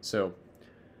 So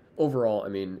overall, I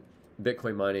mean,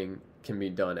 Bitcoin mining can be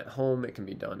done at home, it can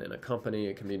be done in a company,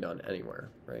 it can be done anywhere,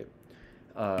 right?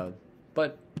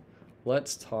 But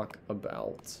let's talk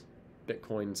about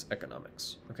Bitcoin's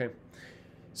economics, okay?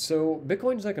 So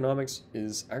Bitcoin's economics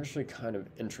is actually kind of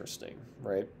interesting,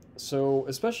 right? So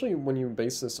especially when you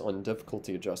base this on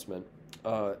difficulty adjustment,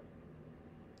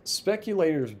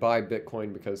 speculators buy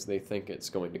Bitcoin because they think it's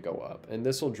going to go up, and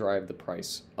this will drive the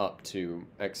price up to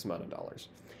X amount of dollars.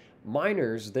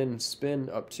 Miners then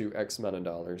spend up to X amount of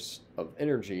dollars of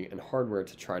energy and hardware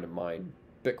to try to mine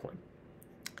Bitcoin.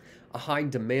 A high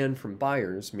demand from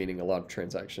buyers, meaning a lot of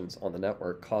transactions on the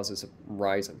network, causes a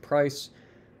rise in price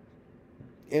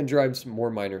and drives more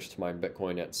miners to mine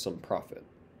Bitcoin at some profit.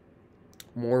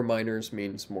 More miners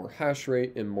means more hash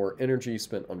rate and more energy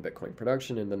spent on Bitcoin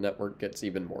production, and the network gets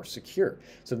even more secure.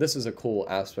 So this is a cool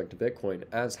aspect of Bitcoin.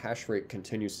 As hash rate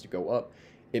continues to go up,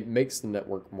 it makes the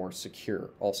network more secure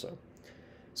also.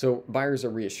 So buyers are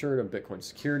reassured of Bitcoin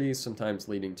securities, sometimes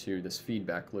leading to this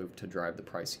feedback loop to drive the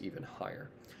price even higher.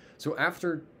 So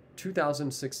after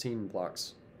 2016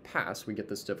 blocks pass, we get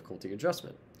this difficulty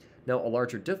adjustment. Now, a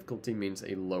larger difficulty means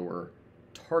a lower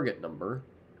target number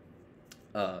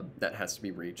that has to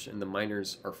be reached, and the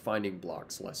miners are finding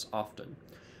blocks less often,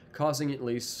 causing at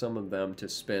least some of them to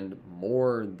spend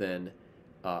more than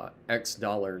X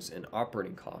dollars in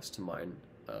operating costs to mine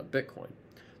Bitcoin.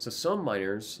 So some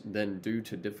miners then, due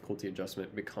to difficulty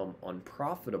adjustment, become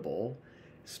unprofitable,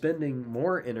 spending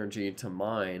more energy to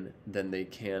mine than they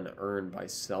can earn by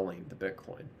selling the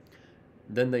Bitcoin.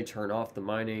 Then they turn off the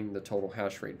mining, the total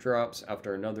hash rate drops.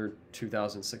 After another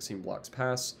 2016 blocks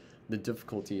pass, the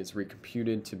difficulty is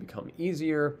recomputed to become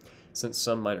easier. Since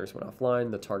some miners went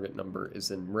offline, the target number is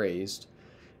then raised,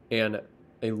 and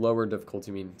a lower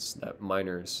difficulty means that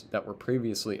miners that were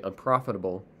previously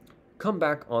unprofitable come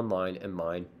back online and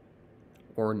mine,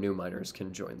 or new miners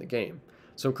can join the game.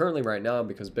 So currently right now,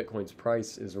 because Bitcoin's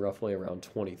price is roughly around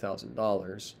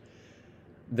 $20,000,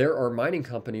 there are mining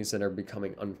companies that are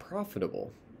becoming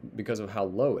unprofitable because of how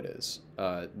low it is.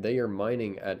 They are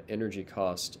mining at energy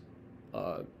cost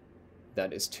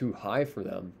that is too high for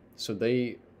them, so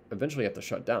they eventually have to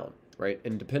shut down, right?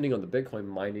 And depending on the Bitcoin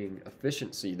mining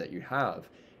efficiency that you have,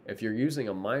 if you're using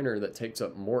a miner that takes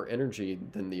up more energy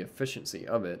than the efficiency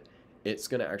of it, it's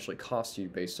going to actually cost you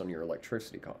based on your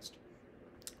electricity cost.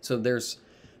 So there's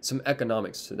some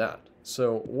economics to that.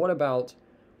 So what about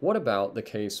the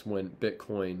case when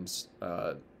Bitcoin's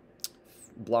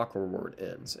block reward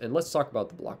ends? And let's talk about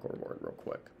the block reward real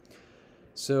quick.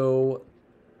 So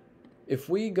if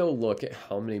we go look at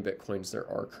how many Bitcoins there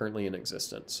are currently in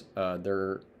existence,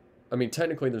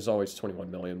 technically there's always 21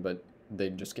 million, but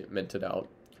they just get minted out.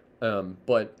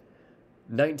 But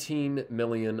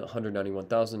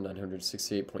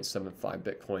 19,191,968.75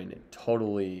 Bitcoin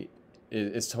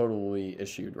is totally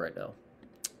issued right now.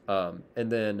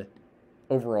 And then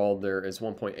overall, there is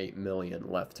 1.8 million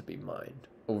left to be mined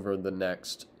over the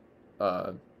next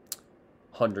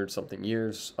 100-something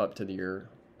years up to the year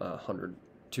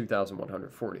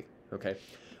 2140. Okay,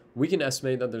 we can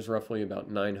estimate that there's roughly about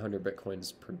 900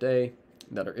 Bitcoins per day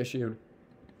that are issued,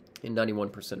 and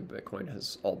 91% of Bitcoin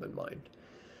has all been mined.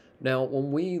 Now,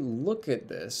 when we look at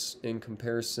this in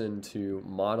comparison to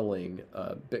modeling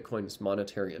Bitcoin's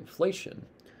monetary inflation,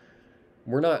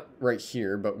 we're not right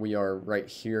here, but we are right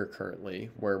here currently,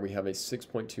 where we have a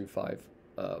 6.25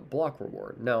 block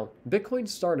reward. Now, Bitcoin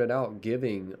started out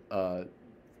giving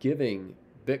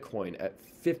Bitcoin at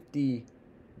 50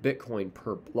 Bitcoin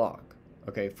per block,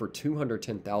 okay, for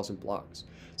 210,000 blocks.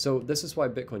 So this is why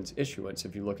Bitcoin's issuance,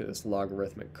 if you look at this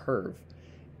logarithmic curve,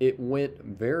 it went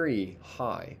very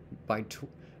high. By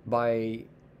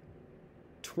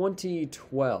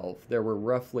 2012, there were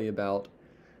roughly about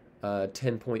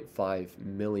 10.5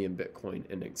 million Bitcoin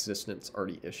in existence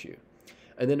already issued.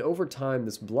 And then over time,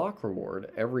 this block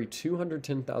reward, every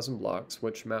 210,000 blocks,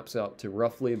 which maps out to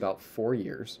roughly about 4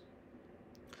 years,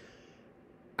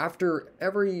 after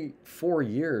every 4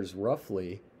 years,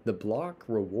 roughly, the block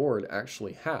reward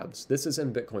actually halves. This is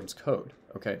in Bitcoin's code,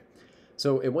 okay?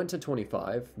 So it went to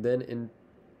 25, then in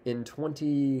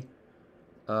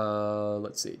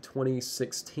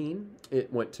 2016,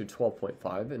 it went to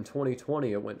 12.5. In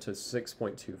 2020, it went to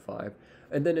 6.25.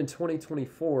 And then in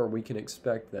 2024, we can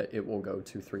expect that it will go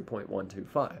to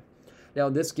 3.125. Now,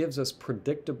 this gives us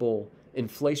predictable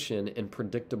inflation and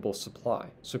predictable supply.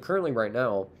 So currently right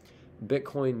now,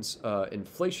 Bitcoin's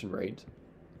inflation rate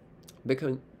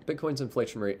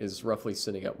is roughly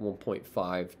sitting at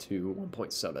 1.5 to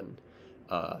 1.7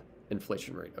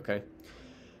 inflation rate, okay?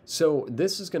 So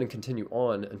this is going to continue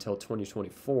on until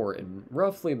 2024, and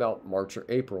roughly about March or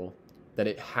April, that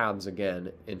it halves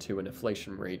again into an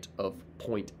inflation rate of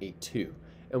 0.82.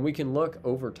 And we can look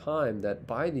over time that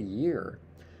by the year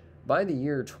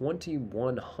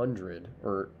 2100,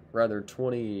 or rather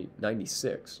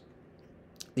 2096,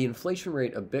 the inflation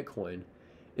rate of Bitcoin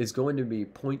is going to be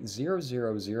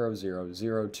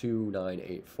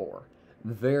 0.00002984.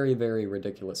 Very, very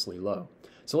ridiculously low.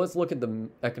 So let's look at the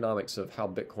economics of how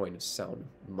Bitcoin is sound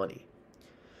money.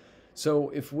 So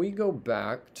if we go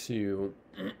back to,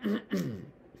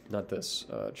 not this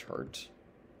chart,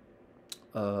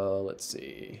 let's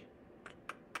see,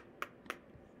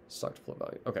 stock to flow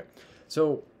value. Okay,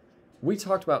 so we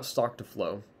talked about stock to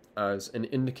flow as an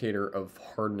indicator of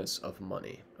hardness of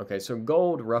money. Okay, so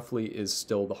gold roughly is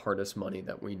still the hardest money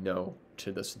that we know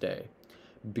to this day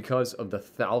because of the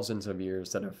thousands of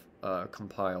years that have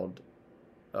compiled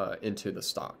into the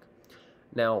stock.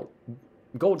 Now,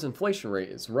 gold's inflation rate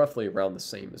is roughly around the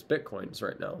same as Bitcoin's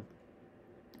right now.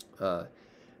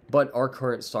 But our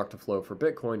current stock to flow for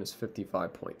Bitcoin is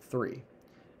 55.3.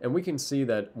 And we can see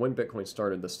that when Bitcoin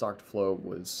started, the stock to flow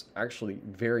was actually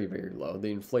very, very low.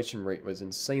 The inflation rate was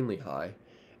insanely high.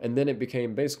 And then it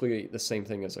became basically the same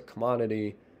thing as a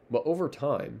commodity. But over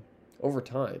time,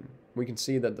 we can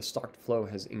see that the stock to flow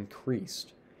has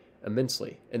increased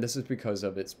immensely. And this is because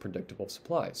of its predictable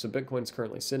supply. So Bitcoin's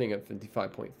currently sitting at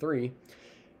 55.3.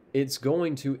 It's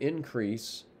going to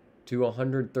increase to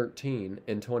 113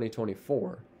 in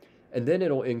 2024. And then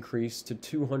it'll increase to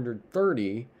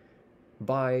 230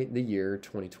 by the year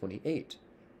 2028.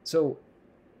 So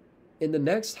in the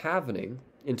next halvening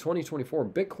in 2024,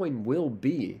 Bitcoin will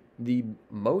be the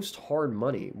most hard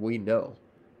money we know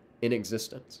in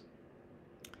existence.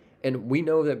 And we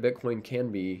know that Bitcoin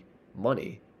can be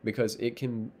money because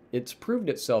it's proved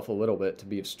itself a little bit to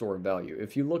be a store of value.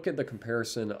 If you look at the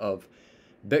comparison of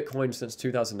Bitcoin since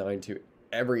 2009 to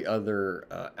every other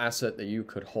asset that you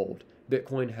could hold,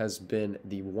 Bitcoin has been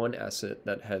the one asset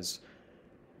that has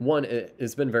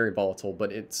it's been very volatile,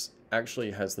 but it's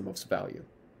actually has the most value.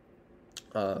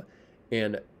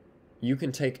 And you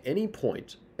can take any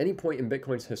point in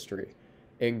Bitcoin's history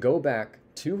and go back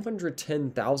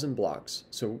 210,000 blocks,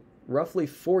 so roughly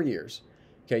 4 years.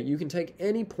 Okay, you can take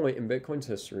any point in Bitcoin's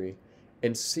history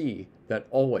and see that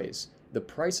always the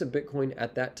price of Bitcoin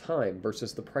at that time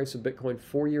versus the price of Bitcoin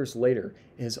 4 years later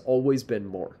has always been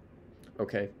more.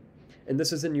 Okay, and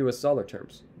this is in US dollar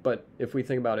terms. But if we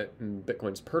think about it in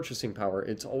Bitcoin's purchasing power,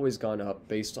 it's always gone up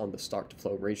based on the stock to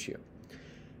flow ratio.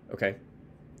 Okay,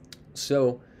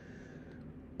 so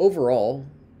overall,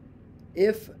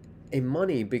 if a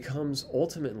money becomes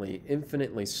ultimately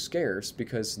infinitely scarce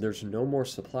because there's no more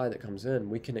supply that comes in,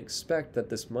 we can expect that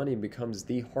this money becomes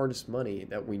the hardest money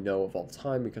that we know of all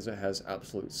time because it has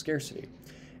absolute scarcity.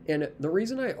 And the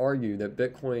reason I argue that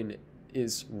Bitcoin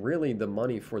is really the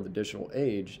money for the digital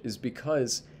age is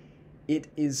because it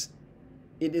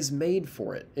is made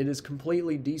for it. It is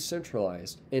completely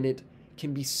decentralized, and it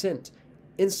can be sent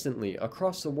instantly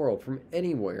across the world from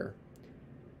anywhere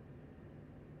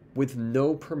with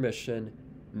no permission,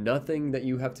 nothing that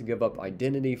you have to give up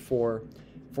identity for.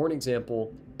 For an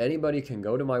example, anybody can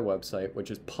go to my website,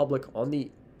 which is public on the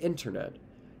internet,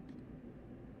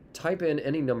 type in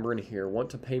any number in here, want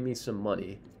to pay me some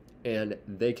money, and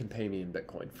they can pay me in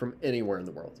Bitcoin from anywhere in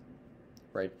the world,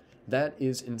 right? That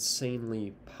is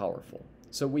insanely powerful.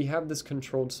 So we have this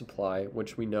controlled supply,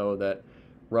 which we know that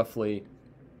roughly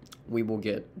we will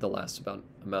get the last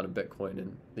amount of Bitcoin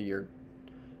in the year.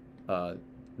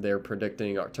 They're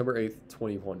predicting October 8th,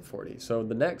 2140. So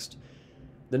the next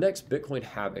Bitcoin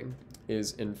halving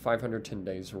is in 510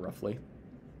 days roughly.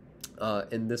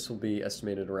 And this will be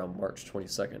estimated around March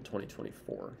 22nd,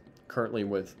 2024, currently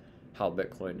with how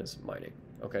Bitcoin is mining.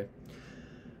 Okay.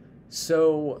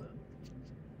 So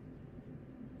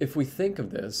if we think of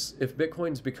this, if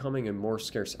Bitcoin's becoming a more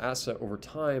scarce asset over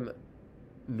time,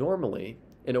 normally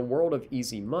in a world of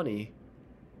easy money,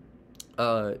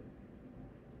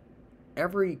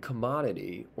 every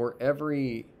commodity or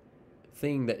every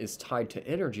thing that is tied to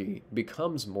energy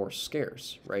becomes more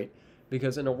scarce, right?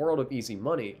 Because in a world of easy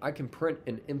money, I can print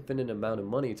an infinite amount of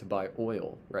money to buy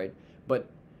oil, right? But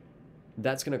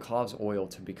that's going to cause oil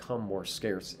to become more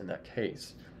scarce in that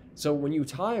case. So when you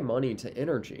tie money to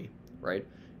energy, right?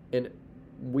 And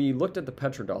we looked at the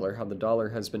petrodollar, how the dollar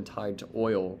has been tied to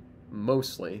oil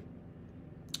mostly.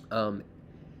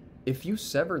 If you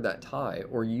sever that tie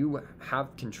or you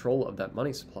have control of that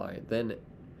money supply, then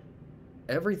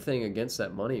everything against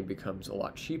that money becomes a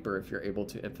lot cheaper if you're able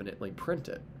to infinitely print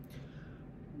it.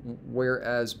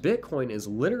 Whereas Bitcoin is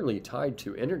literally tied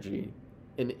to energy,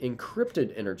 an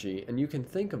encrypted energy, and you can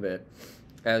think of it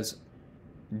as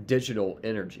digital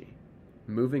energy,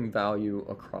 moving value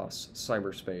across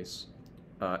cyberspace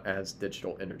as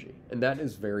digital energy. And that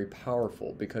is very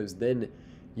powerful because then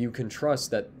you can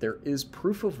trust that there is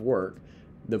proof of work,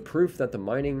 the proof that the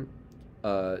mining,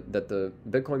 that the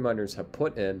Bitcoin miners have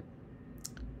put in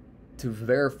to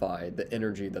verify the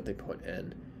energy that they put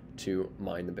in to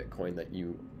mine the Bitcoin that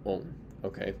you own,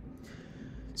 okay?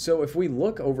 So if we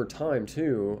look over time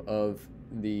too of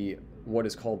what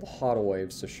is called the HODL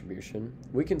waves distribution,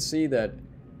 we can see that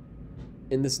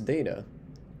in this data,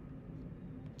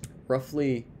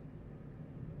 roughly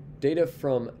data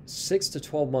from 6 to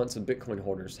 12 months of Bitcoin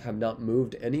holders have not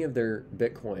moved any of their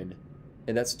Bitcoin,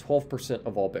 and that's 12%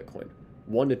 of all Bitcoin.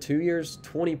 1 to 2 years,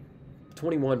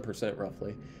 21%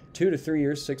 roughly. 2 to 3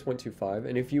 years, 6.25.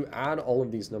 And if you add all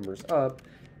of these numbers up,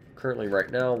 currently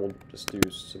right now, we'll just do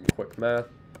some quick math.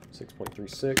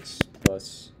 6.36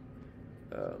 plus,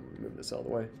 move this out of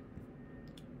the way.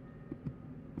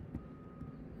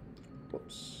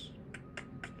 Whoops.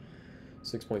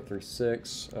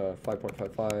 6.36,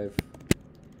 5.55,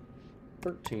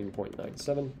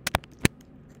 13.97,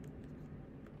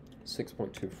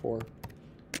 6.24,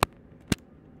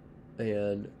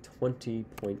 and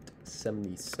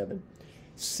 20.77.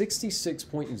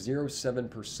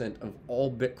 66.07% of all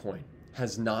Bitcoin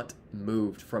has not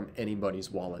moved from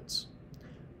anybody's wallets.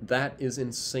 That is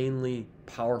insanely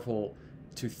powerful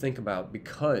to think about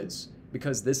because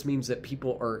this means that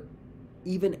people are,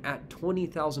 even at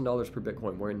 $20,000 per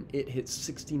Bitcoin, when it hits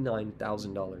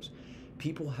 $69,000,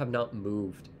 people have not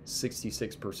moved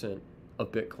 66%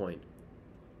 of Bitcoin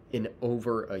in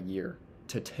over a year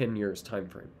to 10 years time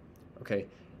frame. Okay,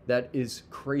 that is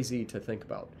crazy to think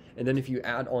about. And then if you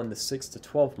add on the 6 to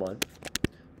 12 month,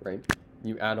 right?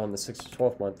 You add on the 6 to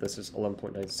 12 month, this is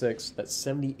 11.96. That's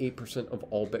 78% of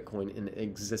all Bitcoin in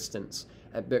existence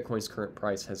at Bitcoin's current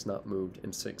price has not moved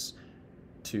in 6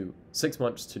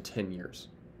 months to 10 years,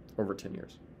 over 10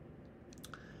 years.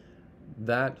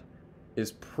 That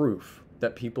is proof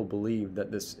that people believe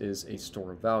that this is a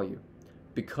store of value,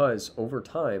 because over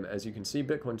time, as you can see,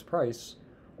 Bitcoin's price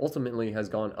ultimately has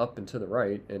gone up and to the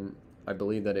right, and I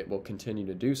believe that it will continue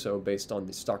to do so based on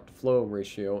the stock to flow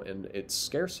ratio and its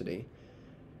scarcity.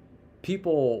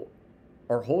 People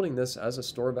are holding this as a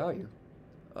store of value,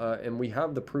 and we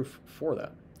have the proof for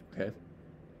that. Okay,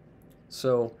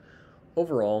 so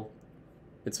overall,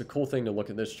 it's a cool thing to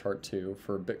look at this chart too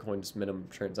for Bitcoin's minimum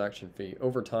transaction fee.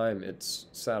 Over time, it's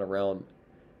sat around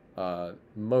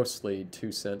mostly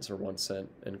 2 cents or 1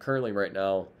 cent, and currently right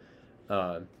now,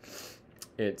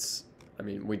 it's, I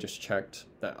mean, we just checked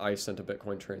that I sent a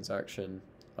Bitcoin transaction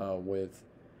with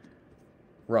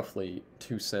roughly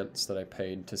 2 cents that I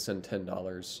paid to send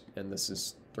 $10, and this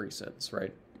is 3 cents,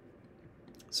 right?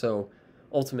 So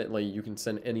ultimately, you can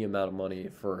send any amount of money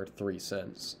for 3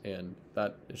 cents, and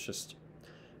that is just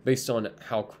based on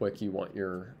how quick you want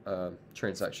your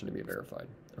transaction to be verified.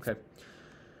 Okay.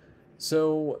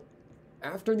 So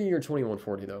after the year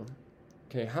 2140, though,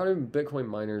 okay, how do Bitcoin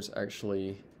miners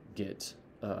actually get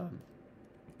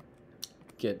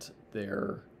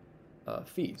their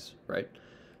fees, right?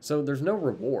 So there's no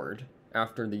reward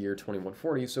after the year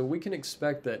 2140, so we can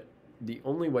expect that the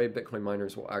only way Bitcoin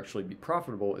miners will actually be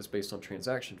profitable is based on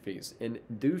transaction fees. And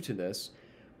due to this,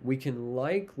 we can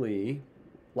likely,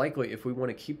 if we want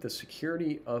to keep the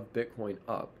security of Bitcoin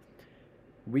up,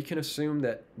 we can assume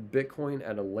that Bitcoin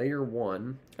at a layer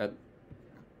 1, at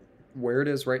where it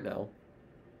is right now,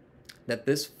 that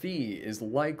this fee is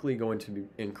likely going to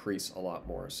increase a lot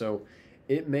more. So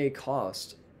it may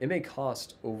cost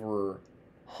over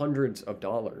hundreds of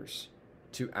dollars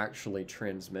to actually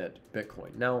transmit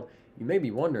Bitcoin. Now, you may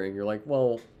be wondering, you're like,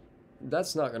 well,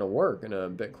 that's not going to work in a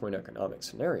Bitcoin economic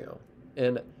scenario.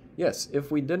 And yes,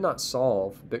 if we did not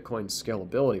solve Bitcoin's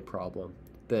scalability problem,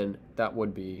 then that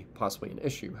would be possibly an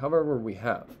issue. However, we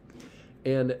have.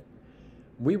 And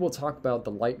we will talk about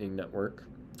the Lightning Network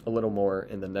a little more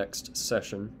in the next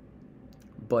session.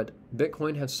 But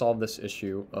Bitcoin has solved this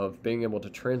issue of being able to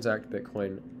transact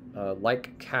Bitcoin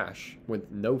like cash with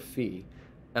no fee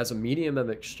as a medium of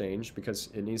exchange, because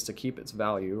it needs to keep its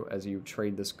value as you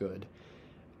trade this good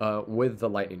with the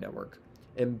Lightning Network.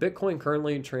 And Bitcoin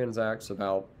currently transacts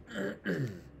about,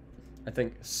 I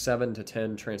think, 7 to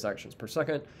 10 transactions per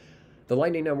second. The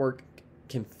Lightning Network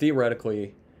can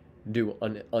theoretically do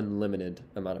an unlimited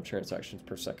amount of transactions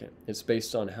per second. It's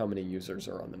based on how many users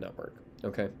are on the network,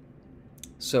 okay?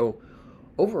 So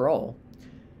overall,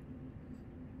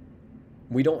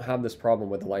 we don't have this problem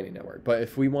with the Lightning Network. But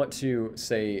if we want to,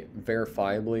 say,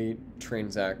 verifiably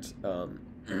transact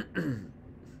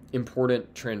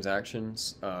important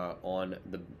transactions on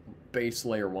the base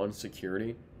layer 1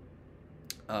 security,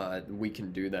 we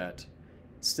can do that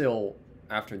still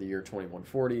after the year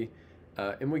 2140.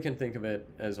 And we can think of it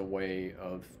as a way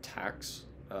of tax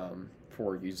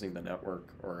for using the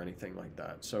network or anything like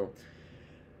that. So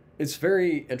it's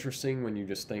very interesting when you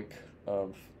just think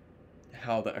of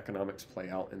how the economics play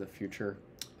out in the future,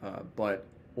 but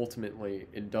ultimately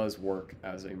it does work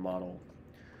as a model.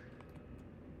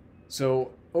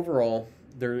 So overall,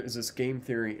 there is this game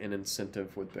theory and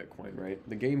incentive with Bitcoin, right?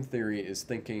 The game theory is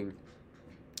thinking,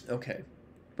 okay,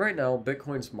 right now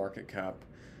Bitcoin's market cap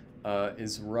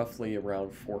is roughly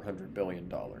around $400 billion,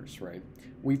 right?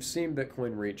 We've seen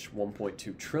Bitcoin reach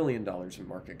 $1.2 trillion in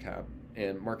market cap,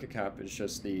 and market cap is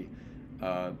just the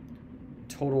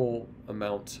total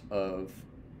amount of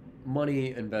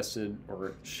money invested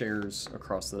or shares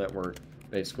across the network,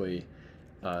 basically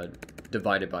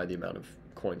divided by the amount of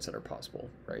coins that are possible,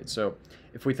 right? So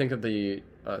if we think of the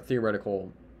theoretical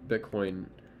Bitcoin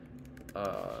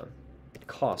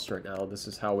cost right now, this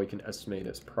is how we can estimate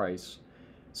its price.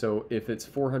 So if it's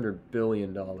 $400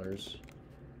 billion,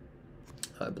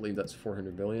 I believe that's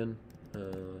 400 billion,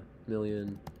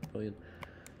 million, billion.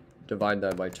 Divide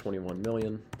that by 21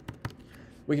 million.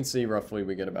 We can see roughly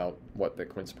we get about what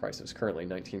Bitcoin's price is currently,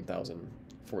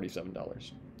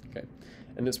 $19,047. Okay,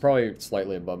 and it's probably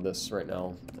slightly above this right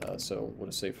now. So we'll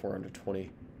just say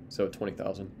 420, so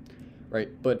 20,000, right?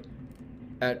 But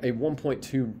at a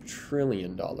 $1.2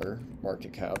 trillion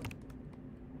market cap,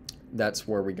 that's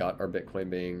where we got our Bitcoin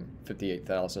being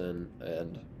 58,000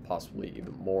 and possibly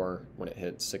even more when it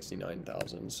hit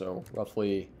 69,000. So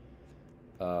roughly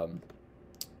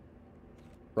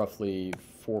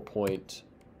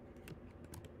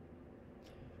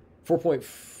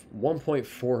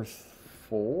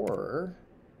 1.45.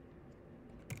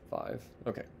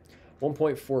 Okay,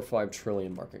 1.45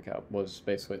 trillion market cap was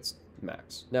basically its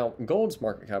max. Now gold's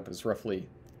market cap is roughly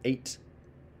 8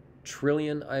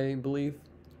 trillion, I believe.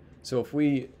 So if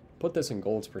we put this in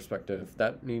gold's perspective,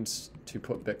 that needs to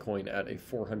put Bitcoin at a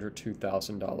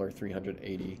 $402,000,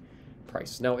 380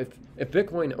 price. Now, if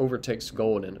Bitcoin overtakes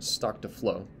gold in its stock to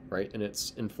flow, right, and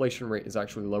its inflation rate is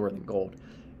actually lower than gold,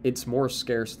 it's more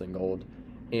scarce than gold,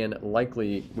 and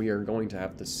likely we are going to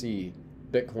have to see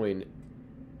Bitcoin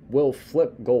will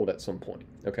flip gold at some point,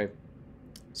 okay?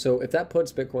 So if that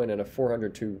puts Bitcoin at a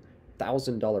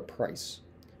 $402,000 price,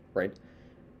 right,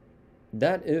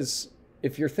 that is,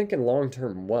 if you're thinking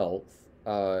long-term wealth,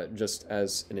 just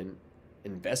as an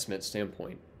investment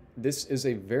standpoint, this is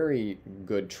a very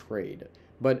good trade.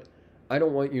 But I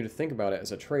don't want you to think about it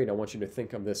as a trade. I want you to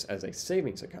think of this as a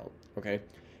savings account, okay?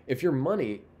 If your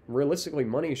money, realistically,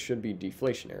 money should be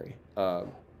deflationary.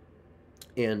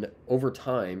 And over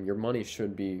time, your money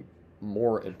should be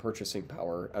more in purchasing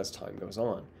power as time goes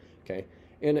on, okay?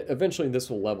 And eventually this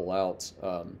will level out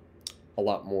a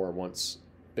lot more once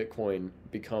Bitcoin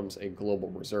becomes a global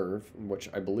reserve, which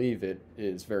I believe it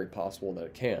is very possible that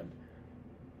it can.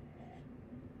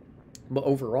 But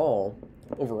overall,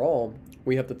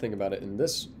 we have to think about it in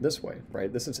this way,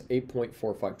 right? This is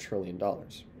 $8.45 trillion,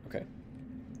 okay?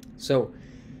 So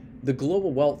the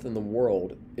global wealth in the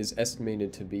world is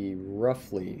estimated to be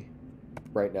roughly,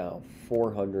 right now,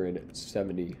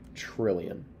 470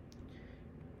 trillion.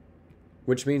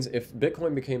 Which means if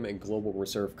Bitcoin became a global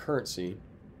reserve currency,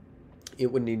 it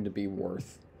would need to be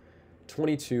worth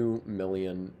 $22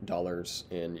 million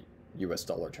in US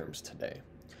dollar terms today.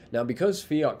 Now, because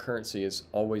fiat currency is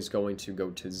always going to go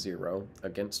to zero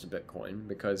against Bitcoin,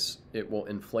 because it will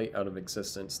inflate out of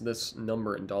existence, this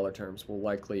number in dollar terms will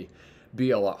likely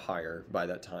be a lot higher by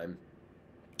that time.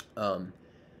 But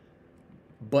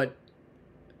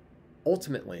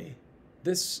ultimately,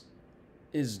 this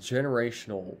is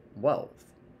generational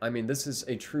wealth. I mean, this is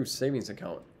a true savings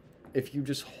account. If you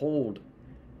just hold,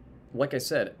 like I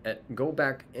said, go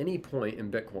back any point in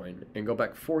Bitcoin and go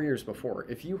back 4 years before,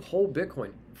 if you hold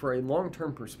Bitcoin for a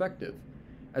long-term perspective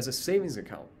as a savings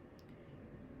account,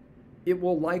 it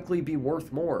will likely be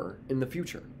worth more in the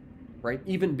future, right?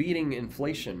 Even beating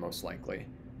inflation, most likely,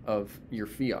 of your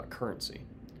fiat currency,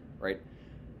 right?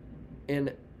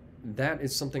 And that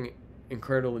is something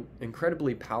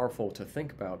incredibly powerful to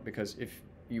think about, because if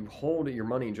you hold your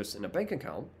money just in a bank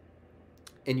account,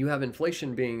 and you have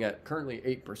inflation being at currently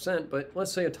 8%, but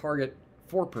let's say a target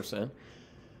 4%,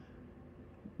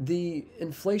 the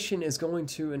inflation is going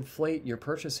to inflate your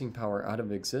purchasing power out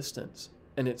of existence,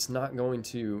 and it's not going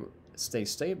to stay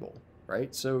stable,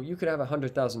 right? So you could have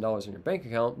 $100,000 in your bank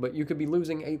account, but you could be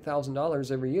losing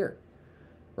 $8,000 every year,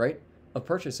 right, of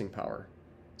purchasing power.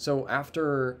 So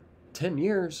after 10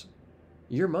 years,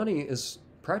 your money is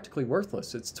practically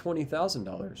worthless. It's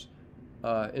 $20,000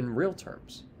 in real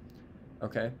terms.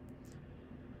 Okay,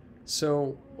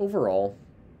 so overall,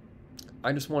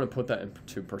 I just want to put that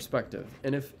into perspective.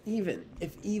 And if even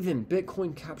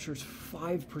Bitcoin captures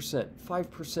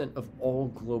 5% of all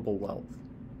global wealth,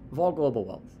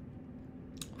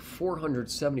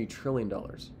 $470 trillion,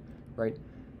 right?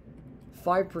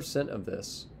 5% of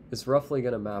this is roughly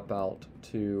going to map out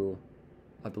to,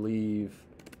 I believe,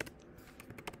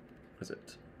 what is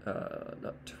it?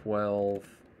 Not 12.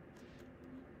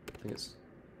 I think it's.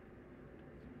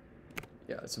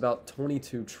 Yeah, it's about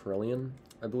 22 trillion,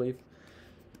 I believe.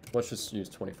 Let's just use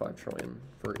 25 trillion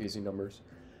for easy numbers.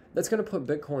 That's going to put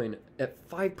Bitcoin at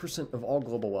 5% of all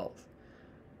global wealth,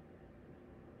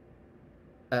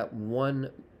 at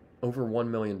over $1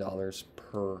 million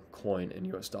per coin in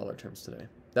US dollar terms today.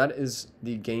 That is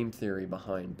the game theory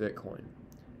behind Bitcoin,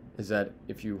 is that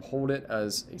if you hold it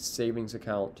as a savings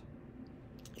account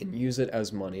and use it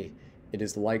as money, it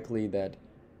is likely that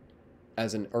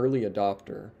as an early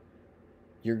adopter,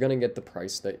 you're going to get the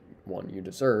price that, one, you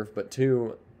deserve, but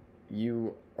two,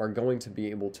 you are going to be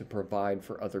able to provide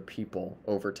for other people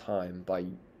over time by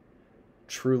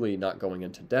truly not going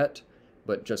into debt,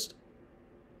 but just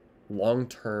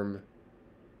long-term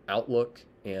outlook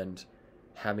and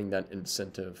having that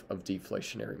incentive of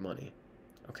deflationary money.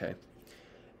 Okay.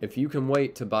 If you can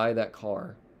wait to buy that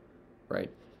car,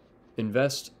 right?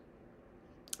 Investing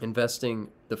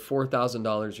the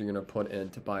 $4,000 you're going to put in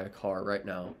to buy a car right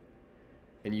now,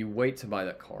 and you wait to buy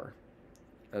that car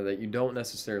that you don't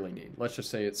necessarily need. Let's just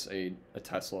say it's a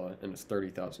Tesla and it's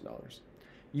 $30,000.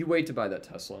 You wait to buy that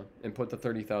Tesla and put the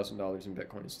 $30,000 in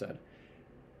Bitcoin instead.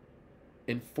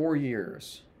 In 4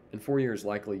 years,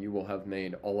 likely you will have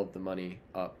made all of the money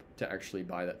up to actually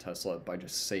buy that Tesla by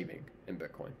just saving in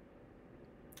Bitcoin.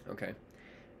 Okay.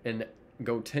 And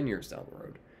go 10 years down the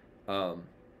road.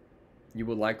 You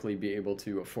will likely be able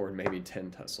to afford maybe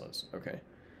 10 Teslas. Okay.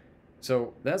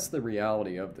 So that's the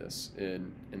reality of this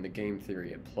in the game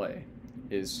theory at play,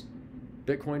 is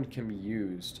Bitcoin can be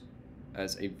used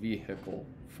as a vehicle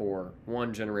for,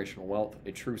 one, generational wealth,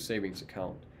 a true savings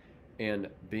account, and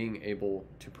being able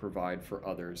to provide for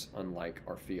others unlike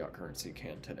our fiat currency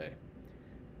can today,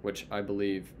 which I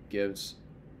believe gives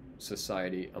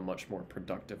society a much more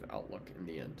productive outlook in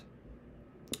the end.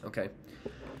 Okay.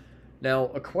 Now,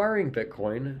 acquiring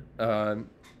Bitcoin,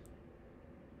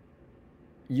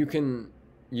 you can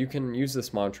use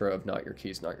this mantra of not your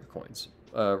keys, not your coins.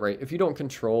 Right? If you don't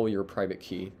control your private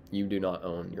key, you do not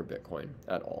own your Bitcoin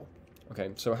at all.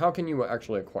 Okay, so how can you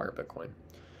actually acquire Bitcoin?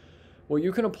 Well,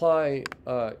 you can apply,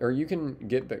 or you can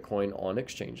get Bitcoin on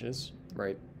exchanges,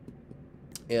 right?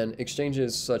 And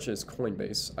exchanges such as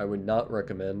Coinbase, I would not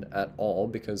recommend at all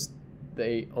because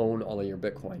they own all of your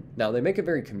Bitcoin. Now, they make it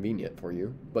very convenient for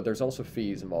you, but there's also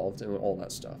fees involved and all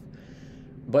that stuff.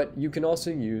 But you can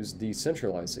also use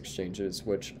decentralized exchanges,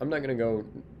 which I'm not going to go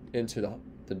into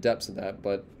the depths of that,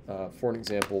 but for an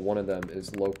example, one of them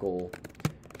is Local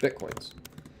Bitcoins.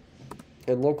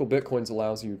 And Local Bitcoins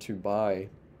allows you to buy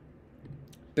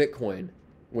Bitcoin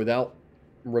without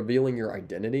revealing your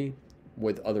identity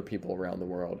with other people around the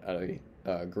world at a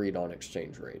agreed on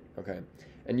exchange rate. Okay,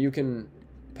 and you can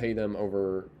pay them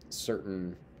over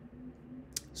certain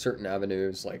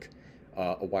avenues like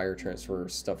a wire transfer,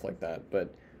 stuff like that.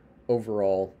 But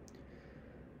overall,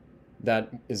 that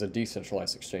is a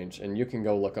decentralized exchange, and you can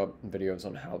go look up videos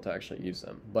on how to actually use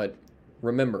them. But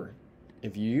remember,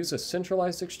 if you use a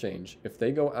centralized exchange, if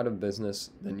they go out of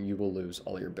business, then you will lose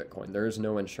all your Bitcoin. There is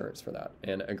no insurance for that.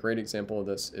 And a great example of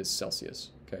this is Celsius.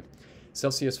 Okay,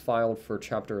 Celsius filed for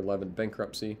Chapter 11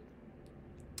 bankruptcy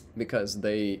because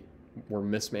they were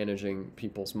mismanaging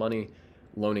people's money,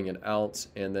 loaning it out,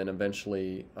 and then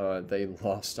eventually they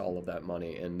lost all of that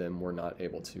money and then were not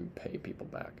able to pay people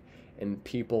back. And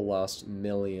people lost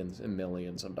millions and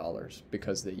millions of dollars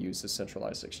because they used a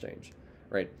centralized exchange,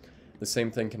 right? The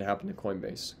same thing can happen to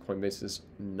Coinbase. Coinbase is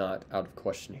not out of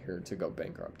question here to go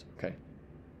bankrupt, okay?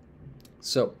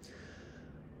 So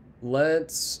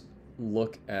let's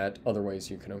look at other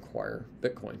ways you can acquire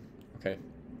Bitcoin, okay?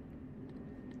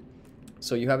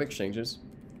 So you have exchanges,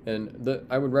 and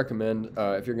I would recommend,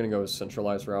 if you're going to go a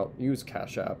centralized route, use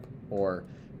Cash App or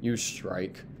use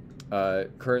Strike.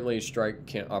 Currently, Strike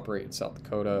can't operate in South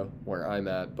Dakota, where I'm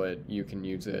at, but you can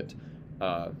use it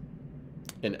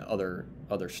in other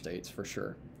states for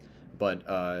sure.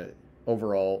 But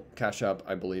overall, Cash App,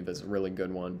 I believe, is a really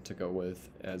good one to go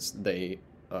with, as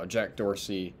Jack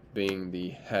Dorsey, being the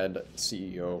head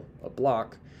CEO of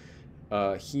Block,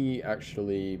 he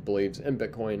actually believes in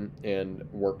Bitcoin and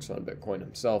works on Bitcoin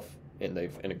himself, and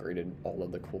they've integrated all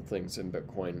of the cool things in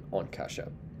Bitcoin on Cash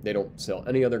App. They don't sell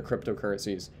any other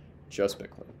cryptocurrencies, just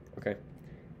Bitcoin, okay?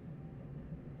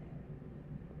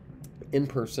 In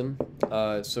person,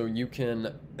 so you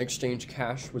can exchange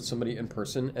cash with somebody in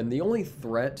person, and the only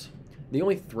threat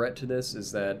to this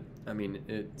is that, I mean,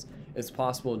 it's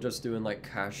possible just doing like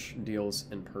cash deals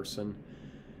in person.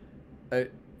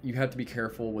 You have to be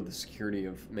careful with the security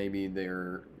of maybe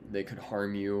they could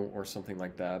harm you or something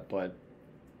like that. But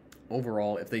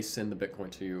overall, if they send the Bitcoin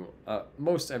to you,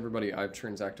 most everybody I've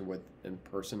transacted with in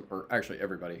person, or actually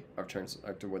everybody I've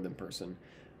transacted with in person,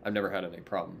 I've never had any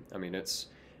problem. I mean, it's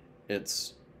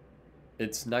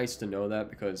nice to know that,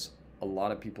 because a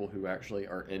lot of people who actually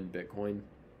are in Bitcoin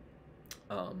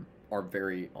are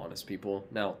very honest people.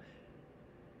 Now,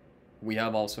 we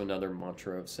have also another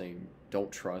mantra of saying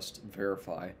don't trust,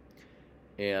 verify.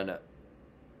 And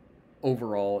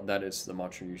overall, that is the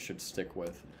mantra you should stick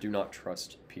with. Do not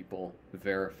trust people.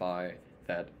 Verify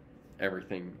that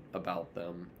everything about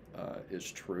them is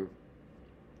true.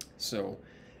 So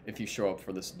if you show up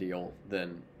for this deal,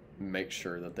 then make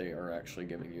sure that they are actually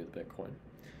giving you the Bitcoin.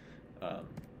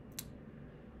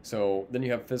 So then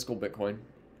you have physical Bitcoin.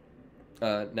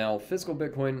 Now, physical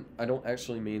Bitcoin, I don't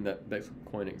actually mean that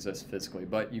Bitcoin exists physically,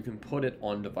 but you can put it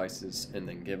on devices and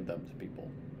then give them to people.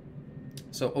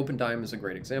 So OpenDime is a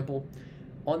great example.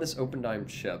 On this OpenDime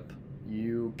chip,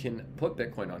 you can put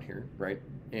Bitcoin on here, right?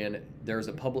 And there's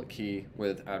a public key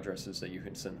with addresses that you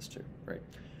can send this to, right?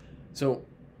 So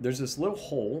there's this little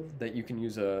hole that you can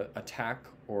use a tack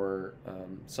or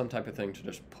some type of thing to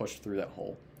just push through that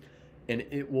hole. And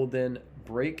it will then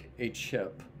break a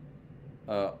chip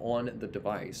on the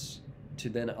device to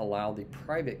then allow the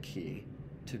private key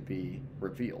to be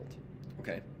revealed,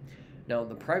 okay? Now,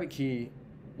 the private key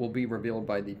will be revealed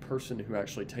by the person who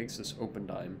actually takes this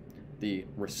OpenDime, the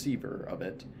receiver of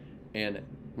it, and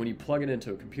when you plug it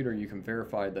into a computer, you can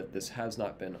verify that this has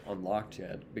not been unlocked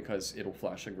yet because it'll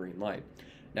flash a green light.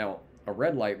 Now, a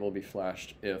red light will be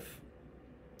flashed if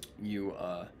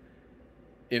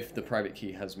the private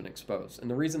key has been exposed.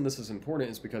 And the reason this is important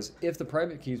is because if the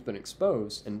private key has been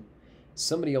exposed and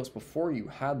somebody else before you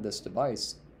had this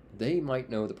device, they might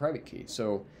know the private key.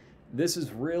 So this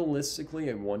is realistically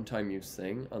a one-time use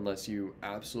thing unless you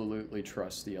absolutely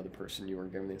trust the other person you are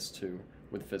giving this to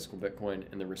with physical Bitcoin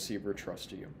and the receiver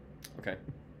trusts you. Okay,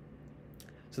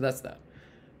 so that's that.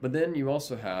 But then you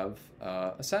also have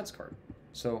a SATS card.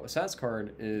 So a SATS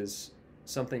card is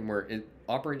something where it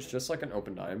operates just like an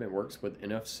OpenDime. It works with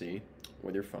NFC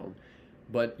with your phone,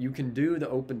 but you can do the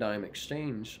OpenDime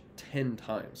exchange 10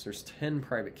 times. There's 10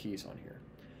 private keys on here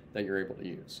that you're able to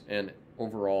use. And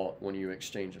overall, when you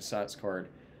exchange a SATS card,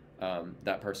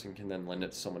 that person can then lend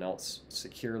it to someone else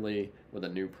securely with a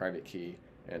new private key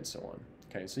and so on.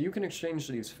 Okay, so you can exchange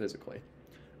these physically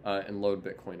and load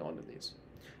Bitcoin onto these.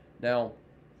 Now,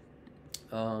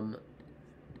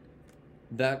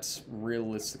 that's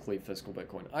realistically physical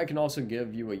Bitcoin. I can also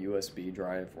give you a USB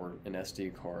drive or an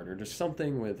SD card or just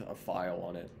something with a file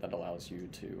on it that allows you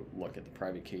to look at the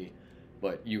private key,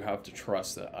 but you have to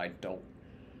trust that I don't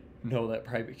know that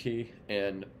private key.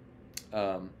 And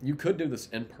you could do this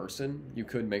in person. You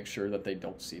could make sure that they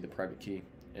don't see the private key,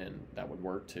 and that would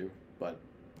work too. But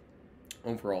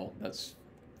overall, that's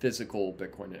physical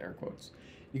Bitcoin in air quotes.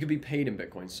 You could be paid in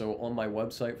Bitcoin. So on my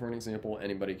website, for an example,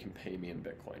 anybody can pay me in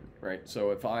Bitcoin, right?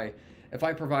 So if I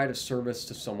provide a service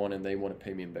to someone and they want to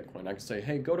pay me in Bitcoin, I can say,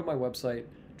 hey, go to my website,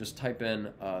 just type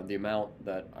in the amount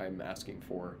that I'm asking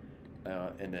for,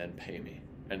 and then pay me.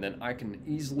 And then I can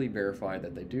easily verify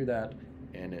that they do that,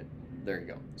 and there you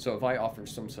go. So if I offer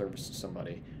some service to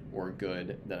somebody or a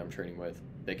good that I'm trading with,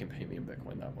 they can pay me in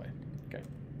Bitcoin that way, okay?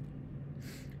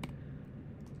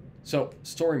 So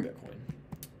storing Bitcoin.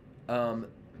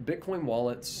 Bitcoin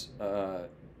wallets,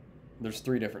 there's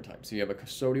 3 different types. You have a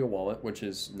custodial wallet, which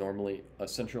is normally a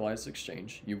centralized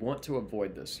exchange. You want to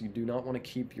avoid this. You do not want to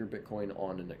keep your Bitcoin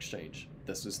on an exchange.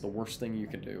 This is the worst thing you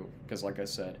can do because, like I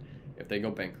said, if they go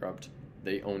bankrupt,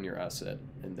 they own your asset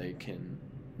and they can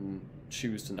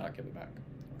choose to not give it back.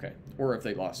 Okay, or if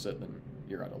they lost it, then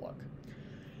you're out of luck.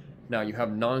 Now you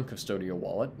have non-custodial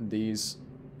wallet. These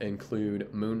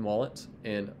include Moon Wallet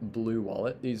and Blue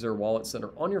Wallet. These are wallets that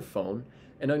are on your phone.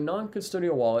 And a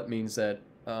non-custodial wallet means that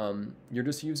you're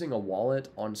just using a wallet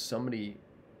on somebody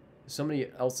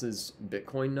else's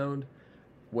Bitcoin node,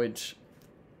 which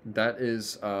that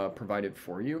is provided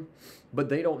for you, but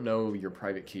they don't know your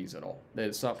private keys at all.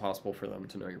 It's not possible for them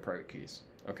to know your private keys,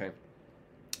 okay?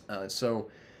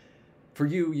 So for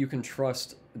you, you can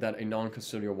trust that a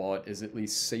non-custodial wallet is at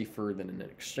least safer than an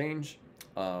exchange,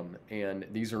 and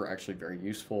these are actually very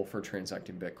useful for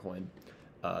transacting Bitcoin,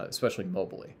 especially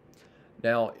mobilely.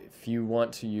 Now, if you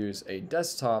want to use a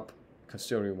desktop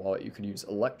custodial wallet, you could use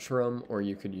Electrum or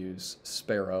you could use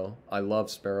Sparrow. I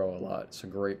love Sparrow a lot. It's a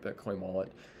great Bitcoin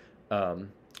wallet.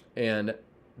 And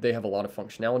they have a lot of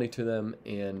functionality to them,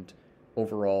 and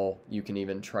overall, you can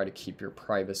even try to keep your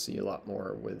privacy a lot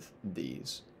more with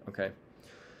these, okay?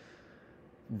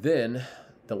 Then,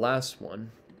 the last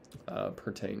one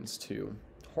pertains to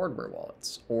hardware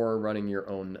wallets or running your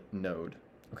own node,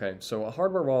 okay? So a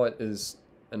hardware wallet is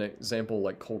an example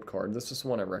like Coldcard. This is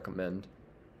one I recommend.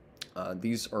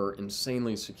 These are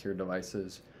insanely secure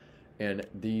devices, and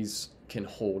these can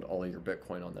hold all of your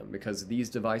Bitcoin on them because these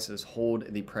devices hold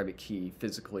the private key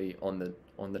physically on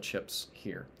the chips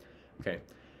here. Okay,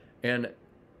 and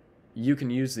you can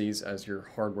use these as your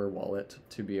hardware wallet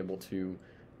to be able to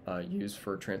use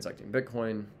for transacting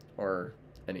Bitcoin or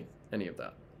any of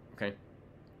that. Okay.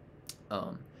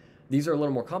 These are a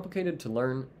little more complicated to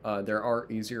learn. There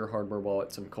are easier hardware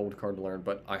wallets and Coldcard to learn,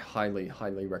 but I highly,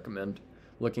 highly recommend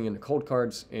looking into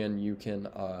Coldcards, and you can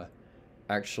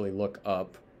actually look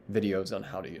up videos on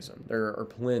how to use them. There are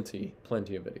plenty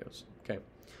of videos, okay?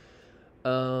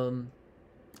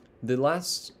 the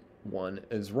last one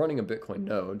is running a Bitcoin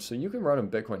node. So you can run a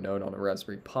Bitcoin node on a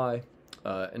Raspberry Pi,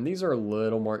 and these are a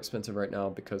little more expensive right now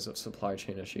because of supply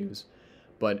chain issues.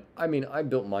 But I mean, I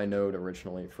built my node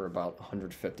originally for about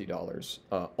 $150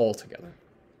 altogether,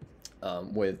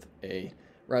 with a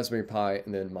Raspberry Pi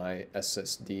and then my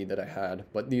SSD that I had.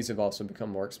 But these have also become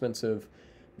more expensive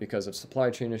because of supply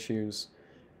chain issues.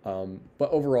 But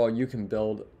overall, you can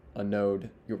build a node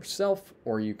yourself,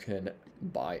 or you can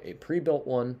buy a pre-built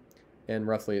one, and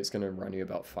roughly it's going to run you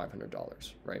about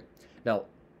 $500, right? Now,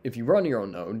 if you run your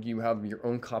own node, you have your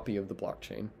own copy of the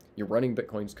blockchain, you're running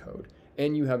Bitcoin's code,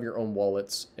 and you have your own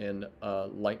wallets and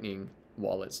Lightning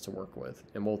wallets to work with.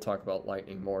 And we'll talk about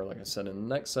Lightning more, like I said, in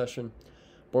the next session.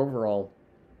 But overall,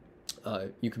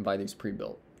 you can buy these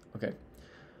pre-built, okay?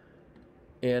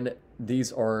 And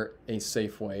these are a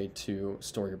safe way to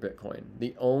store your Bitcoin.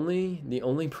 The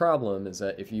only problem is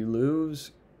that if you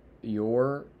lose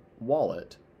your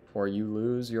wallet, or you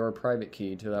lose your private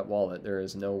key to that wallet, there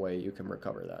is no way you can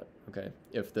recover that, okay?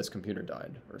 If this computer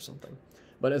died or something.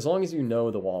 But as long as you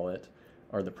know the wallet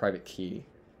or the private key,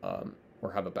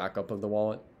 or have a backup of the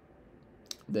wallet,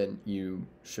 then you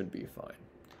should be fine,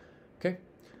 okay?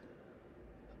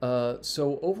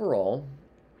 So overall,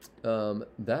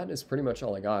 that is pretty much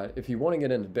all I got. If you want to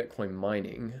get into Bitcoin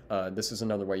mining, this is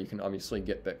another way you can obviously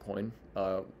get Bitcoin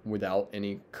without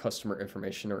any customer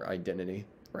information or identity,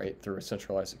 right, through a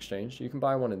centralized exchange. You can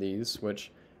buy one of these,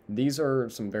 which these are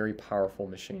some very powerful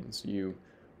machines. You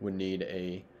would need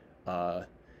a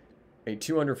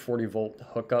 240 volt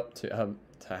hookup to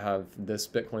have this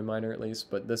Bitcoin miner at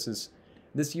least, but this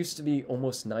used to be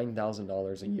almost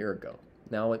 $9,000 a year ago.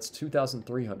 Now it's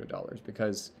 $2,300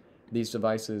 because these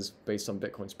devices, based on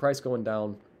Bitcoin's price going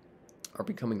down, are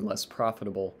becoming less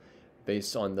profitable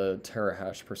based on the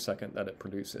terahash per second that it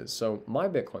produces. So my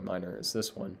Bitcoin miner is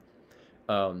this one.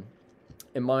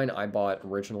 And mine I bought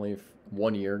originally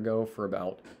 1 year ago for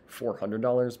about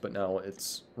 $400, but now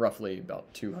it's roughly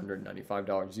about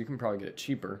 $295. You can probably get it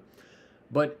cheaper.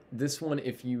 But this one,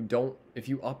 if you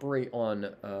operate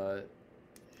on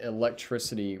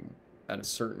electricity at a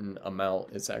certain amount,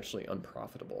 it's actually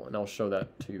unprofitable. And I'll show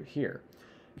that to you here.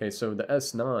 Okay, so the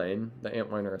S9, the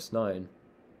Antminer S9,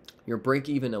 your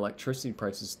break-even electricity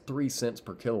price is 3 cents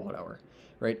per kilowatt hour,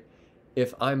 right?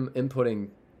 If I'm inputting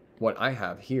what I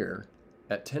have here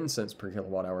at 10 cents per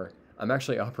kilowatt hour, I'm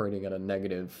actually operating at a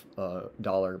negative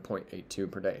 $0.82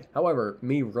 per day. However,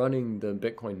 me running the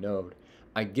Bitcoin node,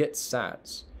 I get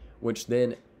sats, which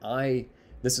then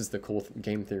this is the cool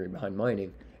game theory behind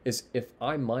mining, is if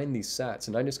I mine these sats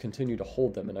and I just continue to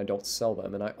hold them and I don't sell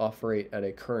them and I operate at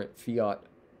a current fiat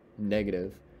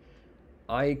negative,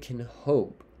 I can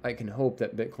hope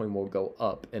that Bitcoin will go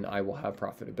up and I will have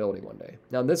profitability one day.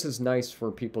 Now, this is nice for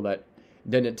people that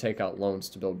didn't take out loans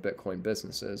to build Bitcoin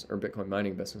businesses or Bitcoin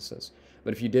mining businesses.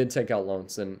 But if you did take out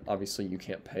loans, then obviously you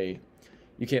can't pay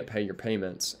your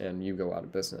payments and you go out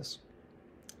of business.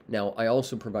 Now, I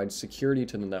also provide security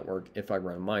to the network if I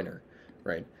run a miner,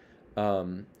 right?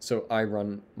 So I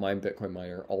run my Bitcoin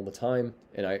miner all the time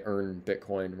and I earn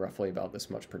Bitcoin roughly about this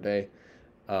much per day.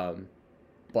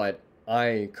 But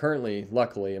I currently,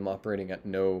 luckily, am operating at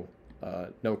no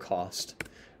cost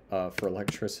for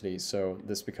electricity, so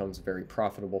this becomes very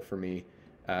profitable for me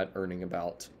at earning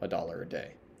about $1 a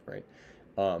day, right?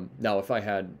 Now, if I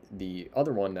had the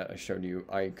other one that I showed you,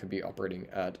 I could be operating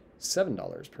at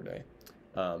 $7 per day.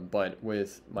 But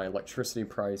with my electricity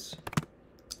price,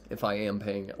 if I am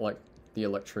paying the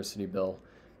electricity bill,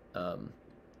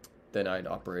 then I'd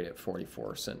operate at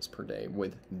 44 cents per day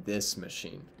with this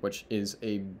machine, which is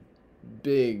a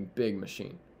big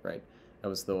machine, right? That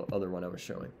was the other one I was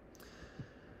showing.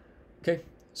 Okay,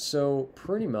 so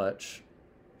pretty much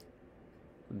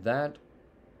that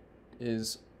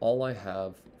is all I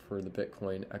have for the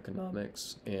Bitcoin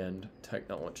economics and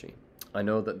technology. I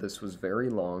know that this was very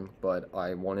long, but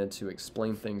I wanted to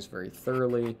explain things very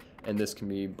thoroughly, and this can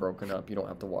be broken up. You don't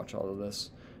have to watch all of this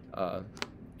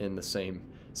in the same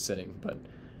sitting, but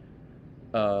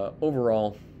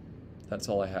overall, that's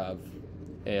all I have.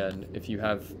 And if you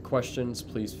have questions,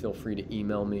 please feel free to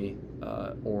email me,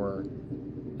 or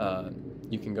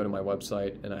you can go to my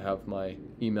website, and I have my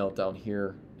email down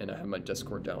here, and I have my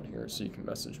Discord down here, so you can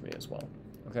message me as well.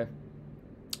 Okay?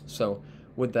 So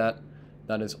with that,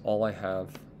 that is all I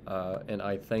have, and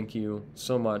I thank you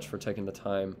so much for taking the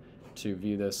time to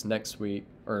view this. Next week,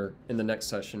 or in the next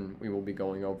session, we will be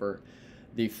going over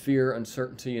the fear,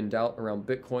 uncertainty, and doubt around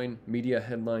Bitcoin, media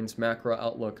headlines, macro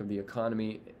outlook of the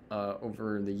economy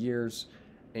over the years,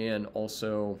 and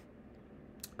also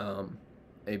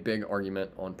a big argument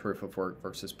on proof of work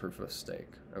versus proof of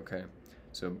stake. Okay,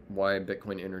 So why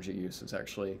Bitcoin energy use is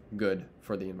actually good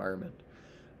for the environment.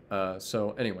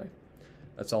 So anyway,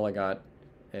 that's all I got,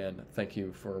 and thank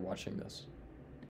you for watching this.